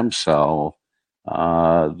a stem cell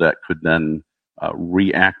that could then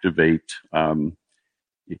reactivate. I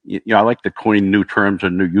like to coin new terms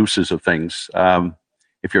and new uses of things.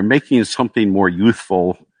 If you're making something more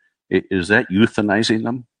youthful, is that euthanizing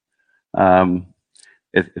them?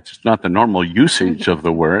 It's not the normal usage of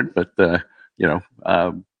the word, but we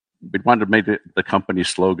wanted to make it the company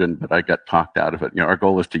slogan, but I got talked out of it. Our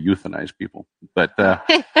goal is to euthanize people, but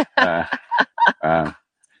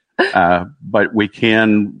we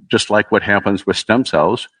can, just like what happens with stem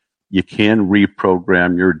cells, you can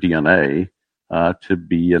reprogram your DNA to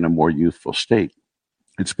be in a more youthful state.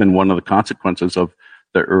 It's been one of the consequences of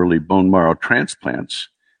the early bone marrow transplants.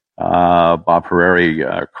 Bob Harari,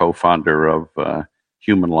 co-founder of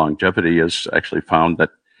Human Longevity, has actually found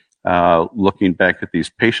that looking back at these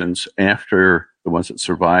patients after the ones that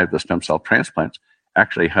survived the stem cell transplants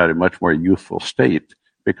actually had a much more youthful state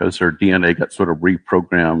because their DNA got sort of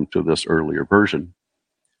reprogrammed to this earlier version.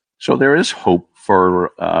 So there is hope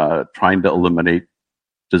for trying to eliminate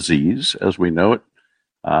disease as we know it,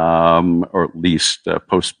 or at least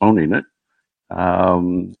postponing it,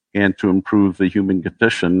 and to improve the human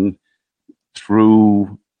condition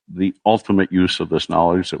through the ultimate use of this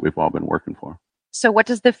knowledge that we've all been working for. So what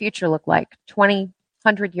does the future look like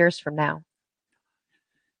 100 years from now?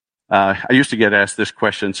 I used to get asked this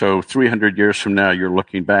question. So 300 years from now, you're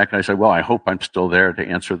looking back. And I said, well, I hope I'm still there to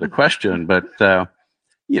answer the question. But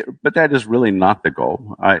that is really not the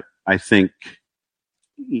goal. I think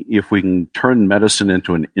if we can turn medicine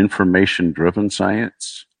into an information-driven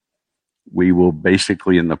science, we will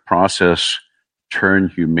basically, in the process, turn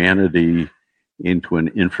humanity into an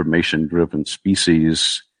information-driven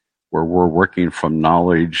species where we're working from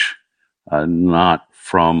knowledge, not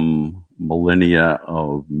from millennia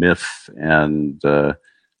of myth and the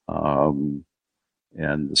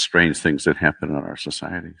strange things that happen in our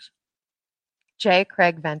societies. J.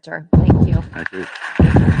 Craig Venter, thank you. Thank you.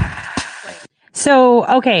 So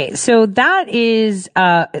that is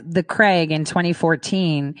the Craig in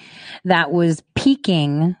 2014 that was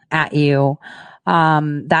peeking at you,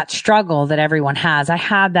 that struggle that everyone has. I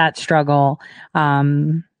had that struggle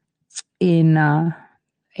in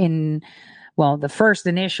the first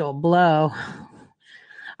initial blow.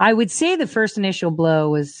 I would say the first initial blow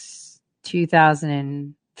was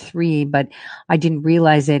 2003, but I didn't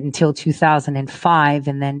realize it until 2005,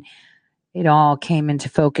 and then it all came into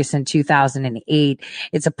focus in 2008.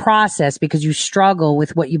 It's a process because you struggle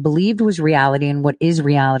with what you believed was reality and what is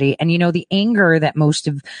reality. And, the anger that most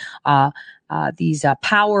of these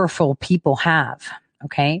powerful people have,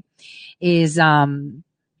 okay, is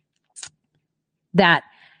that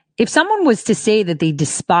if someone was to say that they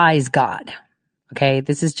despise God, okay,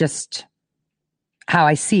 this is just how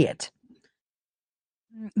I see it.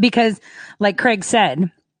 Because, like Craig said,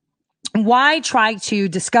 why try to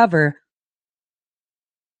discover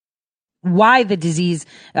why the disease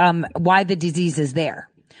is there?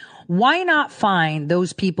 Why not find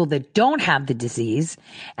those people that don't have the disease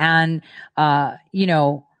and,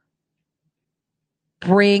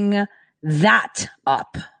 bring that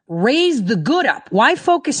up, raise the good up? Why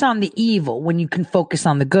focus on the evil when you can focus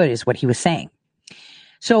on the good, is what he was saying.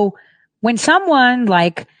 So when someone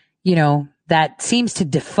like, that seems to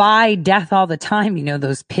defy death all the time,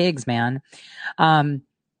 those pigs, man,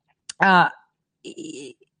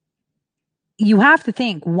 you have to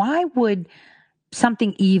think, why would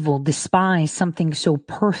something evil despise something so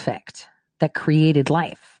perfect that created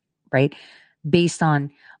life, right? Based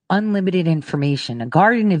on unlimited information, a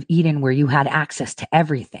Garden of Eden where you had access to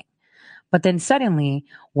everything. But then suddenly,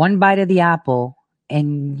 one bite of the apple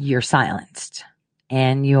and you're silenced.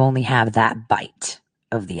 And you only have that bite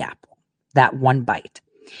of the apple, that one bite.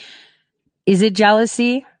 Is it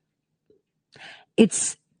jealousy?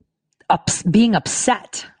 It's being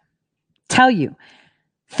upset. Tell you,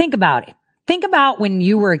 think about it. Think about when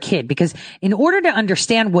you were a kid, because in order to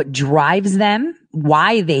understand what drives them,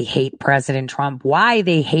 why they hate President Trump, why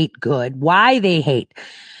they hate good, why they hate,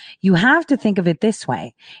 you have to think of it this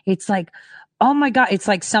way. It's like, oh my God, it's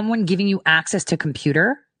like someone giving you access to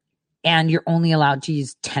computer and you're only allowed to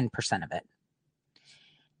use 10% of it.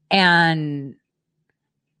 And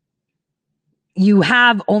you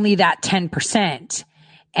have only that 10%.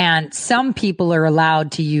 And some people are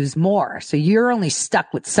allowed to use more. So you're only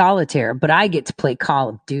stuck with solitaire, but I get to play Call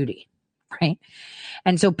of Duty, right?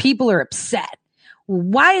 And so people are upset.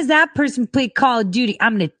 Why is that person play Call of Duty?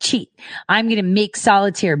 I'm going to cheat. I'm going to make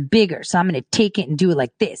solitaire bigger. So I'm going to take it and do it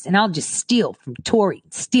like this. And I'll just steal from Tori,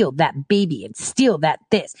 steal that baby and steal that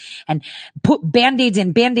this and put Band-Aids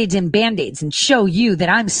in Band-Aids in Band-Aids and show you that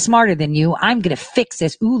I'm smarter than you. I'm going to fix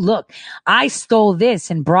this. Ooh, look, I stole this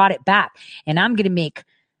and brought it back and I'm going to make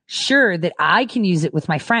sure that I can use it with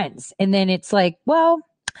my friends. And then it's like, well,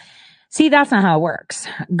 see, that's not how it works.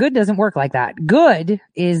 Good doesn't work like that. Good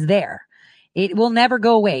is there. It will never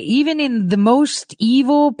go away. Even in the most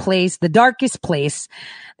evil place, the darkest place,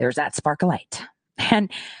 there's that spark of light.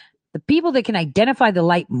 And the people that can identify the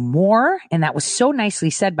light more, and that was so nicely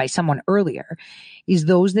said by someone earlier, is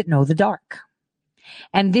those that know the dark.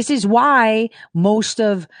 And this is why most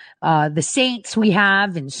of the saints we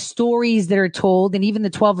have and stories that are told, and even the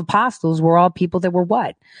 12 apostles were all people that were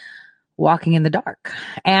what? Walking in the dark.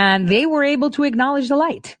 And they were able to acknowledge the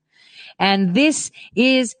light. And this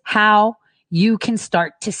is how you can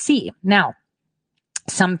start to see. Now,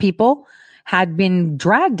 some people had been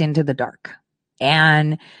dragged into the dark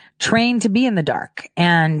and trained to be in the dark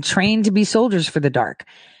and trained to be soldiers for the dark.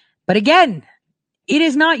 But again, it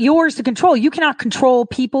is not yours to control. You cannot control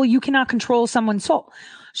people. You cannot control someone's soul.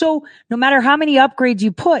 So no matter how many upgrades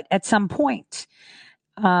you put at some point,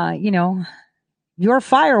 your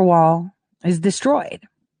firewall is destroyed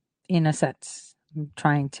in a sense. I'm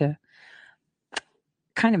trying to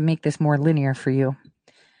kind of make this more linear for you.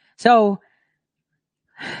 So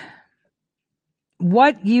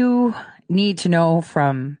what you need to know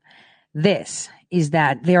from this is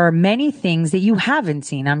that there are many things that you haven't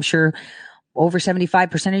seen. I'm sure over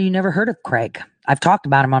 75% of you never heard of Craig. I've talked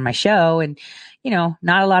about him on my show and,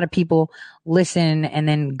 not a lot of people listen and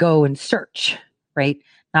then go and search, right?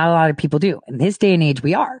 Not a lot of people do. In this day and age,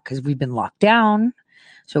 we are because we've been locked down.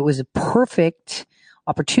 So it was a perfect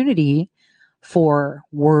opportunity for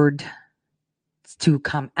word to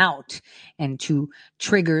come out and to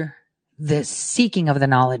trigger the seeking of the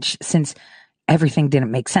knowledge since everything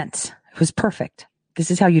didn't make sense. It was perfect.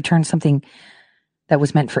 This is how you turn something that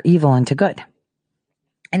was meant for evil into good.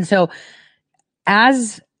 And so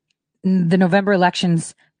as the November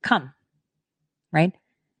elections come, right,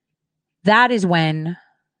 that is when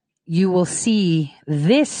you will see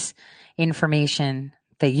this information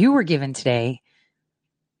that you were given today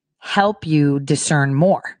help you discern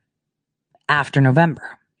more after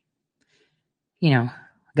November.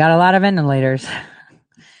 Got a lot of ventilators.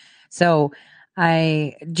 So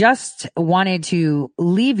I just wanted to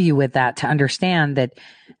leave you with that to understand that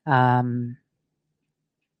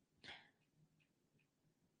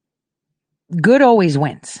good always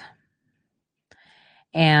wins.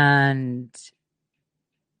 And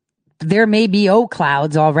there may be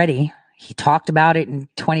clouds already. He talked about it in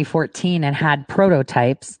 2014 and had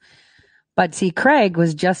prototypes. But see, Craig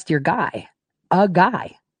was just your guy, a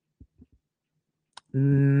guy.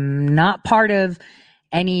 Not part of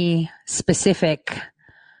any specific,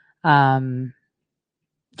 education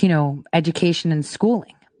and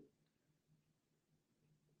schooling.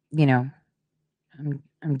 I'm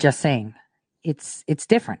just saying it's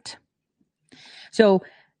different. So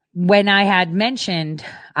when I had mentioned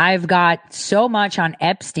I've got so much on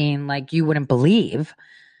Epstein, like you wouldn't believe,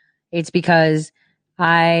 it's because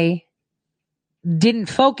I didn't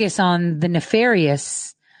focus on the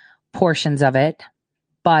nefarious portions of it,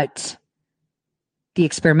 but the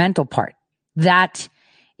experimental part. That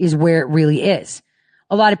is where it really is.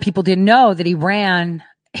 A lot of people didn't know that he ran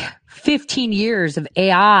 15 years of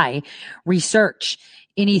AI research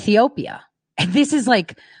in Ethiopia. And this is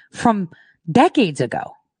like from decades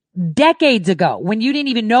ago, when you didn't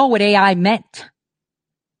even know what AI meant,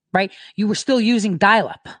 right? You were still using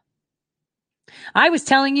dial-up. I was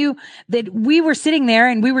telling you that we were sitting there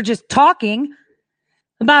and we were just talking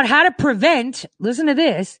about how to prevent, listen to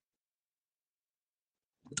this,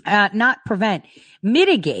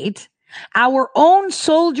 mitigate our own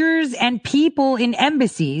soldiers and people in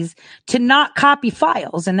embassies to not copy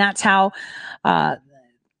files. And that's how the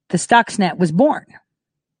Stuxnet was born.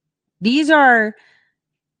 These are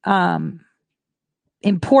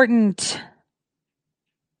important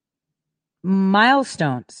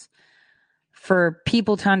milestones for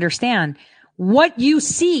people to understand. What you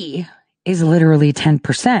see is literally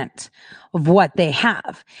 10% of what they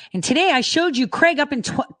have. And today I showed you Craig up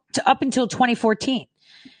until 2014.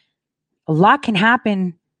 A lot can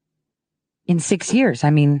happen in 6 years.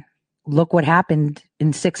 I mean, look what happened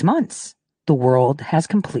in 6 months. The world has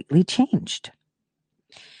completely changed.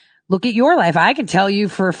 Look at your life. I can tell you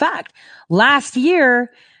for a fact. Last year,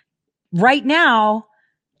 right now,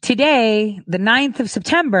 today, the 9th of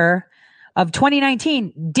September of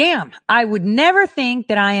 2019, damn, I would never think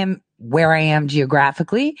that I am where I am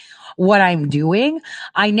geographically, what I'm doing.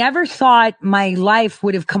 I never thought my life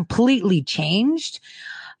would have completely changed.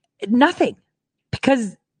 Nothing.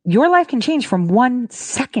 Because your life can change from 1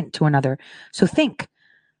 second to another. So think,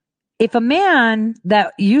 if a man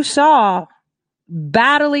that you saw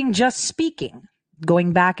battling just speaking,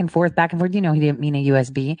 going back and forth, he didn't mean a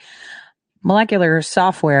USB. Molecular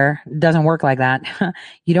software doesn't work like that.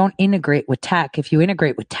 You don't integrate with tech. If you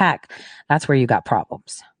integrate with tech, that's where you got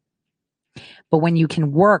problems. But when you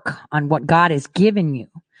can work on what God has given you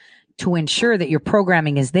to ensure that your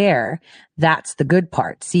programming is there, that's the good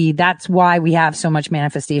part. See, that's why we have so much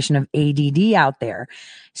manifestation of ADD out there.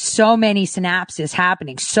 So many synapses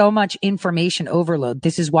happening, so much information overload.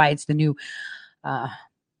 This is why it's the new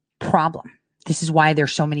problem. This is why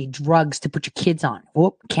there's so many drugs to put your kids on.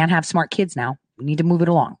 Oh, can't have smart kids now. We need to move it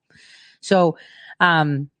along. So,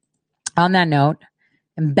 on that note,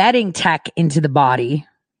 embedding tech into the body,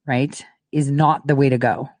 right, is not the way to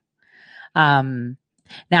go.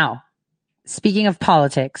 Now, speaking of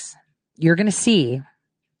politics, you're going to see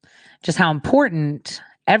just how important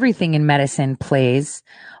everything in medicine plays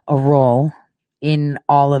a role in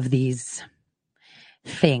all of these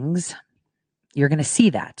things. You're going to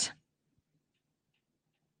see that.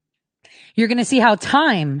 You're going to see how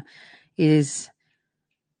time is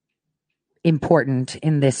important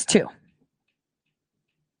in this too.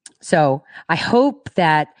 So I hope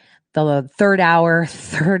that the third hour,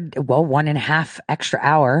 1.5 extra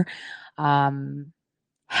hour,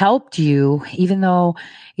 helped you, even though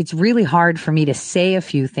it's really hard for me to say a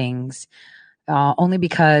few things, only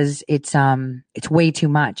because it's way too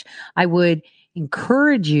much. I would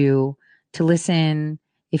encourage you to listen,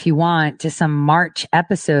 if you want, to some March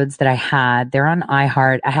episodes that I had. They're on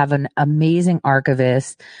iHeart. I have an amazing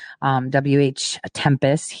archivist, W.H.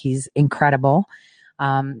 Tempest. He's incredible.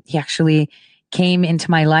 He actually came into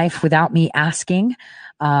my life without me asking,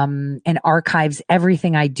 and archives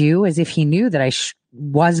everything I do as if he knew that I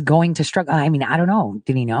was going to struggle. I mean, I don't know.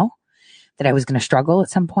 Did he know that I was going to struggle at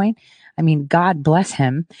some point? I mean, God bless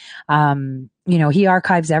him. He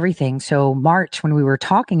archives everything. So March, when we were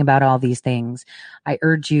talking about all these things, I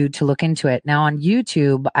urge you to look into it. Now on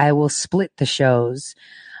YouTube, I will split the shows.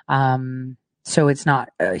 So it's not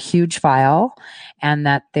a huge file, and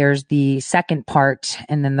that there's the second part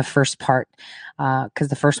and then the first part, because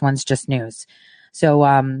the first one's just news. So,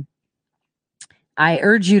 I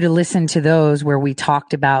urge you to listen to those where we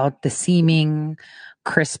talked about the seeming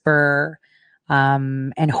CRISPR,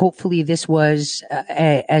 and hopefully this was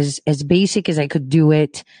as basic as I could do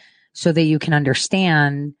it, so that you can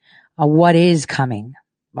understand what is coming,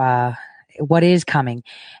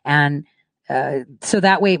 and so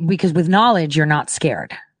that way, because with knowledge you're not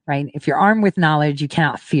scared, right? If you're armed with knowledge, you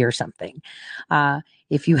cannot fear something.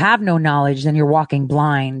 If you have no knowledge, then you're walking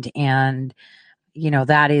blind, and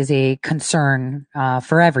that is a concern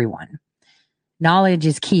for everyone. Knowledge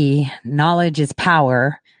is key. Knowledge is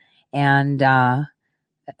power. And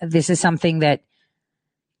this is something that,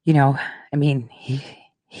 he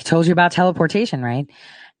told you about teleportation, right?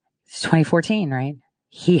 It's 2014, right?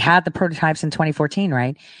 He had the prototypes in 2014,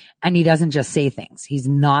 right? And he doesn't just say things. He's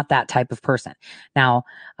not that type of person. Now,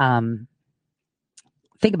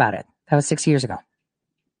 think about it. That was 6 years ago.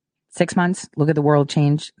 6 months, look at the world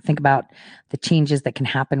change. Think about the changes that can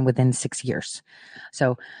happen within 6 years.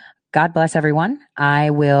 So God bless everyone.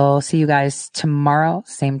 I will see you guys tomorrow,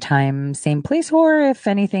 same time, same place, or if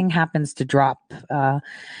anything happens to drop,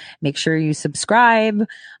 make sure you subscribe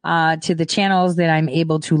to the channels that I'm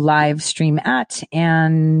able to live stream at,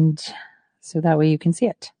 and so that way you can see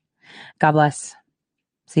it. God bless.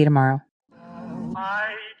 See you tomorrow.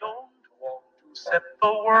 I don't want to set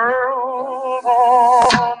the world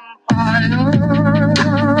on fire.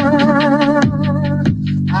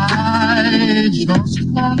 I just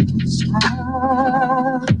want to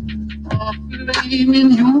start a flame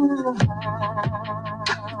in your heart.